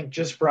 I think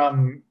just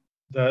from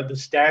the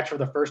stats for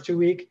the first 2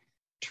 weeks,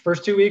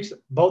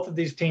 both of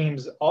these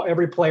teams,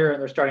 every player in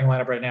their starting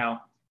lineup right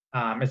now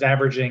is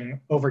averaging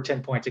over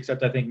 10 points,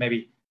 except I think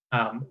maybe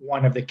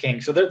one of the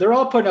Kings. So they're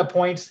all putting up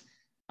points.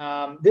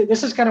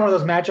 This is kind of one of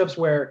those matchups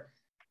where,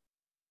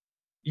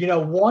 you know,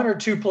 1 or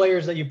 2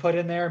 players that you put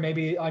in there,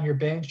 maybe on your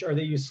bench or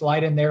that you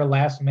slide in there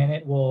last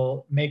minute,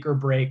 will make or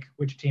break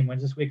which team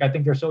wins this week. I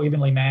think they're so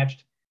evenly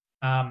matched.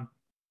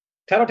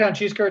 Titletown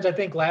Cheese Curds, I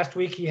think last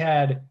week he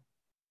had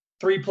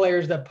 3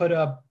 players that put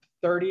up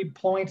 30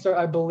 points,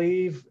 I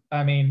believe.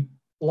 I mean,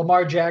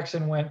 Lamar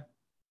Jackson went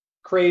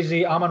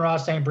crazy. Amon-Ra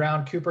St.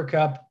 Brown, Cooper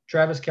Kupp,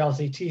 Travis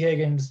Kelce, T.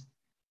 Higgins,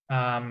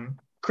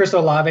 Chris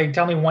Olave.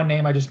 Tell me one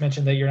name I just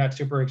mentioned that you're not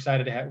super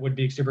excited to have, would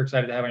be super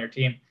excited to have on your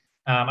team.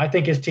 I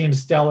think his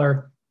team's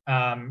stellar.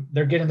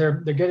 They're getting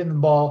the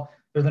ball.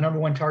 They're the number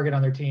 1 target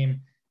on their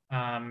team.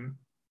 And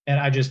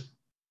I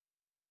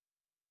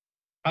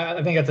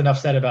think that's enough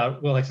said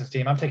about Will Hickson's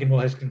team. I'm taking Will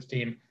Hickson's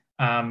team.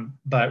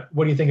 But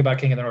what do you think about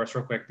King of the North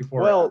real quick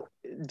before? Well,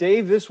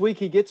 Dave, this week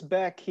he gets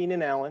back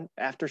Keenan Allen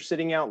after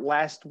sitting out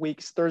last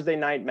week's Thursday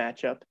night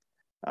matchup.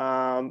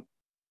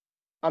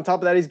 On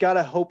top of that, he's got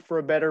to hope for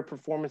a better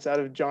performance out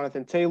of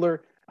Jonathan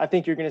Taylor. I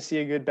think you're going to see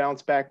a good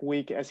bounce back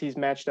week as he's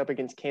matched up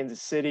against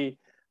Kansas City.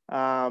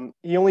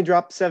 He only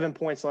dropped 7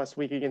 points last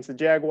week against the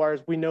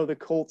Jaguars. We know the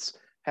Colts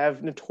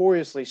have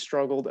notoriously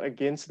struggled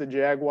against the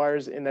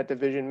Jaguars in that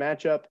division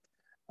matchup.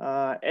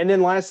 And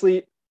then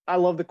lastly, I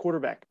love the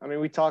quarterback. I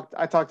mean,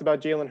 I talked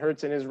about Jalen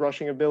Hurts and his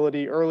rushing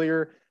ability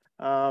earlier.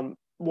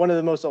 One of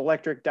the most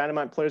electric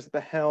dynamite players at the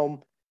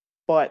helm,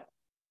 but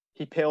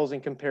he pales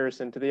in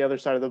comparison to the other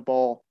side of the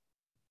ball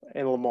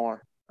and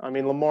Lamar. I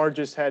mean, Lamar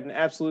just had an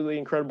absolutely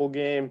incredible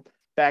game,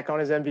 back on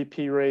his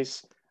MVP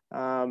race.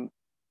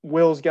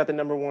 Will's got the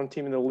number 1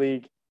 team in the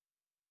league.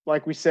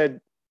 Like we said,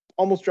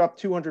 almost dropped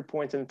 200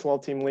 points in a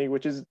 12-team league,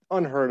 which is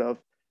unheard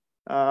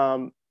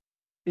of.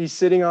 He's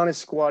sitting on his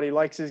squad. He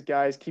likes his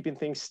guys, keeping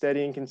things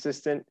steady and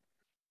consistent.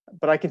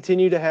 But I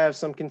continue to have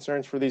some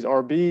concerns for these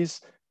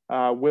RBs.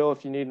 Will,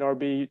 if you need an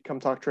RB, come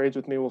talk trades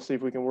with me. We'll see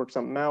if we can work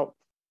something out.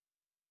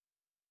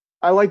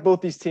 I like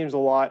both these teams a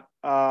lot.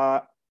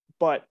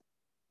 But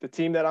the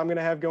team that I'm going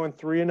to have going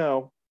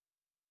 3-0,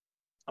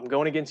 I'm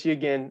going against you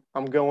again.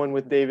 I'm going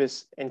with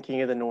Davis and King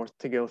of the North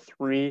to go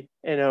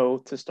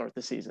 3-0 to start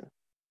the season.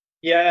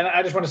 Yeah, and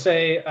I just want to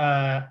say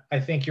I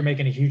think you're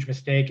making a huge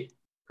mistake.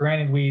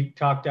 Granted, we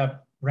talked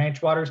up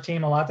Ranch Water's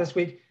team a lot this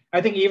week. I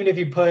think even if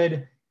you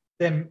put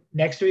them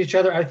next to each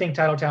other, I think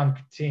Titletown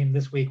team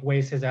this week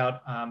weighs his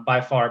out by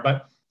far.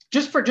 But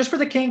just for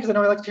the King, because I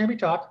know he likes to hear me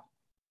talk,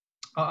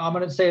 I'm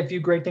going to say a few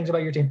great things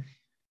about your team.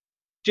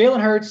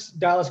 Jalen Hurts,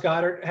 Dallas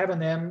Goedert, having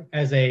them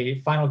as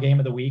a final game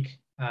of the week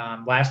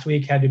last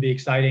week had to be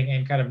exciting,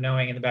 and kind of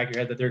knowing in the back of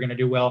your head that they're going to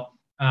do well.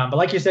 But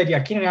like you said, yeah,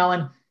 Keenan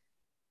Allen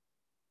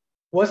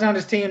wasn't on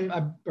his team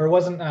or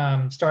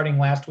wasn't starting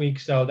last week,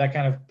 so that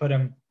kind of put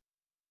him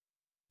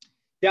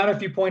down a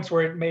few points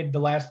where it made the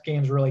last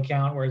games really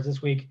count, whereas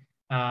this week,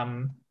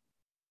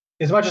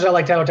 as much as I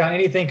like Titletown,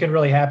 anything could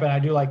really happen. I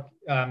do like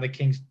the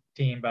Kings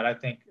team, but I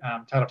think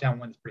Titletown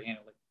wins pretty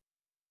handily.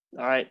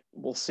 All right,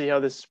 we'll see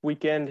how this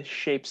weekend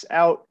shapes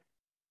out.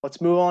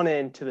 Let's move on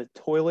into the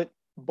Toilet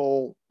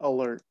Bowl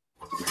alert.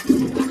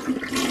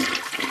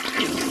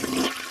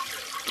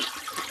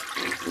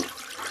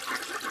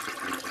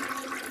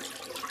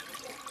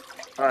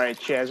 All right,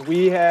 Chaz,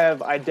 we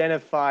have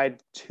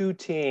identified 2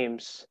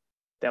 teams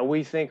that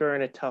we think are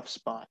in a tough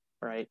spot,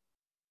 right?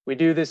 We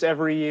do this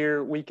every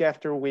year, week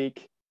after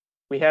week.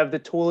 We have the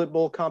Toilet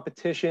Bowl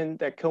competition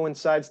that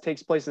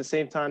takes place at the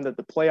same time that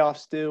the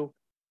playoffs do.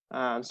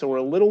 So we're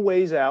a little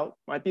ways out,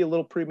 might be a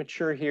little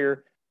premature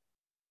here.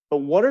 But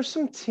what are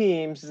some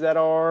teams that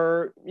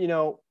are,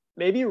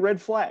 maybe a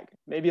red flag,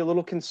 maybe a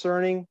little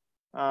concerning,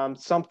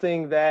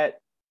 something that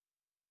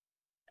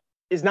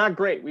is not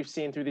great we've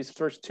seen through these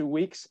first 2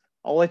 weeks?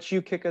 I'll let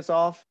you kick us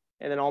off,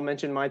 and then I'll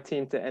mention my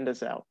team to end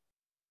us out.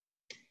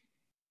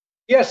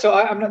 Yeah,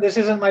 so this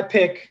isn't my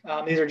pick.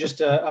 These are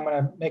just I'm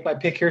going to make my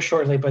pick here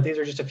shortly, but these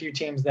are just a few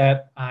teams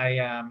that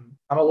I'm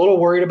a little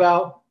worried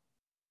about.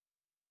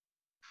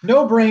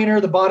 No brainer.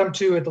 The bottom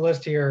 2 at the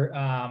list here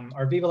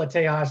are Viva La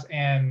Tejas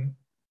and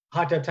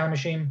Hot Tub Time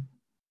Machine.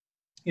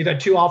 You've had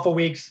 2 awful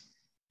weeks.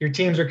 Your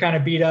teams are kind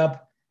of beat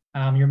up.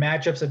 Your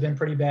matchups have been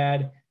pretty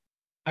bad.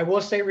 I will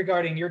say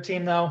regarding your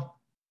team, though,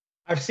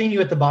 I've seen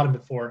you at the bottom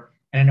before,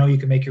 and I know you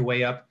can make your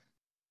way up.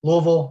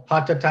 Louisville,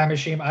 Hot Tub Time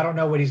Machine, I don't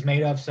know what he's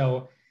made of,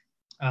 so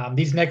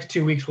these next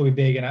 2 weeks will be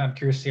big, and I'm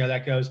curious to see how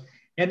that goes.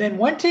 And then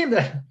one team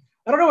that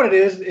I don't know what it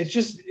is. It's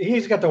just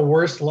he's got the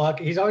worst luck.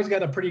 He's always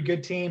got a pretty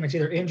good team. It's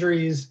either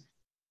injuries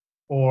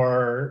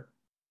or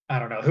I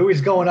don't know who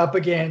he's going up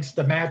against,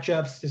 the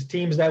matchups, his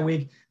teams that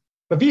week.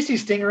 But VC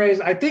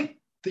Stingrays, I think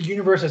the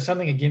universe has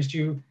something against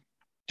you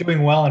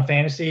doing well in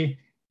fantasy.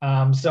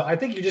 So I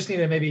think you just need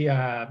to maybe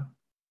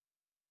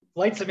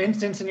light some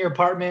incense in your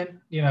apartment.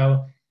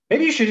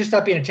 Maybe you should just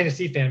stop being a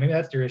Tennessee fan. Maybe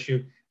that's your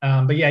issue.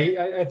 But yeah,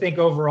 I think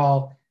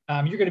overall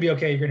you're going to be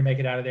okay. You're going to make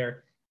it out of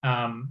there.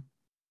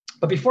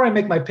 But before I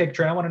make my pick,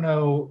 Trey, I want to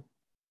know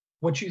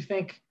what you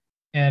think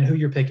and who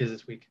your pick is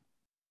this week.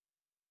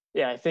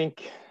 Yeah, I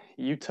think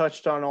you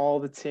touched on all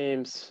the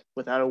teams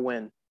without a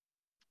win.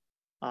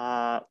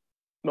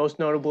 Most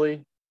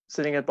notably,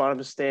 sitting at bottom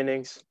of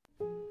standings,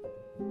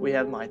 we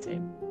have my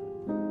team.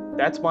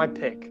 That's my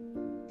pick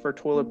for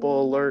Toilet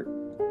Bowl Alert.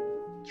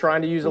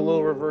 Trying to use a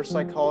little reverse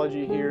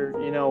psychology here,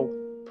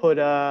 put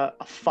a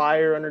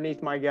fire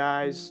underneath my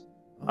guys.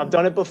 I've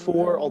done it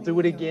before. I'll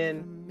do it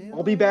again.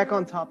 I'll be back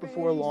on top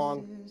before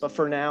long. But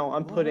for now,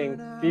 I'm putting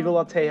Viva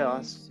La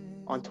Tejas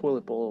on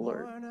Toilet Bowl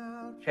Alert.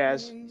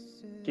 Chaz,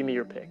 give me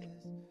your pick.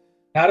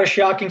 Not a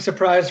shocking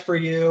surprise for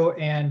you.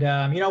 And,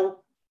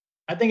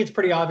 I think it's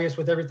pretty obvious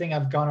with everything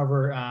I've gone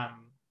over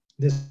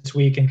this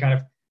week and kind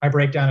of my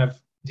breakdown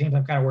of teams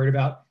I'm kind of worried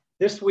about.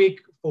 This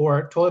week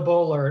for Toilet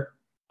Bowl Alert,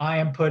 I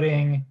am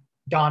putting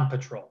Dawn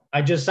Patrol.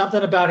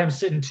 Something about him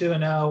sitting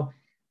 2-0.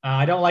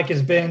 I don't like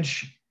his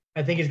bench.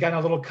 I think he's gotten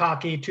a little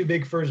cocky, too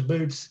big for his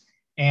boots.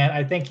 And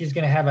I think he's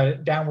going to have a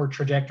downward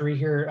trajectory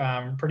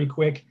here pretty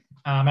quick.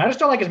 I just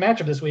don't like his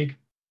matchup this week,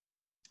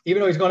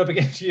 even though he's going up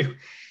against you.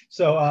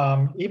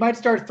 So he might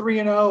start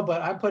 3-0,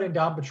 but I'm putting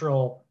Dawn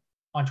Patrol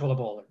on Toilet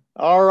Bowl Alert.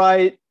 All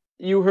right.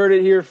 You heard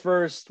it here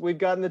first. We've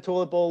gotten the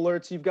Toilet Bowl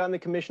Alerts. You've gotten the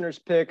commissioner's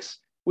picks.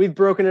 We've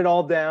broken it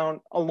all down.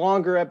 A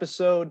longer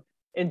episode.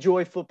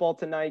 Enjoy football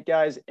tonight,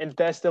 guys, and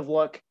best of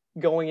luck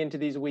going into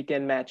these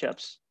weekend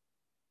matchups.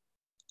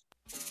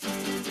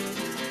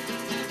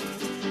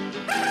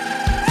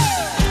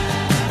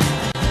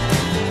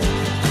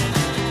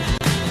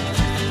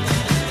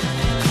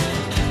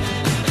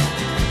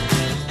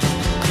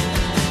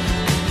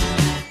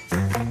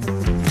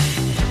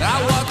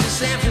 I walked to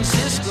San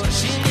Francisco.